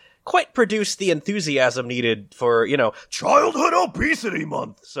can't quite produce the enthusiasm needed for, Childhood Obesity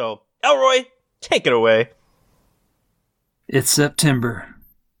Month. So, Elroy, take it away. It's September.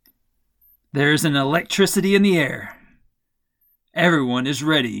 There's an electricity in the air. Everyone is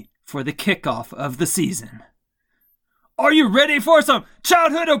ready for the kickoff of the season. Are you ready for some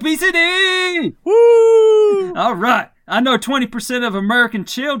childhood obesity? Woo! All right. I know 20% of American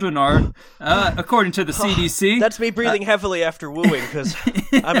children are, according to the CDC. That's me breathing heavily after wooing, because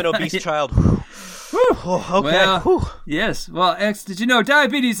I'm an obese child. Okay. Well, yes. Well, X, did you know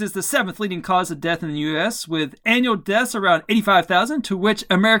diabetes is the 7th leading cause of death in the U.S., with annual deaths around 85,000, to which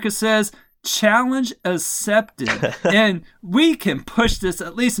America says, challenge accepted. And we can push this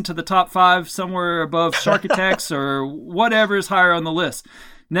at least into the top 5, somewhere above shark attacks or whatever is higher on the list.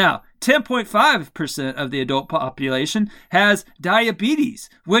 Now, 10.5% of the adult population has diabetes,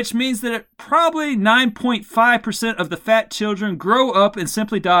 which means that probably 9.5% of the fat children grow up and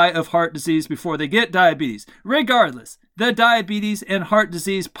simply die of heart disease before they get diabetes. Regardless, the diabetes and heart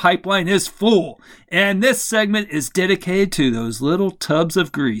disease pipeline is full, and this segment is dedicated to those little tubs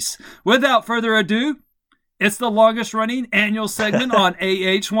of grease. Without further ado, it's the longest running annual segment on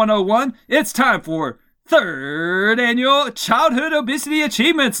AH101. It's time for third annual Childhood Obesity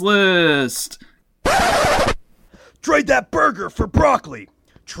Achievements List. Trade that burger for broccoli.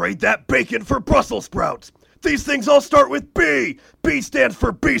 Trade that bacon for Brussels sprouts. These things all start with B. B stands for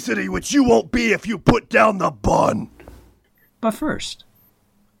obesity, which you won't be if you put down the bun. But first,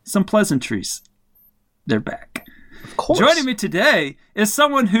 some pleasantries. They're back. Of course. Joining me today is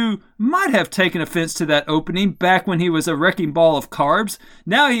someone who might have taken offense to that opening back when he was a wrecking ball of carbs.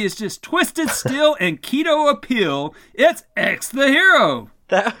 Now he is just twisted steel and keto appeal. It's X the Hero.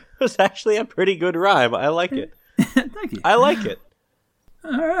 That was actually a pretty good rhyme. I like it. Thank you. I like it.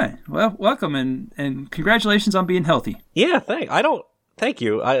 All right. Well, welcome and congratulations on being healthy. Yeah, thank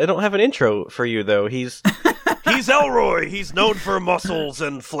you. I don't have an intro for you though. He's Elroy. He's known for muscles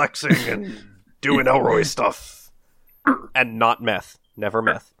and flexing and doing Elroy stuff. And not meth. Never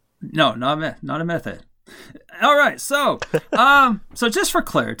meth. No, not meth. Not a method. All right, so just for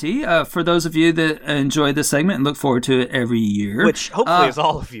clarity, for those of you that enjoy this segment and look forward to it every year, which hopefully is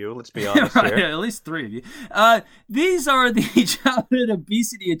all of you. Let's be honest right, here. At least 3 of you. These are the childhood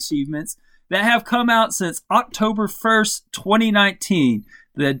obesity achievements that have come out since October 1st, 2019,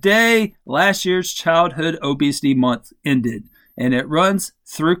 the day last year's Childhood Obesity Month ended, and it runs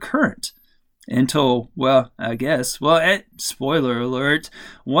through current. Until, spoiler alert,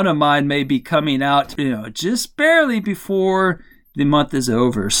 one of mine may be coming out, just barely before the month is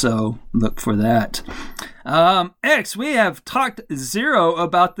over, so look for that. X, we have talked zero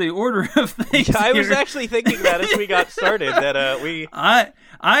about the order of things. Yeah, I was actually thinking that as we got started, that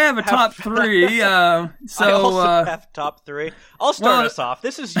I have a top 3, so... I also have top 3. I'll start us off.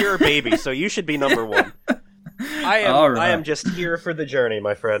 This is your baby, so you should be number 1. I am just here for the journey,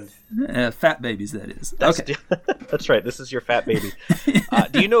 my friend. Fat babies, that is. Okay. That's right. This is your fat baby.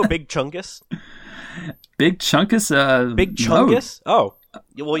 Do you know Big Chungus? Big Chungus? Big Chungus? No. Oh.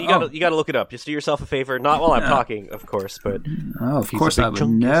 Well, you gotta look it up. Just do yourself a favor. Not while I'm talking, of course, but... Oh, of course I would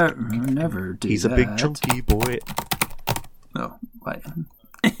never do that. He's a big chunky boy. Oh, wait.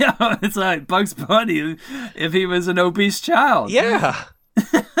 Yeah, it's like Bugs Bunny if he was an obese child. Yeah.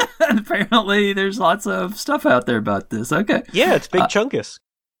 Apparently, there's lots of stuff out there about this. Okay. Yeah, it's Big Chungus.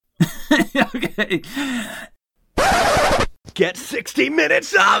 Okay. Get 60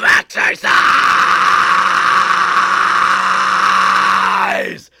 minutes of exercise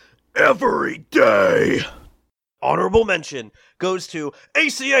every day. Honorable mention goes to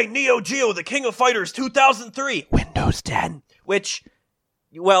ACA Neo Geo, The King of Fighters 2003, Windows 10. Which,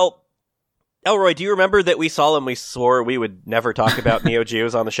 well, Elroy, do you remember that we solemnly swore we would never talk about Neo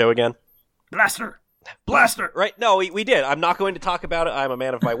Geos on the show again? Blaster! Right? No, we did. I'm not going to talk about it. I'm a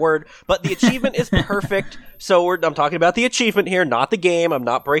man of my word. But the achievement is perfect. So I'm talking about the achievement here, not the game. I'm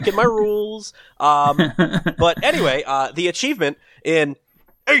not breaking my rules. But anyway, the achievement in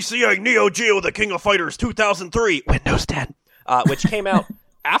ACA Neo Geo, The King of Fighters 2003, Windows 10, which came out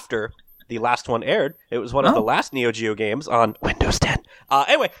after the last one aired. It was one of the last Neo Geo games on Windows 10.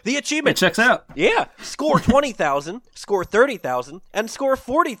 Anyway, the achievement. It checks out. Yeah. Score 20,000, score 30,000, and score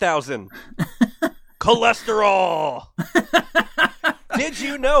 40,000. Cholesterol! Did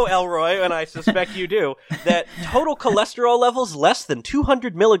you know, Elroy, and I suspect you do, that total cholesterol levels less than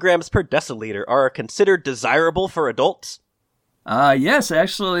 200 milligrams per deciliter are considered desirable for adults? Yes,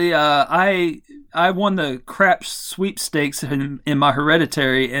 actually, I won the crap sweepstakes in my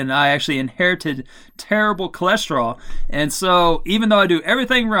hereditary, and I actually inherited terrible cholesterol. And so, even though I do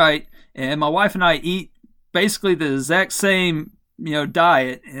everything right, and my wife and I eat basically the exact same,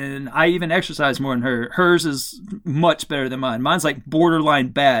 diet, and I even exercise more than her. Hers is much better than mine. Mine's like borderline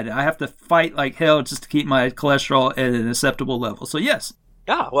bad. I have to fight like hell just to keep my cholesterol at an acceptable level. So, yes.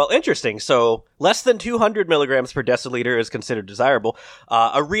 Ah, well, interesting. So, less than 200 milligrams per deciliter is considered desirable.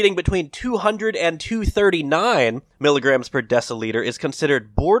 A reading between 200 and 239 milligrams per deciliter is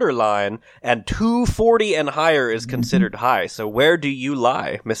considered borderline, and 240 and higher is considered high. So, where do you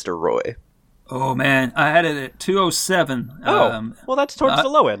lie, Mr. Roy? Oh, man. I had it at 207. Well, that's towards the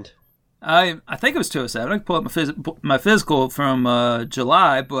low end. I think it was 207. I can pull up my physical from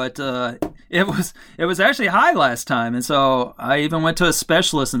July, but it was actually high last time, and so I even went to a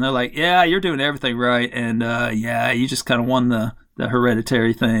specialist, and they're like, "Yeah, you're doing everything right, and you just kind of won the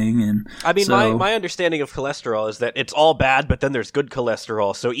hereditary thing." And I mean, my understanding of cholesterol is that it's all bad, but then there's good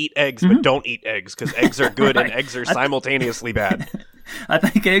cholesterol. So eat eggs, but don't eat eggs, because eggs are good Right. and eggs are simultaneously bad. I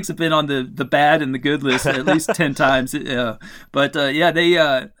think eggs have been on the bad and the good list at least 10 times. But they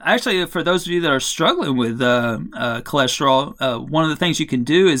actually, for those of you that are struggling with cholesterol, one of the things you can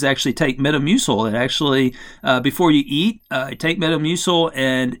do is actually take Metamucil. And actually, before you eat, take Metamucil,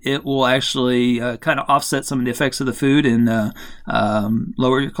 and it will actually kind of offset some of the effects of the food and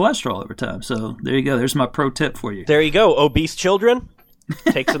lower your cholesterol over time. So there you go. There's my pro tip for you. There you go, obese children.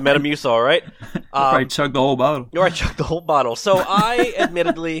 Take some Metamucil, all right? Probably chug the whole bottle. Or I chug the whole bottle. So I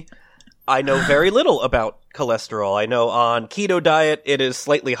know very little about cholesterol. I know on keto diet, it is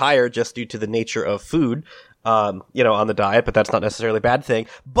slightly higher just due to the nature of food, on the diet, but that's not necessarily a bad thing.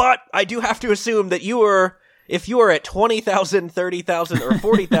 But I do have to assume that if you are at 20,000, 30,000, or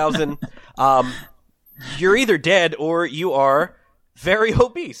 40,000, you're either dead or you are very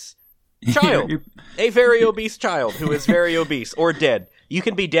obese. Child. A very obese child who is very obese or dead. You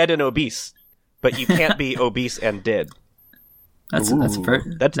can be dead and obese, but you can't be obese and dead. That's a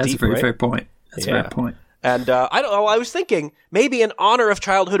very fair point. That's a fair point. And I was thinking maybe in honor of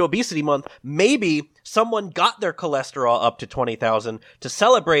Childhood Obesity Month, maybe someone got their cholesterol up to 20,000 to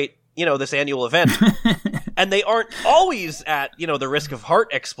celebrate, this annual event. And they aren't always at, the risk of heart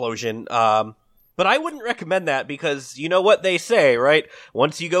explosion. But I wouldn't recommend that because you know what they say, right?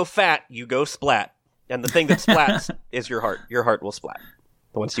 Once you go fat, you go splat. And the thing that splats is your heart. Your heart will splat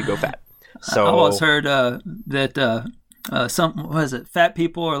once you go fat. So I always heard that fat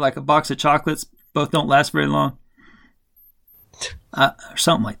people are like a box of chocolates. Both don't last very long. Or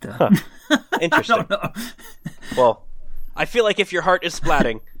something like that. Huh. Interesting. I don't know. Well, I feel like if your heart is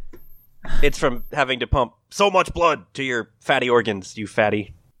splatting, it's from having to pump so much blood to your fatty organs, you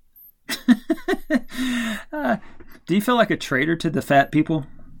fatty. Do you feel like a traitor to the fat people?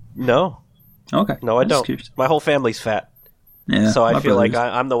 No. Okay. No, I don't. My whole family's fat. Yeah, so I feel like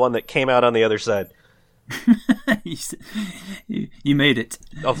I'm the one that came out on the other side. You made it.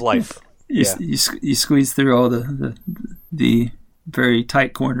 Of life. You squeezed through all the very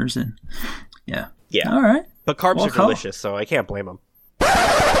tight corners and yeah. All right. But carbs are delicious, so I can't blame them.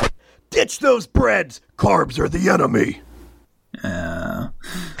 Ditch those breads. Carbs are the enemy.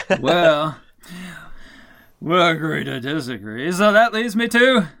 Well, we'll agree to disagree. So that leads me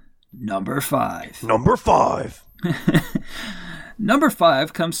to number 5. Number 5. Number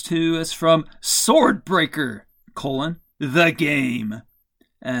 5 comes to us from Swordbreaker, the game.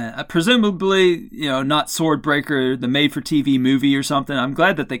 Presumably, not Swordbreaker, the made-for-TV movie or something. I'm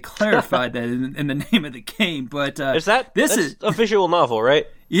glad that they clarified that in the name of the game. But that's a visual novel, right?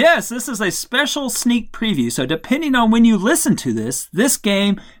 Yes, this is a special sneak preview. So depending on when you listen to this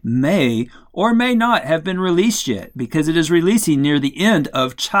game may or may not have been released yet, because it is releasing near the end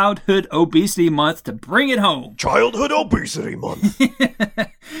of Childhood Obesity Month to bring it home. Childhood Obesity Month.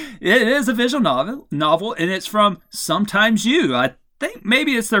 It is a visual novel, and it's from Sometimes You. I think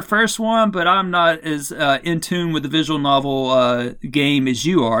maybe it's their first one, but I'm not as in tune with the visual novel game as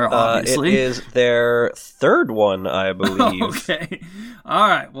you are, obviously. It is their third one, I believe. Okay. All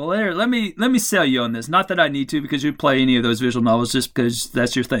right. Well, let me sell you on this. Not that I need to, because you play any of those visual novels just because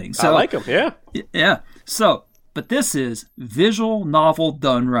that's your thing. So, I like them, yeah. Yeah. So, but this is visual novel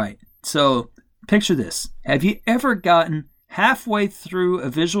done right. So, picture this. Have you ever gotten halfway through a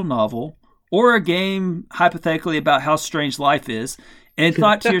visual novel or a game, hypothetically, about how strange life is, and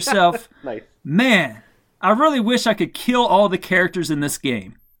thought to yourself, nice. Man, I really wish I could kill all the characters in this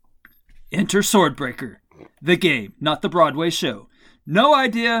game. Enter Swordbreaker, the game, not the Broadway show. No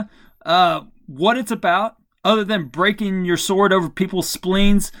idea what it's about, other than breaking your sword over people's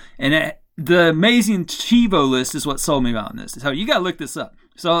spleens, and the amazing Chivo list is what sold me on this. So you got to look this up.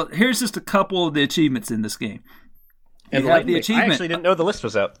 So here's just a couple of the achievements in this game. And I actually didn't know the list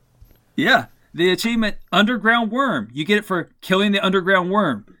was out. Yeah, the achievement Underground Worm. You get it for killing the Underground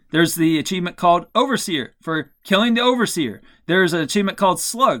Worm. There's the achievement called Overseer for killing the Overseer. There's an achievement called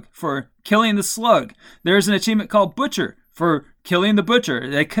Slug for killing the Slug. There's an achievement called Butcher for killing the Butcher.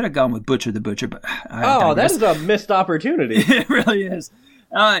 They could have gone with Butcher the Butcher, but that is a missed opportunity. It really is.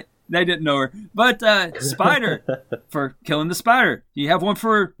 They didn't know her. But Spider for killing the Spider. You have one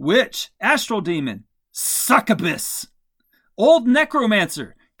for Witch, Astral Demon, Succubus, Old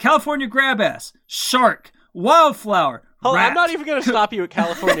Necromancer, California Grabass, Shark, Wildflower, Rat. I'm not even going to stop you at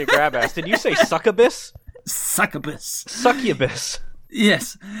California Grabass. Did you say Succubus? Succubus. Succubus.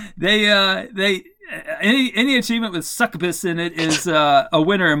 Yes. They any achievement with Succubus in it is a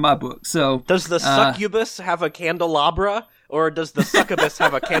winner in my book. So does the Succubus have a candelabra, or does the Succubus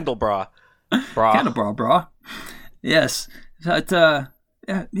have a candelabra? Candelabra. Yes. But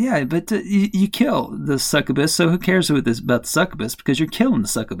you kill the Succubus, so who cares about the Succubus? Because you're killing the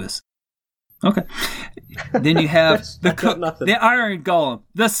Succubus. Okay. Then you have the Iron Golem,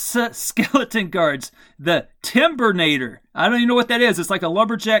 the Skeleton Guards, the Timbernator. I don't even know what that is. It's like a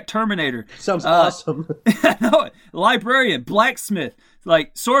lumberjack Terminator. Sounds awesome. I know it. Librarian, Blacksmith.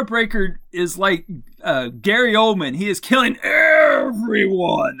 Like, Swordbreaker is like Gary Oldman. He is killing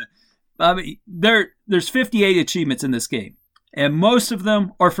everyone. I mean, there's 58 achievements in this game, and most of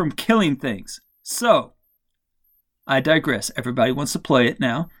them are from killing things. So, I digress. Everybody wants to play it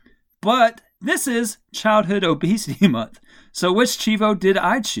now. But this is Childhood Obesity Month. So which Chivo did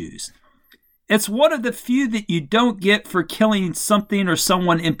I choose? It's one of the few that you don't get for killing something or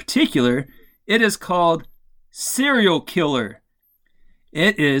someone in particular. It is called Serial Killer.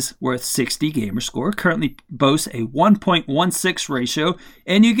 It is worth 60 gamer score, currently boasts a 1.16 ratio,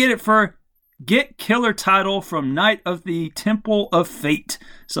 and you get it for Get Killer title from Knight of the Temple of Fate.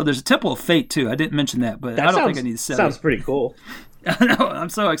 So there's a Temple of Fate too. I didn't mention that, but I don't think I need to say it. Sounds pretty cool. I know. I'm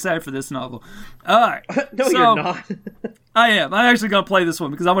so excited for this novel. All right. No, you're not. I am. I'm actually going to play this one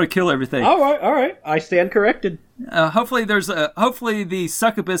because I want to kill everything. All right. I stand corrected. Hopefully the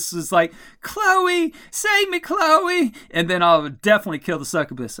Succubus is like, Chloe, save me, Chloe. And then I'll definitely kill the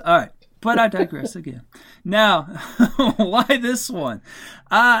Succubus. All right. But I digress again. Now, why this one?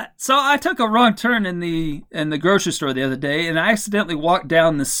 So I took a wrong turn in the grocery store the other day, and I accidentally walked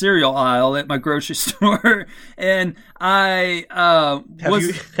down the cereal aisle at my grocery store, and I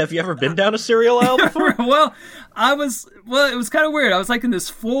Have you ever been down a cereal aisle before? Well, it was kind of weird. I was like in this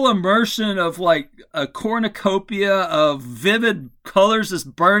full immersion of like a cornucopia of vivid colors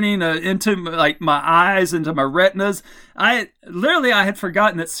just burning into like my eyes, into my retinas. I had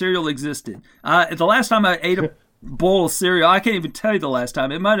forgotten that cereal existed. The last time I ate a bowl of cereal, I can't even tell you the last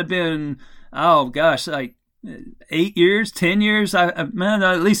time. It might have been, like 8 years, 10 years. At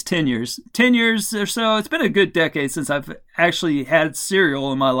least 10 years. 10 years or so. It's been a good decade since I've actually had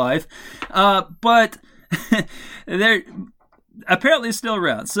cereal in my life. But they're apparently still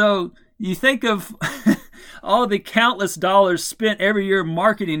around. So you think of all the countless dollars spent every year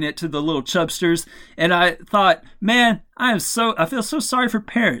marketing it to the little chubsters, and I thought, man, I feel so sorry for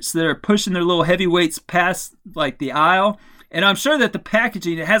parents that are pushing their little heavyweights past like the aisle. And I'm sure that the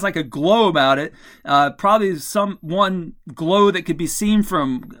packaging, it has like a glow about it, probably one glow that could be seen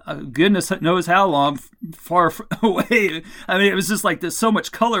from goodness knows how long, far away. I mean, it was just like there's so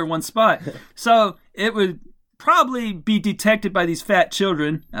much color in one spot. So it would probably be detected by these fat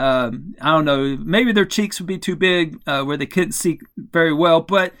children. I don't know. Maybe their cheeks would be too big where they couldn't see very well,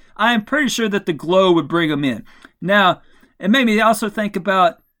 but I am pretty sure that the glow would bring them in. Now, it made me also think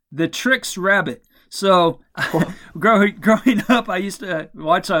about the Trix rabbit. So, growing up, I used to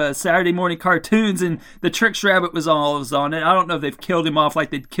watch Saturday morning cartoons, and the Trix rabbit was on it. I don't know if they've killed him off like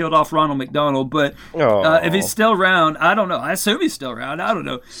they killed off Ronald McDonald, but if he's still around, I don't know. I assume he's still around. I don't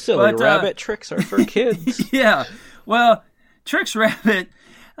know. Silly rabbit, tricks are for kids. Yeah. Well, Trix rabbit,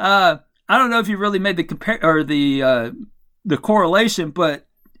 I don't know if you really made the correlation, but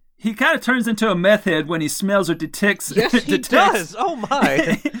he kind of turns into a meth head when he smells or detects. Yes, he does. Oh,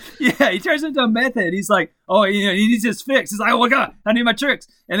 my. Yeah, he turns into a meth head. He's like, he needs his fix. He's like, oh, my God, I need my tricks.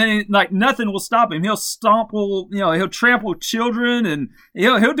 And then, nothing will stop him. He'll he'll trample children, and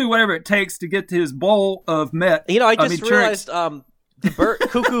he'll do whatever it takes to get to his bowl of meth. I just realized the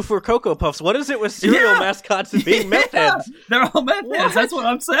Cuckoo for Cocoa Puffs. What is it with cereal mascots and being meth heads? They're all meth heads. That's what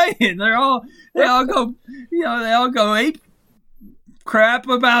I'm saying. They all go ape crap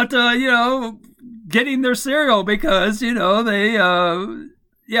about getting their cereal because they Well,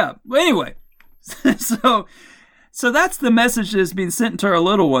 anyway, so that's the message that's being sent to our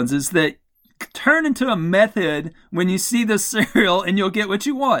little ones, is that turn into a method when you see the cereal and you'll get what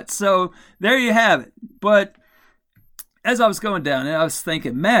you want. So there you have it. But as I was going down, I was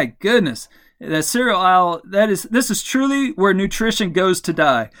thinking, my goodness, the cereal aisle, this is truly where nutrition goes to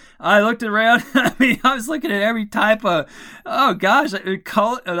die. I looked around. I was looking at every type of,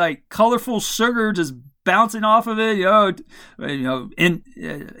 colorful sugar just bouncing off of it.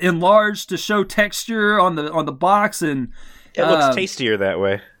 Enlarged to show texture on the box, and it looks tastier that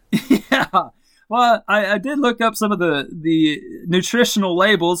way. Yeah. Well, I did look up some of the nutritional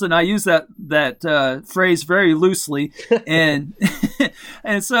labels, and I use that phrase very loosely, and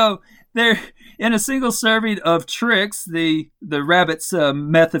and so they're in a single serving of Trix, the rabbit's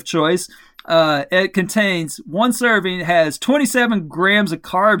meth of choice. It contains, one serving has 27 grams of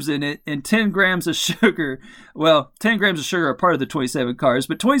carbs in it and 10 grams of sugar. Well, 10 grams of sugar are part of the 27 carbs,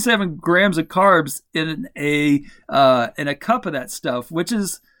 but 27 grams of carbs in a cup of that stuff, which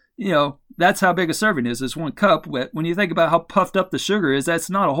is, that's how big a serving is. It's one cup. When you think about how puffed up the sugar is, that's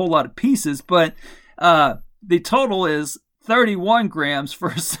not a whole lot of pieces, but the total is 31 grams for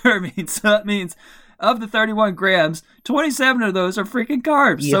a serving. So that means of the 31 grams, 27 of those are freaking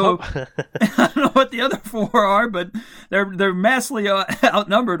carbs. Yep. So I don't know what the other 4 are, but they're massively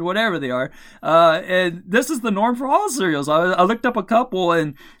outnumbered, whatever they are. And this is the norm for all cereals. I looked up a couple,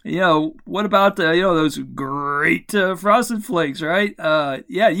 and what about those great Frosted Flakes, right?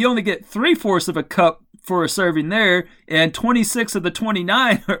 You only get 3/4 of a cup for a serving there, and 26 of the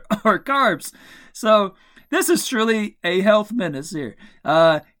 29 are carbs. So this is truly a health menace here.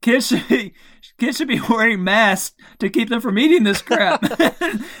 Kids should be wearing masks to keep them from eating this crap.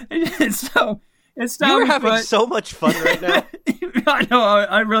 You're having so much fun right now. I know.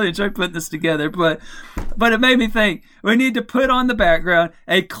 I really enjoy putting this together, but it made me think we need to put on the background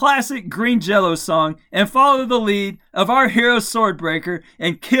a classic Green Jello song and follow the lead of our hero Swordbreaker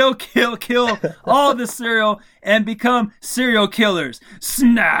and kill all the cereal and become serial killers.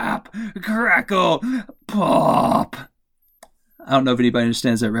 Snap, crackle, pop. I don't know if anybody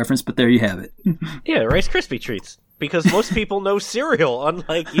understands that reference, but there you have it. Yeah, Rice Krispie treats. Because most people know cereal,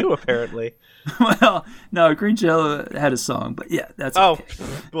 unlike you, apparently. Well, no, Green Jello had a song, but yeah, that's okay.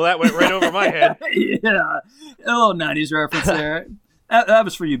 Well, that went right over my head. Yeah, a little 90s reference there. That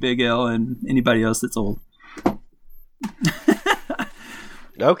was for you, Big L, and anybody else that's old.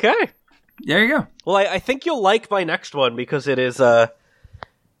 Okay. There you go. Well, I think you'll like my next one because it is,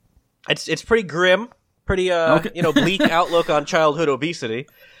 it's pretty grim, pretty, bleak outlook on childhood obesity.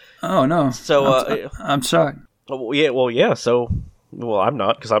 Oh, no. So, I'm shocked. Yeah, so... Well, I'm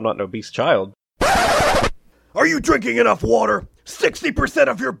not, because I'm not an obese child. Are you drinking enough water? 60%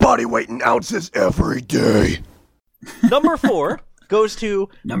 of your body weight in ounces every day. Number 4 goes to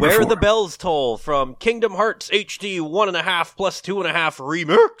Where the Bells Toll from Kingdom Hearts HD 1.5 plus 2.5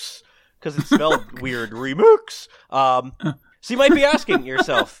 Remix. Because it's spelled weird, Remix. So you might be asking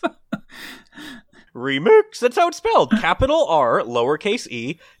yourself... Remix? That's how it's spelled. Capital R, lowercase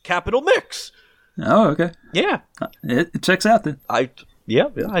e, capital mix. Oh, okay. Yeah. It checks out then. I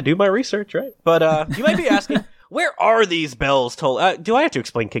do my research, right? But you might be asking, where are these bells tolled? Do I have to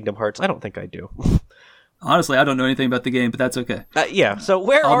explain Kingdom Hearts? I don't think I do. Honestly, I don't know anything about the game, but that's okay. Yeah, so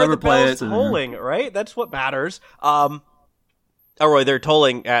where are the bells tolling, right? That's what matters. Roy, they're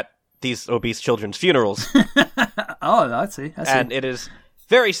tolling at these obese children's funerals. Oh, I see. And it is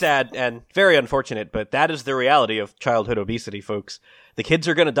very sad and very unfortunate, but that is the reality of childhood obesity, folks. The kids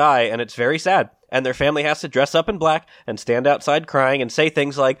are going to die, and it's very sad. and their family has to dress up in black and stand outside crying and say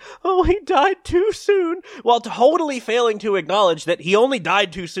things like, "Oh, he died too soon," while totally failing to acknowledge that he only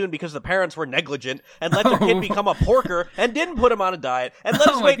died too soon because the parents were negligent and let their kid become a porker and didn't put him on a diet and let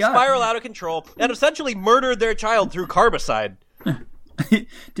his weight spiral out of control and essentially murdered their child through carbicide.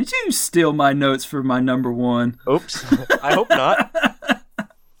 Did you steal my notes for my number one? Oops. I hope not.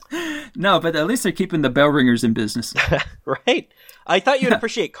 No, but at least they're keeping the bell ringers in business. Right. I thought you'd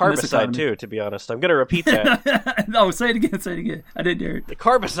appreciate carbicide, too, to be honest. I'm going to repeat that. No, say it again. I didn't hear it. The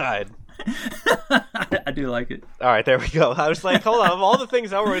carbicide. I do like it. All right, there we go. I was like, hold on. Of all the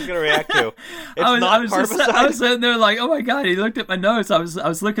things Elroy's going to react to, it's carbicide. I was sitting there like, oh, my God. He looked at my notes. I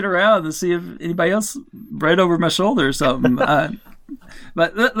was looking around to see if anybody else read over my shoulder or something.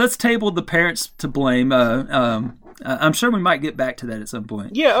 But let's table the parents to blame. I'm sure we might get back to that at some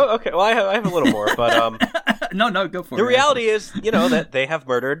point. Yeah, okay. Well, I have a little more, but no, go for it. The reality is, that they have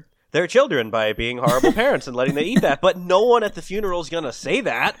murdered their children by being horrible parents and letting them eat that. But no one at the funeral is going to say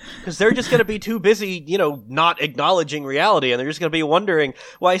that because they're just going to be too busy, not acknowledging reality, and they're just going to be wondering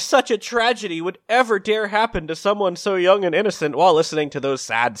why such a tragedy would ever dare happen to someone so young and innocent while listening to those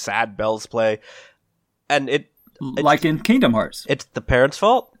sad, sad bells play. And it's like in Kingdom Hearts. It's the parents'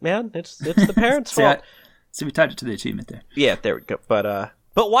 fault, man. It's the parents' fault. So we tied it to the achievement there. Yeah, there we go.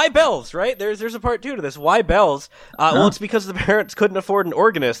 But why bells, right? There's a part 2 to this. Why bells? Well, it's because the parents couldn't afford an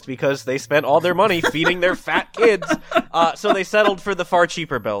organist because they spent all their money feeding their fat kids. So they settled for the far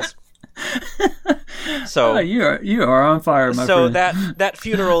cheaper bells. So you are on fire, my friend. So that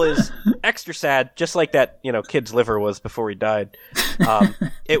funeral is extra sad, just like that kid's liver was before he died.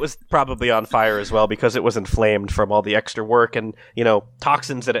 It was probably on fire as well because it was inflamed from all the extra work and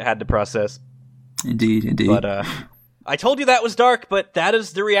toxins that it had to process. Indeed. But I told you that was dark, but that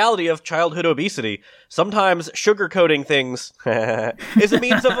is the reality of childhood obesity. Sometimes sugarcoating things is a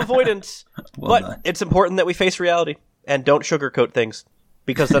means of avoidance, it's important that we face reality and don't sugarcoat things,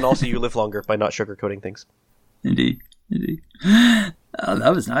 because then also you live longer by not sugarcoating things. Indeed. Oh,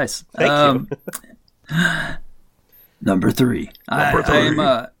 that was nice. Thank you. Number 3.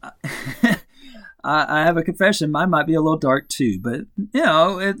 I have a confession. Mine might be a little dark too, but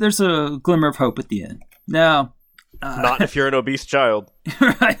there's a glimmer of hope at the end. Now, not if you're an obese child.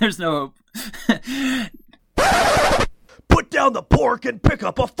 Right? There's no hope. Put down the pork and pick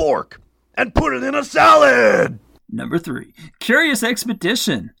up a fork and put it in a salad. Number 3, Curious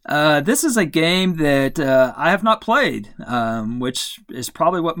Expedition. This is a game that I have not played, which is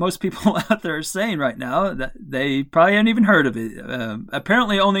probably what most people out there are saying right now. That they probably haven't even heard of it.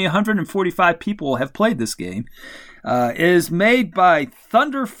 Apparently, only 145 people have played this game. It is made by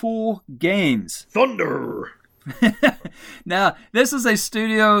Thunderful Games. Thunder! Now, this is a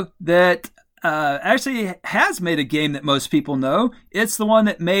studio that actually has made a game that most people know. It's the one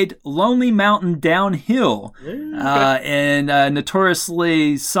that made Lonely Mountain Downhill, and a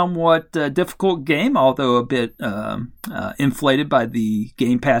notoriously somewhat difficult game, although a bit inflated by the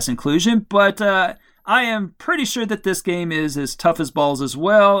Game Pass inclusion. But I am pretty sure that this game is as tough as balls as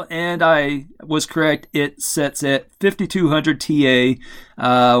well, and I was correct. It sets at 5200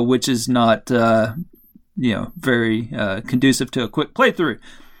 TA, which is not very conducive to a quick playthrough.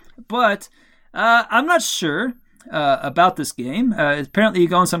 But I'm not sure about this game. Apparently you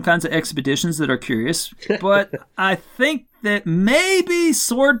go on some kinds of expeditions that are curious, but I think that maybe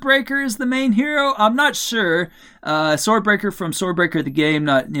Swordbreaker is the main hero. I'm not sure. Swordbreaker from Swordbreaker the game,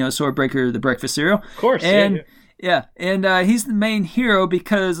 not Swordbreaker the breakfast cereal. Of course. And he's the main hero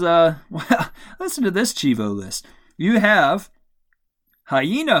because listen to this Chivo list. You have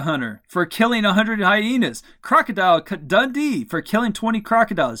Hyena Hunter for killing 100 hyenas. Crocodile Dundee for killing 20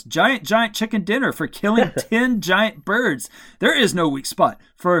 crocodiles. Giant Chicken Dinner for killing 10 giant birds. There is no weak spot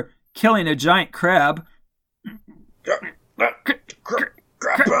for killing a giant crab. Crab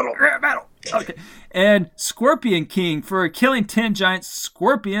battle. Okay. And Scorpion King for killing 10 giant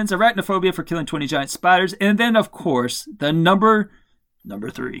scorpions. Arachnophobia for killing 20 giant spiders. And then, of course, the number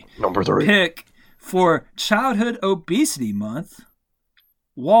 3 pick for Childhood Obesity Month,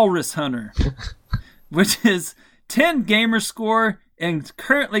 Walrus Hunter, which is 10 gamer score and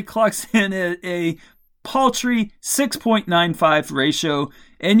currently clocks in at a paltry 6.95 ratio,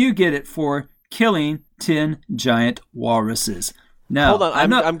 and you get it for killing 10 giant walruses. Now, hold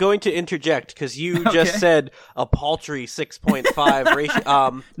on, I'm going to interject because you just said a paltry 6.5 ratio.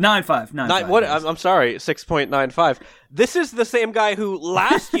 9.5. What? I'm sorry, 6.95. This is the same guy who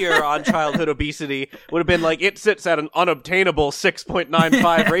last year on Childhood Obesity would have been like, it sits at an unobtainable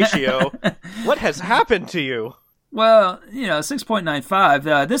 6.95 ratio. What has happened to you? Well,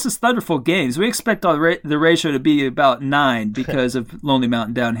 6.95. This is Thunderful Games. We expect the ratio to be about 9 because of Lonely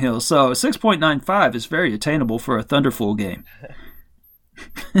Mountain Downhill. So 6.95 is very attainable for a Thunderful game.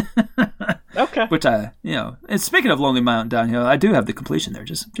 Okay. Which and speaking of Lonely Mountain Downhill, I do have the completion there.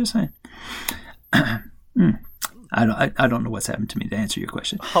 Just saying. I don't know what's happened to me to answer your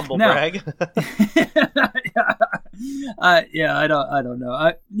question. Humble brag. I don't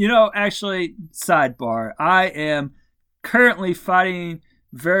know. Actually, sidebar. I am currently fighting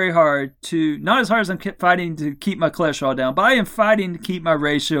very hard not as hard as I'm fighting to keep my cholesterol down, but I am fighting to keep my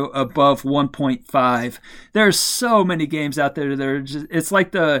ratio above 1.5. There's so many games out there that are just, it's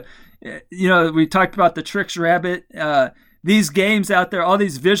like we talked about the Tricks Rabbit, these games out there, all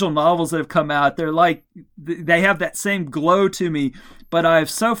these visual novels that have come out, they're like, they have that same glow to me, but I've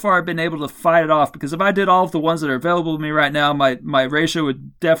so far been able to fight it off, because if I did all of the ones that are available to me right now, my ratio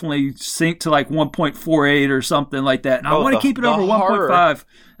would definitely sink to like 1.48 or something like that. And I want to keep it over 1.5.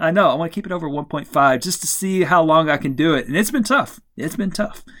 I know, I want to keep it over 1.5 just to see how long I can do it. And it's been tough.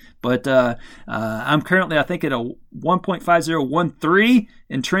 But I'm currently, I think, at a 1.5013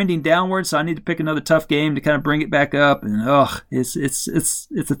 and trending downward. So I need to pick another tough game to kind of bring it back up. And it's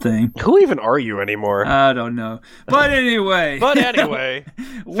a thing. Who even are you anymore? I don't know. But anyway.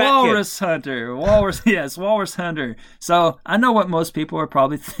 Walrus Hunter. Walrus Hunter. So I know what most people are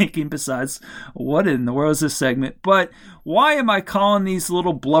probably thinking besides what in the world is this segment. But why am I calling these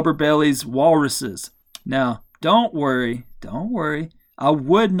little blubber bellies walruses? Now, don't worry. I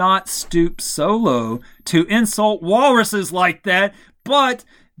would not stoop so low to insult walruses like that, but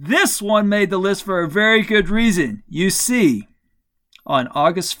this one made the list for a very good reason. You see, on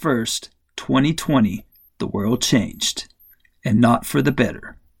August 1st, 2020, the world changed, and not for the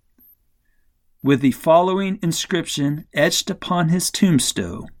better. With the following inscription etched upon his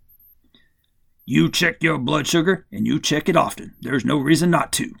tombstone: "You check your blood sugar, and you check it often. There's no reason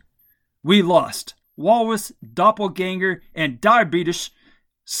not to. We lost walrus, doppelganger, and diabetes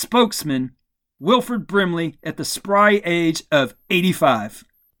spokesman Wilford Brimley at the spry age of 85.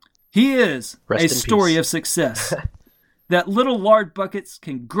 He is a story of success. That little lard buckets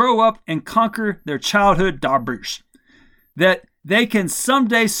can grow up and conquer their childhood diabetes. That they can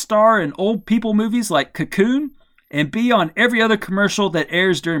someday star in old people movies like Cocoon and be on every other commercial that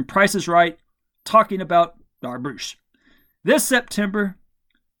airs during Price is Right talking about diabetes. This September,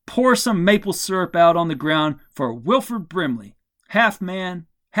 pour some maple syrup out on the ground for Wilford Brimley, half man,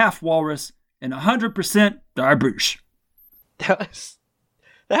 half walrus, and 100% diabetes."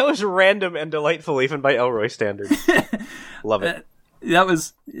 That was random and delightful, even by Elroy standards. Love it.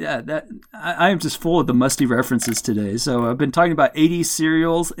 I am just full of the musty references today. So I've been talking about 80s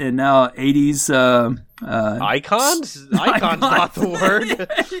cereals and now 80s icons. Icons, not the word.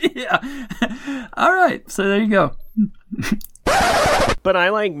 Yeah. All right. So there you go. But I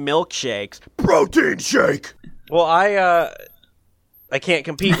like milkshakes. Protein shake. Well, I can't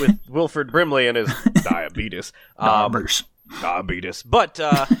compete with Wilford Brimley and his diabetes. Diabetes. But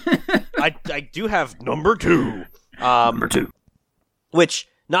I do have number 2. Number 2. Which,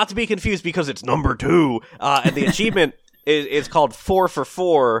 not to be confused because it's number 2, and the achievement is called 4 for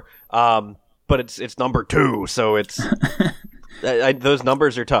 4, but it's number 2, so it's... those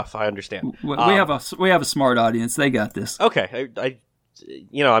numbers are tough, I understand. We have a smart audience. They got this. Okay.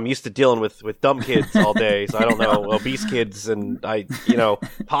 I'm used to dealing with dumb kids all day, so I don't know, obese kids and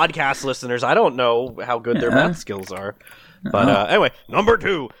podcast listeners, I don't know how good their math skills are. But anyway, number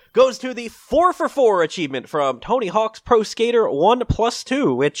 2 goes to the 4 for 4 achievement from Tony Hawk's Pro Skater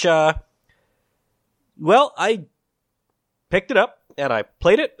 1+2, which, I picked it up, and I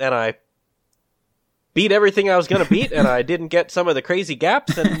played it, and I beat everything I was going to beat, and I didn't get some of the crazy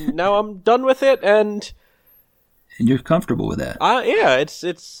gaps, and now I'm done with it, and you're comfortable with that. Yeah,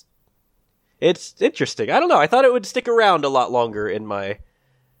 it's interesting. I don't know. I thought it would stick around a lot longer in my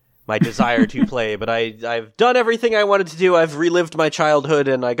desire to play, but I've done everything I wanted to do. I've relived my childhood,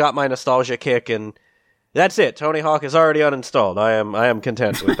 and I got my nostalgia kick, and that's it. Tony Hawk is already uninstalled. I am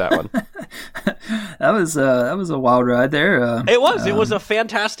content with that one. That was a wild ride there. It was a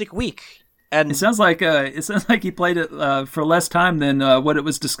fantastic week. And it sounds like he played it for less time than what it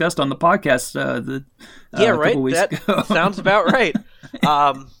was discussed on the podcast. Right. Couple weeks ago. Sounds about right.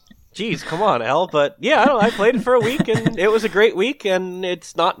 Geez, come on, Al. But yeah, I played it for a week, and it was a great week, and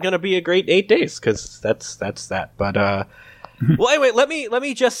it's not going to be a great 8 days because that's that. But well, anyway, let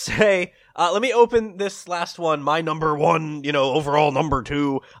me just say. Let me open this last one, my number 1, overall number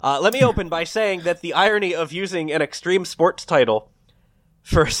 2. Let me open by saying that the irony of using an extreme sports title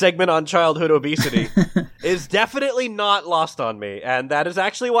for a segment on childhood obesity is definitely not lost on me, and that is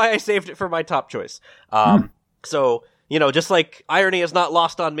actually why I saved it for my top choice. So, just like irony is not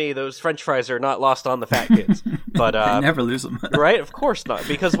lost on me, those French fries are not lost on the fat kids. But I never lose them. Right? Of course not.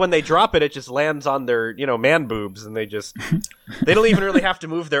 Because when they drop it, it just lands on their, man boobs, and they don't even really have to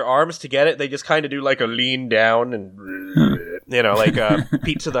move their arms to get it. They just kind of do like a lean down and, like a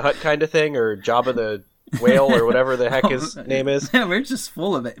Pizza the Hut kind of thing, or Jabba the Whale, or whatever the heck his name is. Yeah, we're just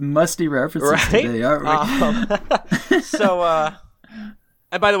full of it. Musty references today, aren't we?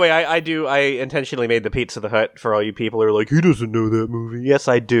 And by the way, I intentionally made the Pizza the Hut for all you people who are like, he doesn't know that movie. Yes,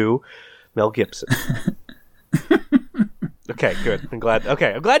 I do. Mel Gibson. Okay, good. I'm glad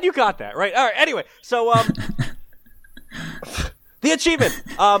you got that, right? All right, anyway, so, the achievement,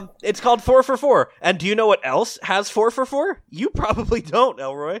 it's called 4 for 4. And do you know what else has 4 for 4? You probably don't,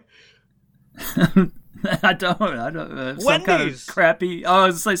 Elroy. I don't. Wendy's. Kind of crappy. Oh,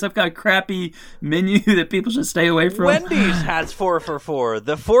 it's like some kind of crappy menu that people should stay away from. Wendy's has 4 for 4.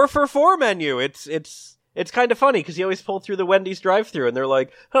 The 4 for 4 menu. It's kind of funny because you always pull through the Wendy's drive-thru and they're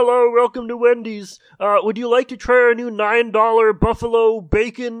like, "Hello, welcome to Wendy's. Would you like to try our new $9 buffalo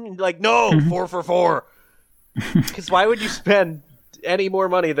bacon?" Like, no, 4 for 4. Because why would you spend any more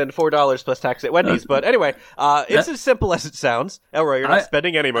money than $4 plus tax at Wendy's? But anyway, it's as simple as it sounds. Elroy, you're not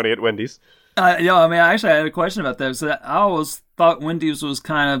spending any money at Wendy's. I actually had a question about that. So I always thought Wendy's was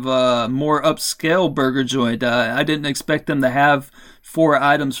kind of a more upscale burger joint. I didn't expect them to have 4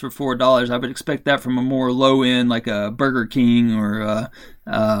 items for $4. I would expect that from a more low end, like a Burger King or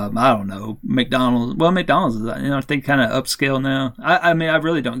I don't know, McDonald's. Well, McDonald's is, I think kind of upscale now. I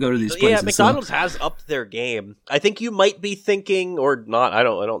really don't go to these places. Yeah, McDonald's has upped their game. I think you might be thinking, or not. I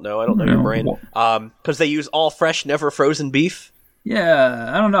don't know. I don't know your brain. Because they use all fresh, never frozen beef.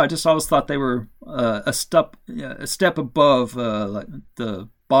 Yeah, I don't know. I just always thought they were a step above like the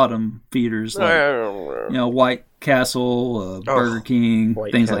bottom feeders, like White Castle, Burger King,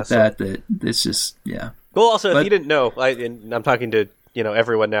 things Castle. like that. That it's just Well, also, if you didn't know, and I'm talking to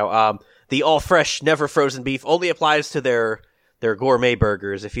everyone now. The all fresh, never frozen beef only applies to their gourmet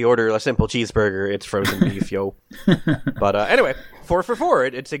burgers. If you order a simple cheeseburger, it's frozen beef, yo. But anyway, 4 for 4.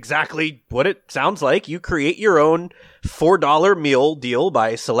 It's exactly what it sounds like. You create your own $4 meal deal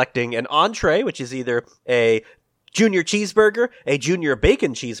by selecting an entree, which is either a junior cheeseburger, a junior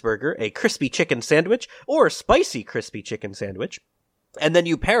bacon cheeseburger, a crispy chicken sandwich, or a spicy crispy chicken sandwich. And then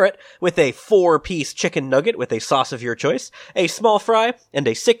you pair it with a 4-piece chicken nugget with a sauce of your choice, a small fry, and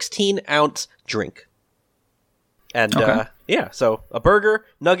a 16-ounce drink. And, so a burger,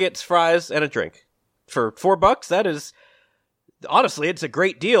 nuggets, fries, and a drink. For $4, that is, honestly, it's a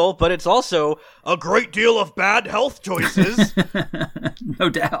great deal, but it's also a great deal of bad health choices. No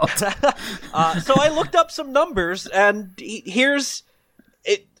doubt. So I looked up some numbers, and here's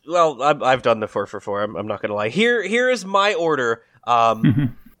it. Well, I've done the 4 for 4. I'm not going to lie. Here is my order.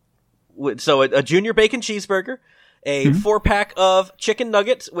 So a junior bacon cheeseburger, a 4-pack of chicken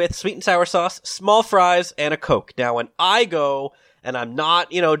nuggets with sweet and sour sauce, small fries, and a Coke. Now, when I go and I'm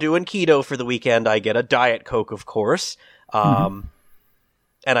not, doing keto for the weekend, I get a Diet Coke, of course. And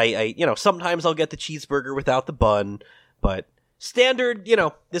I sometimes I'll get the cheeseburger without the bun, but standard,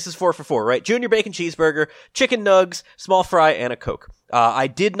 this is 4 for 4, right? Junior bacon cheeseburger, chicken nugs, small fry, and a Coke. I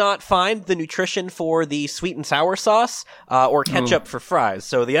did not find the nutrition for the sweet and sour sauce, or ketchup for fries.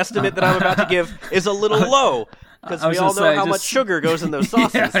 So the estimate that I'm about to give is a little low. Because we all know how much sugar goes in those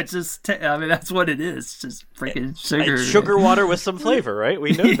sauces. Yeah, that's what it is. Just freaking sugar. Sugar water with some flavor, right?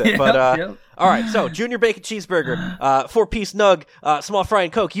 We know that. But all right, so junior bacon cheeseburger, 4-piece nug, small fry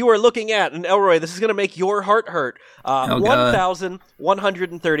and Coke. You are looking at, and Elroy, this is going to make your heart hurt,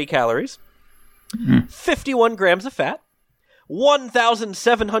 1,130 calories, 51 grams of fat,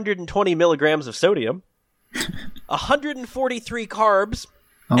 1,720 milligrams of sodium, 143 carbs,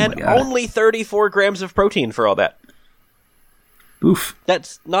 and only 34 grams of protein for all that. Oof.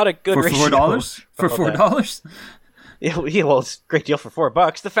 That's not a good ratio. $4? For $4? Yeah, well, it's a great deal for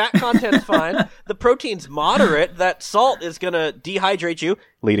 $4. The fat content's fine. The protein's moderate. That salt is going to dehydrate you,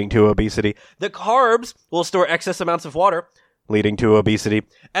 leading to obesity. The carbs will store excess amounts of water, leading to obesity.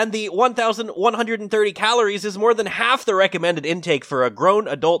 And the 1,130 calories is more than half the recommended intake for a grown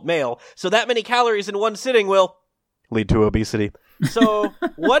adult male. So that many calories in one sitting will lead to obesity. So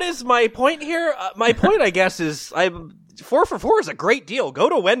what is my point here? My point, I guess, is 4 for 4 is a great deal. Go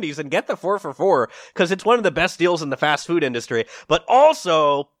to Wendy's and get the 4 for 4 because it's one of the best deals in the fast food industry. But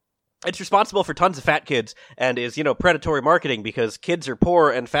also, it's responsible for tons of fat kids and is, predatory marketing because kids are poor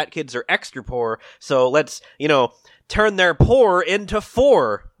and fat kids are extra poor. So let's, turn their poor into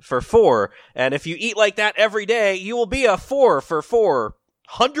 4 for 4. And if you eat like that every day, you will be a 4 for 4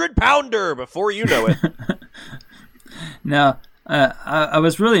 100-pounder before you know it. Now, I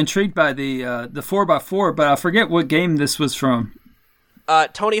was really intrigued by the 4x4, but I forget what game this was from.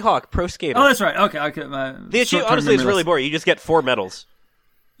 Tony Hawk Pro Skater. Oh, that's right. Okay. Honestly, it's really boring. You just get 4 medals.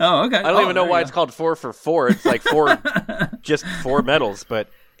 Oh, okay. I don't even know why it's called 4 for 4. It's like 4, just 4 medals, but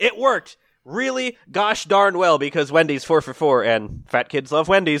it worked really gosh darn well because Wendy's 4 for 4, and fat kids love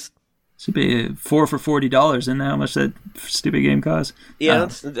Wendy's. Should be 4 for $40, isn't that how much that stupid game costs? Yeah,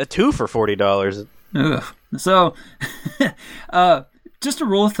 that's a 2 for $40. Ugh. So, just a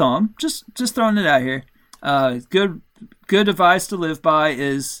rule of thumb, just throwing it out here. Good advice to live by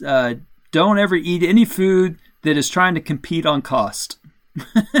is don't ever eat any food that is trying to compete on cost.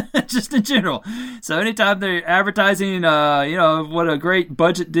 Just in general. So anytime they're advertising, what a great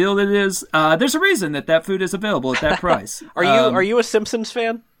budget deal it is, there's a reason that food is available at that price. Are you a Simpsons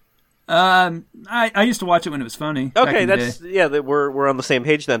fan? I used to watch it when it was funny. Okay, we're on the same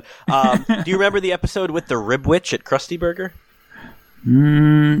page then. Do you remember the episode with the Rib Witch at Krusty Burger?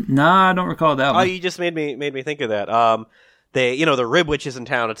 Nah, I don't recall that one. Oh, you just made me think of that. The Rib Witch is in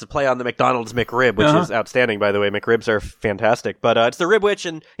town. It's a play on the McDonald's McRib, which is outstanding, by the way. McRibs are fantastic. But it's the Rib Witch,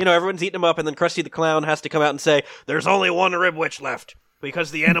 and, everyone's eating them up, and then Krusty the Clown has to come out and say, "There's only one Rib Witch left,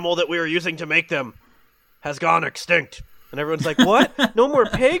 because the animal that we were using to make them has gone extinct." And everyone's like, "What? No more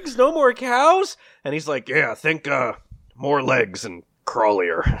pigs? No more cows?" And he's like, "Yeah, think more legs and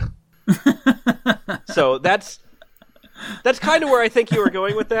crawlier." So that's kind of where I think you were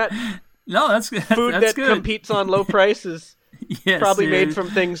going with that. No, that's good. Food that's that good. competes on low price is probably made from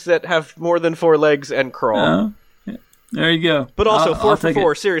things that have more than 4 legs and crawl. There you go. But also 4 for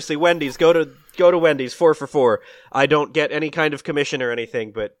 4. Seriously, Wendy's. Go to Wendy's. 4 for 4. I don't get any kind of commission or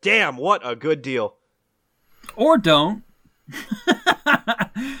anything, but damn, what a good deal. Or don't.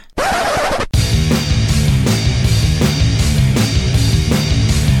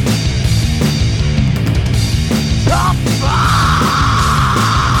 Top 5!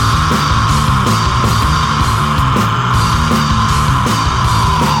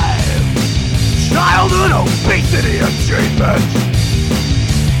 Childhood obesity achievement.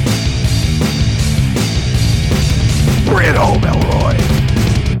 Bring it home, Elroy.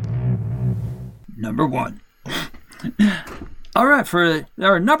 Number 1. All right, for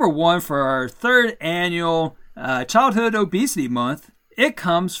our number 1 for our 3rd annual Childhood Obesity Month, it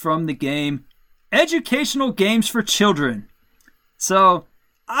comes from the game Educational Games for Children. So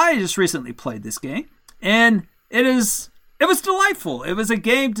I just recently played this game, and it was delightful. It was a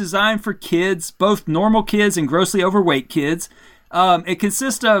game designed for kids, both normal kids and grossly overweight kids. It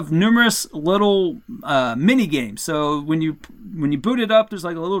consists of numerous little mini games. So when you boot it up, there's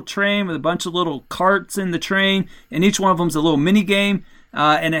like a little train with a bunch of little carts in the train, and each one of them's a little mini game.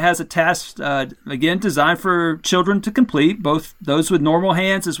 And it has a task, again, designed for children to complete, both those with normal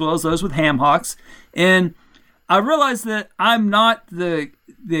hands as well as those with ham hocks. And I realized that I'm not the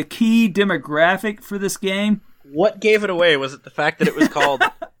key demographic for this game. What gave it away? Was it the fact that it was called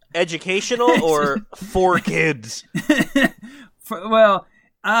educational or for kids?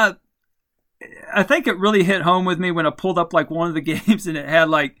 I think it really hit home with me when I pulled up like one of the games and it had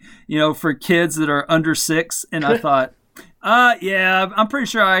for kids that are under 6, and I thought, I'm pretty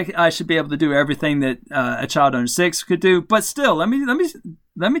sure I should be able to do everything that a child under 6 could do. But still, let me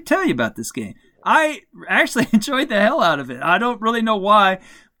tell you about this game. I actually enjoyed the hell out of it. I don't really know why,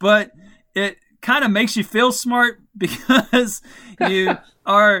 but it kind of makes you feel smart because you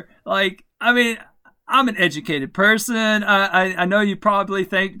are I'm an educated person. I know you probably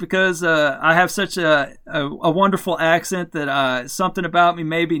think because I have such a wonderful accent that something about me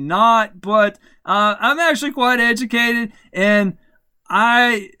maybe not, but I'm actually quite educated, and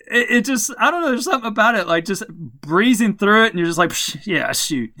I don't know, there's something about it, like just breezing through it, and you're just like, yeah,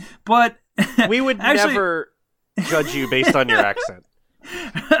 shoot. But we would never judge you based on your accent.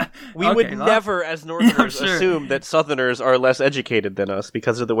 We would never, as Northerners, assume that Southerners are less educated than us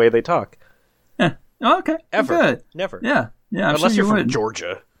because of the way they talk. Okay. Ever. Good. Never. Yeah. I'm Unless sure you're from would.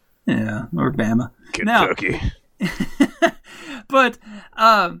 Georgia. Yeah, or Bama. Kentucky. But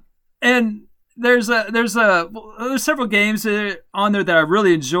and there's several games on there that I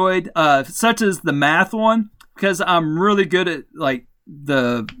really enjoyed, such as the math one, because I'm really good at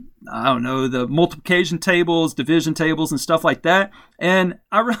the multiplication tables, division tables, and stuff like that. And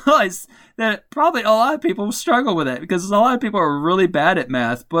I realized that probably a lot of people struggle with that because a lot of people are really bad at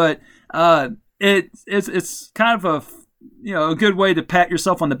math. But it's kind of a good way to pat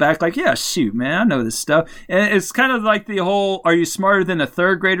yourself on the back, like, yeah, shoot, man, I know this stuff. And it's kind of like the whole "Are you smarter than a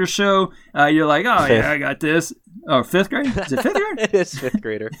third grader?" show. You're like, oh, Fifth. yeah, I got this. Oh, fifth grade? Is it fifth grade? It is fifth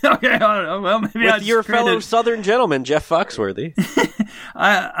grader. Okay, I don't know. Well, maybe With your fellow Southern gentleman, Jeff Foxworthy.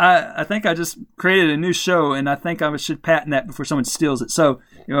 I think I just created a new show, and I think I should patent that before someone steals it. So,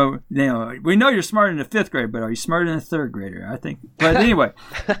 we know you're smarter than a fifth grade, but are you smarter than a third grader? I think. But anyway.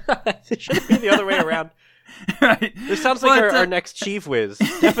 It should be the other way around. Right. This sounds like our next Chief Whiz.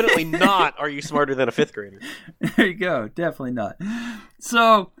 Definitely not Are You Smarter Than a Fifth Grader? There you go. Definitely not.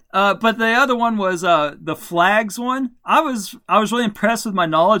 So, but the other one was the flags one. I was really impressed with my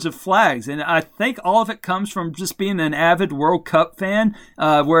knowledge of flags, and I think all of it comes from just being an avid World Cup fan,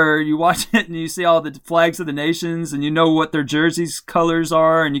 where you watch it and you see all the flags of the nations, and you know what their jerseys' colors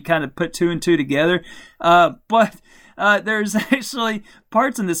are, and you kind of put two and two together. But there's actually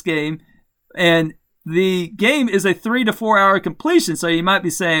parts in this game, and the game is a 3 to 4 hour completion, so you might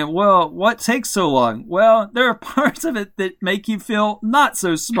be saying, well, what takes so long? Well, there are parts of it that make you feel not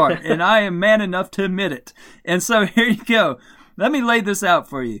so smart, and I am man enough to admit it. And so here you go. Let me lay this out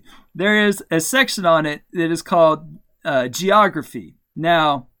for you. There is a section on it that is called geography.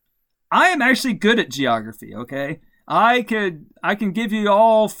 Now, I am actually good at geography, okay? I can give you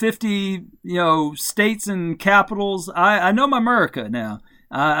all 50, states and capitals. I know my America now.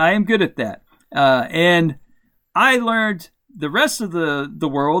 I am good at that. And I learned the rest of the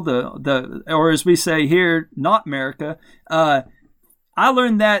world, or as we say here, not America. I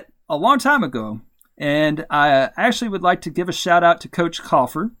learned that a long time ago, and I actually would like to give a shout out to Coach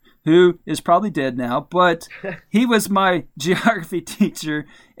Coffer, who is probably dead now, but he was my geography teacher.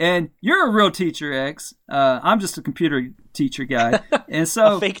 And you're a real teacher, X. I'm just a computer teacher guy, and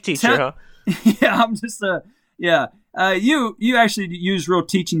so a fake teacher, huh? Yeah, I'm just you actually use real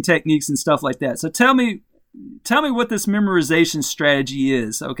teaching techniques and stuff like that. So tell me what this memorization strategy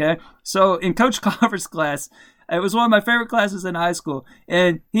is, okay? So in Coach Coffer's class, it was one of my favorite classes in high school,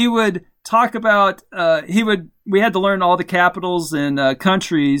 and he would talk about we had to learn all the capitals and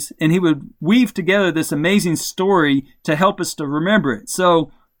countries, and he would weave together this amazing story to help us to remember it. So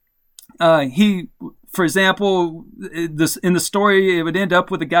for example, in the story, it would end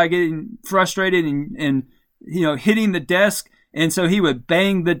up with a guy getting frustrated and hitting the desk, and so he would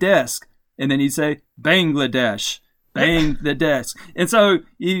bang the desk, and then he'd say Bangladesh, bang the desk, and so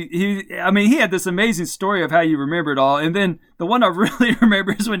he had this amazing story of how you remember it all. And then the one I really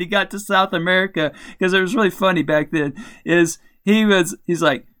remember is when he got to South America, because it was really funny back then. He's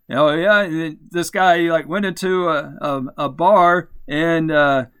like, oh yeah, and then this guy went into a bar, and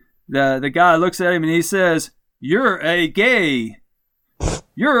the guy looks at him and he says, "You're a gay."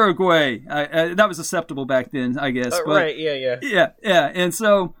 Uruguay. That was acceptable back then, I guess. But, right, yeah. Yeah. And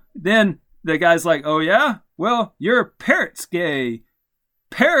so then the guy's like, oh, yeah? Well, your parrot's gay.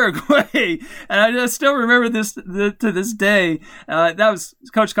 Paraguay. And I still remember this to this day.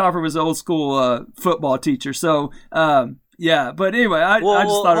 Coach Coffer was an old school football teacher. So, yeah. But anyway, I just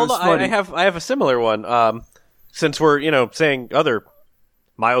thought it was funny. I have a similar one. Since we're, saying other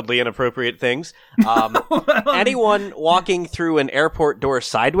mildly inappropriate things. Anyone walking through an airport door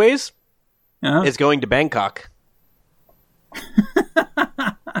sideways is going to Bangkok.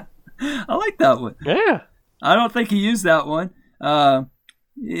 I like that one. Yeah. I don't think he used that one.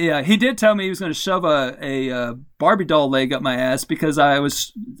 Yeah, he did tell me he was going to shove a Barbie doll leg up my ass because I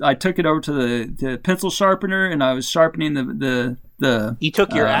took it over to the pencil sharpener and I was sharpening the You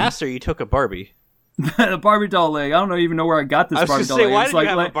took your ass or you took a Barbie? The Barbie doll leg. I don't even know where I got this Barbie doll leg. Why did you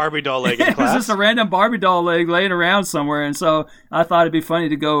have a Barbie doll leg in class? It was just a random Barbie doll leg laying around somewhere, and so I thought it'd be funny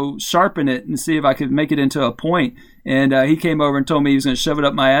to go sharpen it and see if I could make it into a point. And he came over and told me he was going to shove it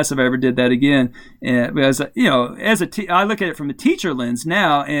up my ass if I ever did that again. And because I look at it from a teacher lens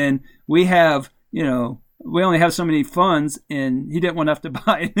now, and we have we only have so many funds, and he didn't want to have to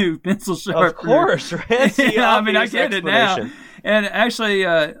buy a new pencil sharpener. Of course, right? I get it now. And actually,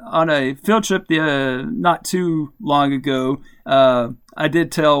 on a field trip not too long ago, I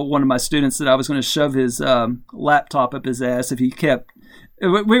did tell one of my students that I was going to shove his laptop up his ass if he kept. It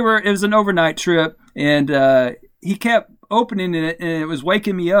was an overnight trip, and he kept opening it, and it was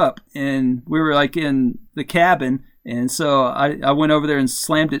waking me up. And we were in the cabin. And so I went over there and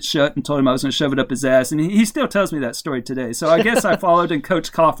slammed it shut and told him I was going to shove it up his ass. And he still tells me that story today. So I guess I followed in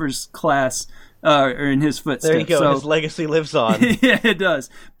Coach Coffer's class or in his footsteps. There you go. So, his legacy lives on. Yeah, it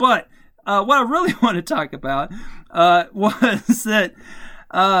does. But what I really want to talk about was that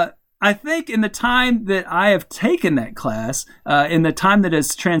I think in the time that I have taken that class, in the time that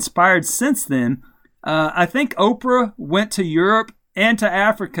has transpired since then, I think Oprah went to Europe and to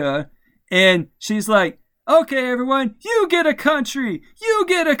Africa, and she's like, Okay, everyone, you get a country.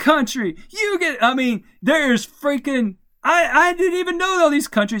 I mean, there's freaking, I didn't even know all these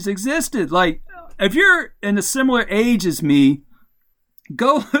countries existed. Like, if you're in a similar age as me,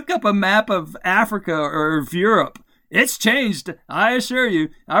 go look up a map of Africa or of Europe. It's changed, I assure you.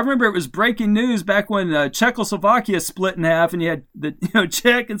 I remember it was breaking news back when Czechoslovakia split in half and you had the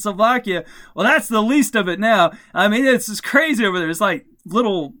Czech and Slovakia. Well, that's the least of it now. I mean, it's just crazy over there. It's like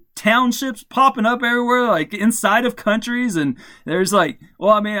little townships popping up everywhere, like inside of countries. And there's like,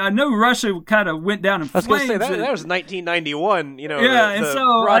 well, I mean, I know Russia kind of went down in flames. I was going to say, that was 1991, Yeah, and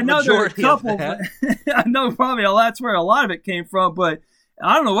so I know there are a couple. I know probably that's where a lot of it came from, but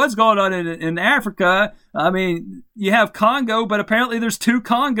I don't know what's going on in Africa. I mean, you have Congo, but apparently there's 2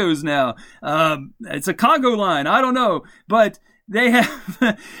 Congos now. It's a Congo line. I don't know. But they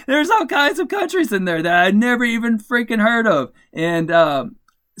have, there's all kinds of countries in there that I never even freaking heard of. And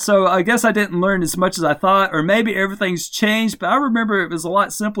so I guess I didn't learn as much as I thought, or maybe everything's changed. But I remember it was a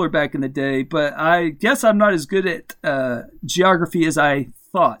lot simpler back in the day. But I guess I'm not as good at geography as I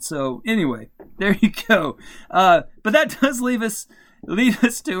thought. So anyway, there you go. But that does lead us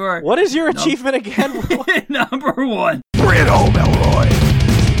to our... What is your achievement again? Number 1. Bring it home, Elroy.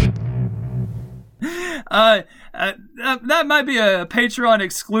 That might be a Patreon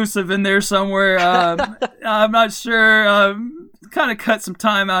exclusive in there somewhere. I'm not sure. Kind of cut some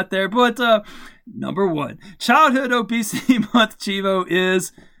time out there. But number 1, Childhood Obesity Month, Chivo,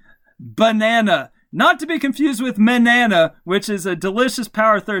 is banana. Not to be confused with Manana, which is a delicious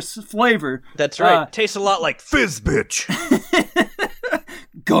Power Thirst flavor. That's right. Tastes a lot like Fizz Bitch.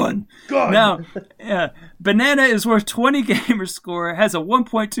 Gun. Now, banana is worth 20 gamer score, has a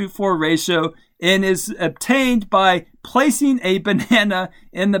 1.24 ratio, and is obtained by placing a banana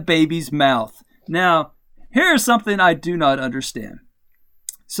in the baby's mouth. Now, here's something I do not understand.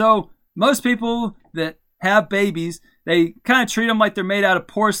 So, most people that have babies, they kind of treat them like they're made out of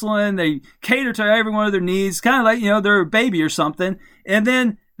porcelain. They cater to every one of their needs, kind of like, they're a baby or something. And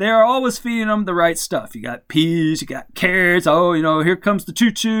then they are always feeding them the right stuff. You got peas, you got carrots. Oh, here comes the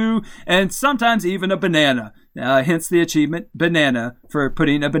choo-choo. And sometimes even a banana. Hence the achievement, banana, for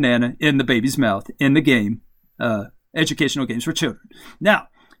putting a banana in the baby's mouth in the game. Educational games for children. Now,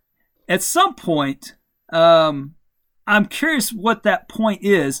 at some point, I'm curious what that point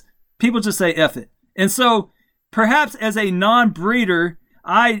is. People just say F it. And so perhaps as a non-breeder,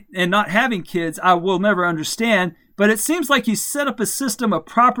 and not having kids, I will never understand. But it seems like you set up a system of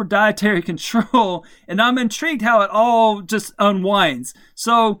proper dietary control, and I'm intrigued how it all just unwinds.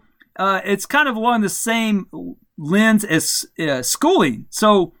 So it's kind of along the same lens as schooling.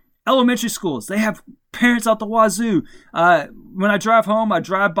 So elementary schools, they have parents out the wazoo. When I drive home, I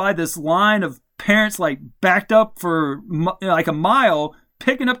drive by this line of parents like backed up for like a mile,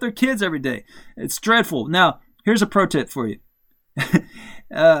 picking up their kids every day. It's dreadful. Now, here's a pro tip for you.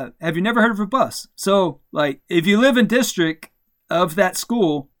 Have you never heard of a bus? So, like, if you live in district of that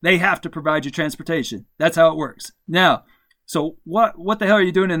school, they have to provide you transportation. That's how it works. Now, so what the hell are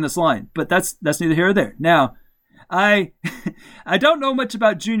you doing in this line? But that's neither here or there. Now, I don't know much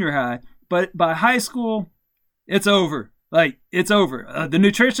about junior high, but by high school, it's over. Like, it's over. The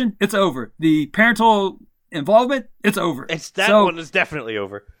nutrition, it's over. The parental involvement, it's over. One is definitely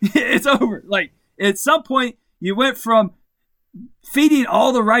over. It's over. Like, at some point, you went from feeding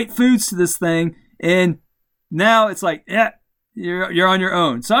all the right foods to this thing, and now it's like, yeah, you're on your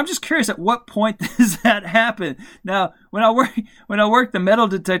own. So I'm just curious, at what point does that happen? Now, when I work the metal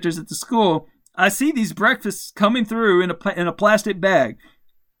detectors at the school, I see these breakfasts coming through in a plastic bag.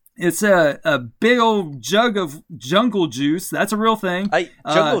 It's a big old jug of jungle juice. That's a real thing.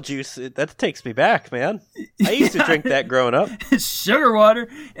 Jungle juice, that takes me back, man. I used to drink that growing up. Sugar water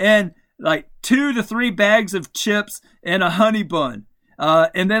and like 2 to 3 bags of chips and a honey bun.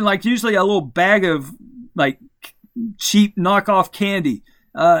 And then like usually a little bag of like cheap knockoff candy.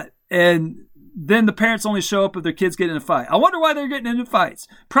 And then the parents only show up if their kids get in a fight. I wonder why they're getting into fights.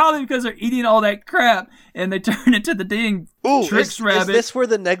 Probably because they're eating all that crap and they turn into the dang Trix rabbit. Is this where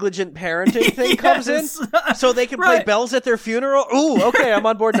the negligent parenting thing comes in? So they can play bells at their funeral? Ooh, okay, I'm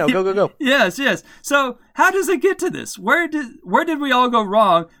on board now. Go. Yes. So how does it get to this? Where did we all go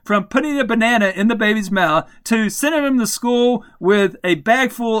wrong from putting a banana in the baby's mouth to sending them to school with a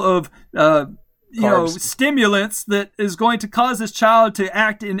bag full of stimulants that is going to cause this child to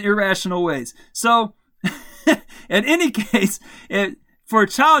act in irrational ways? So, in any case, for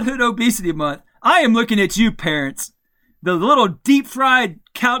Childhood Obesity Month, I am looking at you, parents. The little deep-fried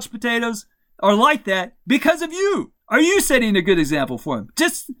couch potatoes are like that because of you. Are you setting a good example for them?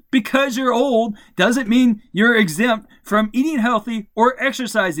 Just because you're old doesn't mean you're exempt from eating healthy or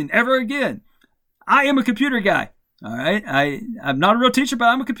exercising ever again. I am a computer guy. All right. I'm not a real teacher, but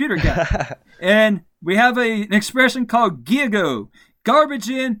I'm a computer guy. And we have an expression called GIGO. Garbage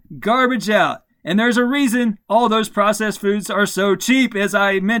in, garbage out. And there's a reason all those processed foods are so cheap, as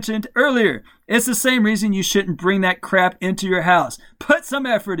I mentioned earlier. It's the same reason you shouldn't bring that crap into your house. Put some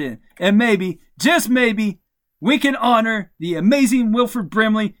effort in, and maybe, just maybe, we can honor the amazing Wilford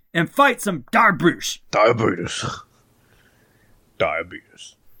Brimley and fight some diabetes.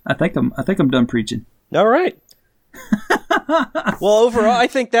 Diabetes. I think I'm done preaching. All right. Well, overall, I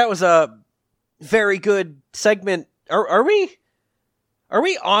think that was a very good segment. Are we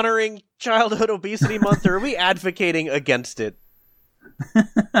honoring Childhood Obesity Month, or are we advocating against it?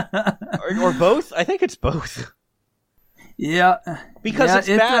 or both? I think it's both. Yeah. Because it's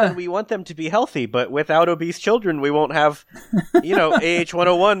bad and we want them to be healthy, but without obese children, we won't have,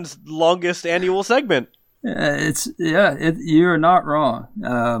 AH101's longest annual segment. You're not wrong.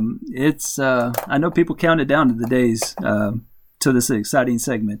 I know people counted down to the days to this exciting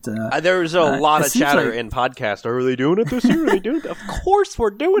segment. There's a lot of chatter in podcast. Are they doing it this year? Are they doing it? Of course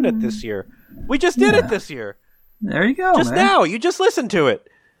we're doing it this year. We just did it this year. There you go, Just now. You just listened to it.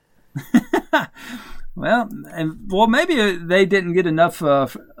 Well, maybe they didn't get enough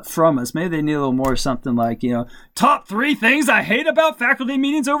from us. Maybe they need a little more something like, top 3 things I hate about faculty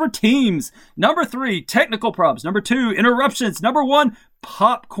meetings over Teams. Number 3, technical problems. Number 2, interruptions. Number 1,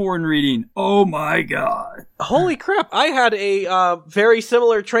 popcorn reading. Oh my God. Holy crap. I had a very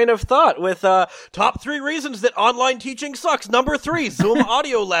similar train of thought with top 3 reasons that online teaching sucks. Number 3, Zoom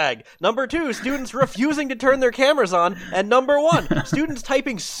audio lag. Number 2, students refusing to turn their cameras on. And number 1, students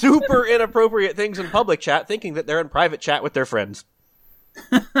typing super inappropriate things in public chat thinking that they're in private chat with their friends.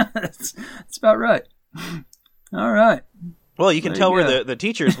 That's about right. All right. Well, you can tell where the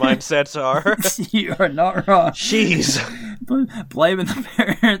teachers' mindsets are. You are not wrong. Jeez. Blaming the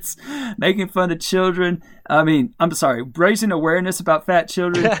parents, making fun of children. I'm sorry, raising awareness about fat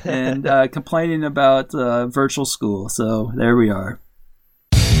children and complaining about virtual school. So there we are.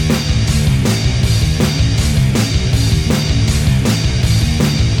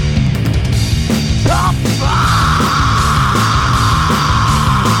 Top 5!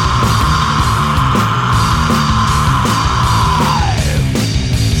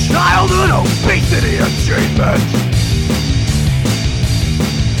 Childhood obesity achievement!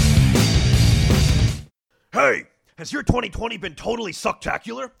 Hey, has your 2020 been totally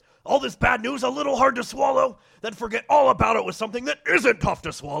sucktacular? All this bad news a little hard to swallow? Then forget all about it with something that isn't tough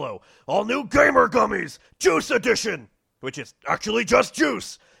to swallow. All new Gamer Gummies, Juice Edition, which is actually just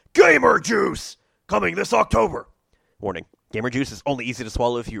juice. Gamer Juice, coming this October. Warning, Gamer Juice is only easy to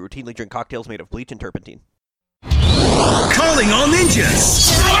swallow if you routinely drink cocktails made of bleach and turpentine. Calling all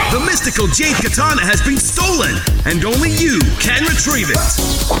ninjas! The mystical Jade Katana has been stolen, and only you can retrieve it!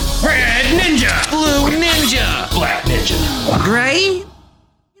 Red Ninja! Blue Ninja! Black Ninja! Gray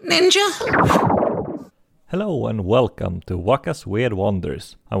Ninja? Hello and welcome to Waka's Weird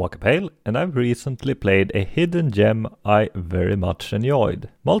Wonders. I'm Waka Pale, and I've recently played a hidden gem I very much enjoyed.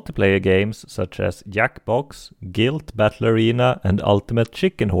 Multiplayer games such as Jackbox, Guilt Battle Arena, and Ultimate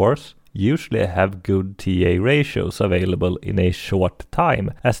Chicken Horse usually have good TA ratios available in a short time,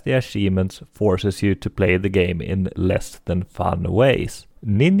 as the achievements forces you to play the game in less than fun ways.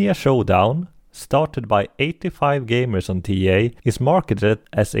 Ninja Showdown, started by 85 gamers on TA, is marketed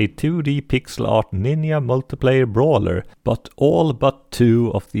as a 2D pixel art ninja multiplayer brawler, but all but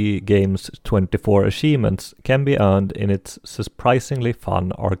 2 of the game's 24 achievements can be earned in its surprisingly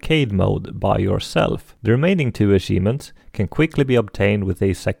fun arcade mode by yourself. The remaining 2 achievements can quickly be obtained with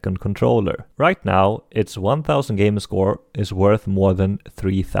a second controller. Right now, its 1000 game score is worth more than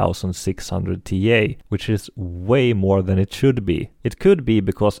 3600 TA, which is way more than it should be. It could be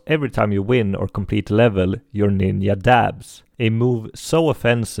because every time you win or complete a level, your ninja dabs, a move so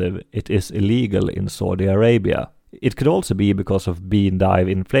offensive it is illegal in Saudi Arabia. It could also be because of bean dive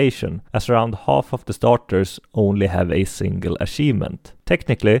inflation, as around half of the starters only have a single achievement.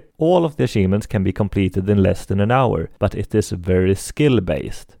 Technically, all of the achievements can be completed in less than an hour, but it is very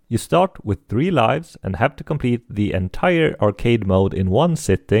skill-based. You start with 3 lives and have to complete the entire arcade mode in one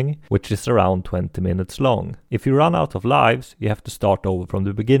sitting, which is around 20 minutes long. If you run out of lives, you have to start over from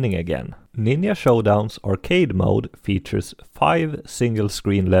the beginning again. Ninja Showdown's arcade mode features 5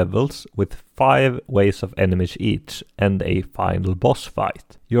 single-screen levels with 5 waves of enemies each and a final boss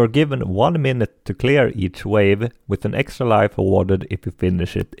fight. You are given 1 minute to clear each wave, with an extra life awarded if you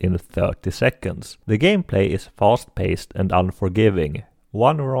finish it in 30 seconds. The gameplay is fast-paced and unforgiving.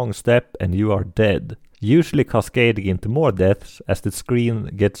 1 wrong step and you are dead. usually cascading into more deaths as the screen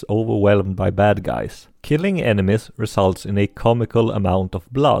gets overwhelmed by bad guys. Killing enemies results in a comical amount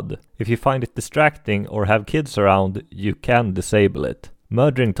of blood. If you find it distracting or have kids around, you can disable it.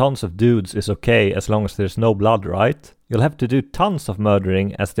 Murdering tons of dudes is okay as long as there's no blood, right? You'll have to do tons of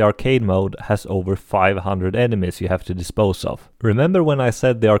murdering as the arcade mode has over 500 enemies you have to dispose of. Remember when I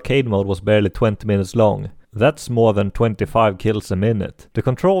said the arcade mode was barely 20 minutes long? That's more than 25 kills a minute. The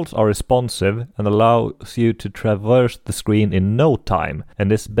controls are responsive and allows you to traverse the screen in no time,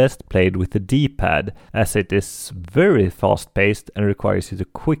 and is best played with the D-pad as it is very fast paced and requires you to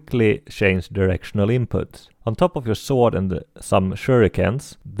quickly change directional inputs. On top of your sword and some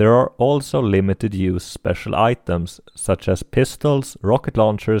shurikens, there are also limited use special items such as pistols, rocket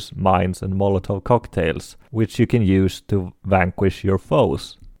launchers, mines and Molotov cocktails, which you can use to vanquish your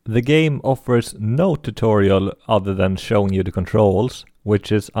foes. The game offers no tutorial other than showing you the controls,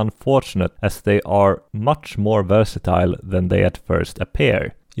 which is unfortunate as they are much more versatile than they at first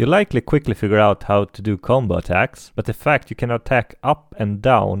appear. You likely quickly figure out how to do combo attacks, but the fact you can attack up and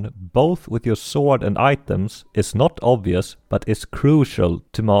down both with your sword and items is not obvious, but is crucial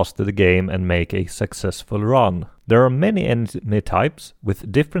to master the game and make a successful run. There are many enemy types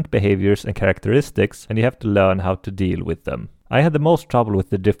with different behaviors and characteristics, and you have to learn how to deal with them. I had the most trouble with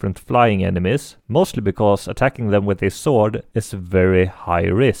the different flying enemies, mostly because attacking them with a sword is very high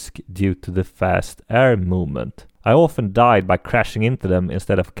risk due to the fast air movement. I often died by crashing into them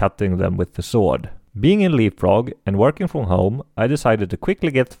instead of cutting them with the sword. Being in Leapfrog and working from home, I decided to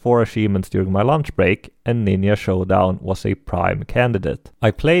quickly get 4 achievements during my lunch break, and Ninja Showdown was a prime candidate.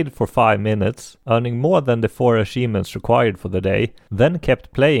 I played for 5 minutes, earning more than the 4 achievements required for the day, then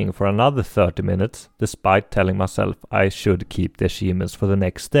kept playing for another 30 minutes, despite telling myself I should keep the achievements for the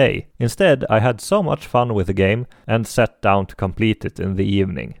next day. Instead, I had so much fun with the game and sat down to complete it in the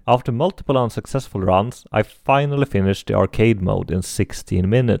evening. After multiple unsuccessful runs, I finally finished the arcade mode in 16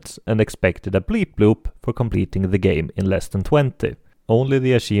 minutes and expected a bleep bloop for completing the game in less than 20. Only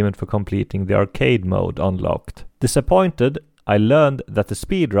the achievement for completing the arcade mode unlocked. Disappointed, I learned that the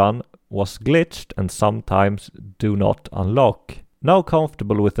speedrun was glitched and sometimes do not unlock. Now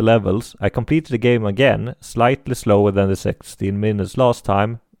comfortable with the levels, I completed the game again, slightly slower than the 16 minutes last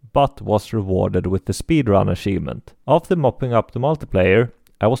time, but was rewarded with the speedrun achievement. After mopping up the multiplayer,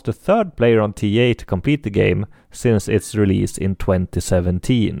 I was the 3rd player on TA to complete the game since its release in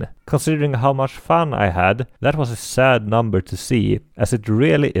 2017. Considering how much fun I had, that was a sad number to see, as it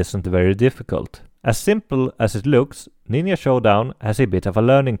really isn't very difficult. As simple as it looks, Ninja Showdown has a bit of a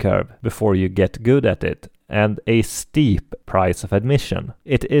learning curve before you get good at it, and a steep price of admission.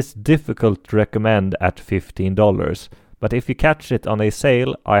 It is difficult to recommend at $15, but if you catch it on a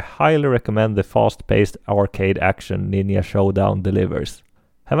sale, I highly recommend the fast-paced arcade action Ninja Showdown delivers.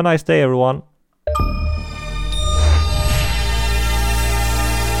 Have a nice day, everyone!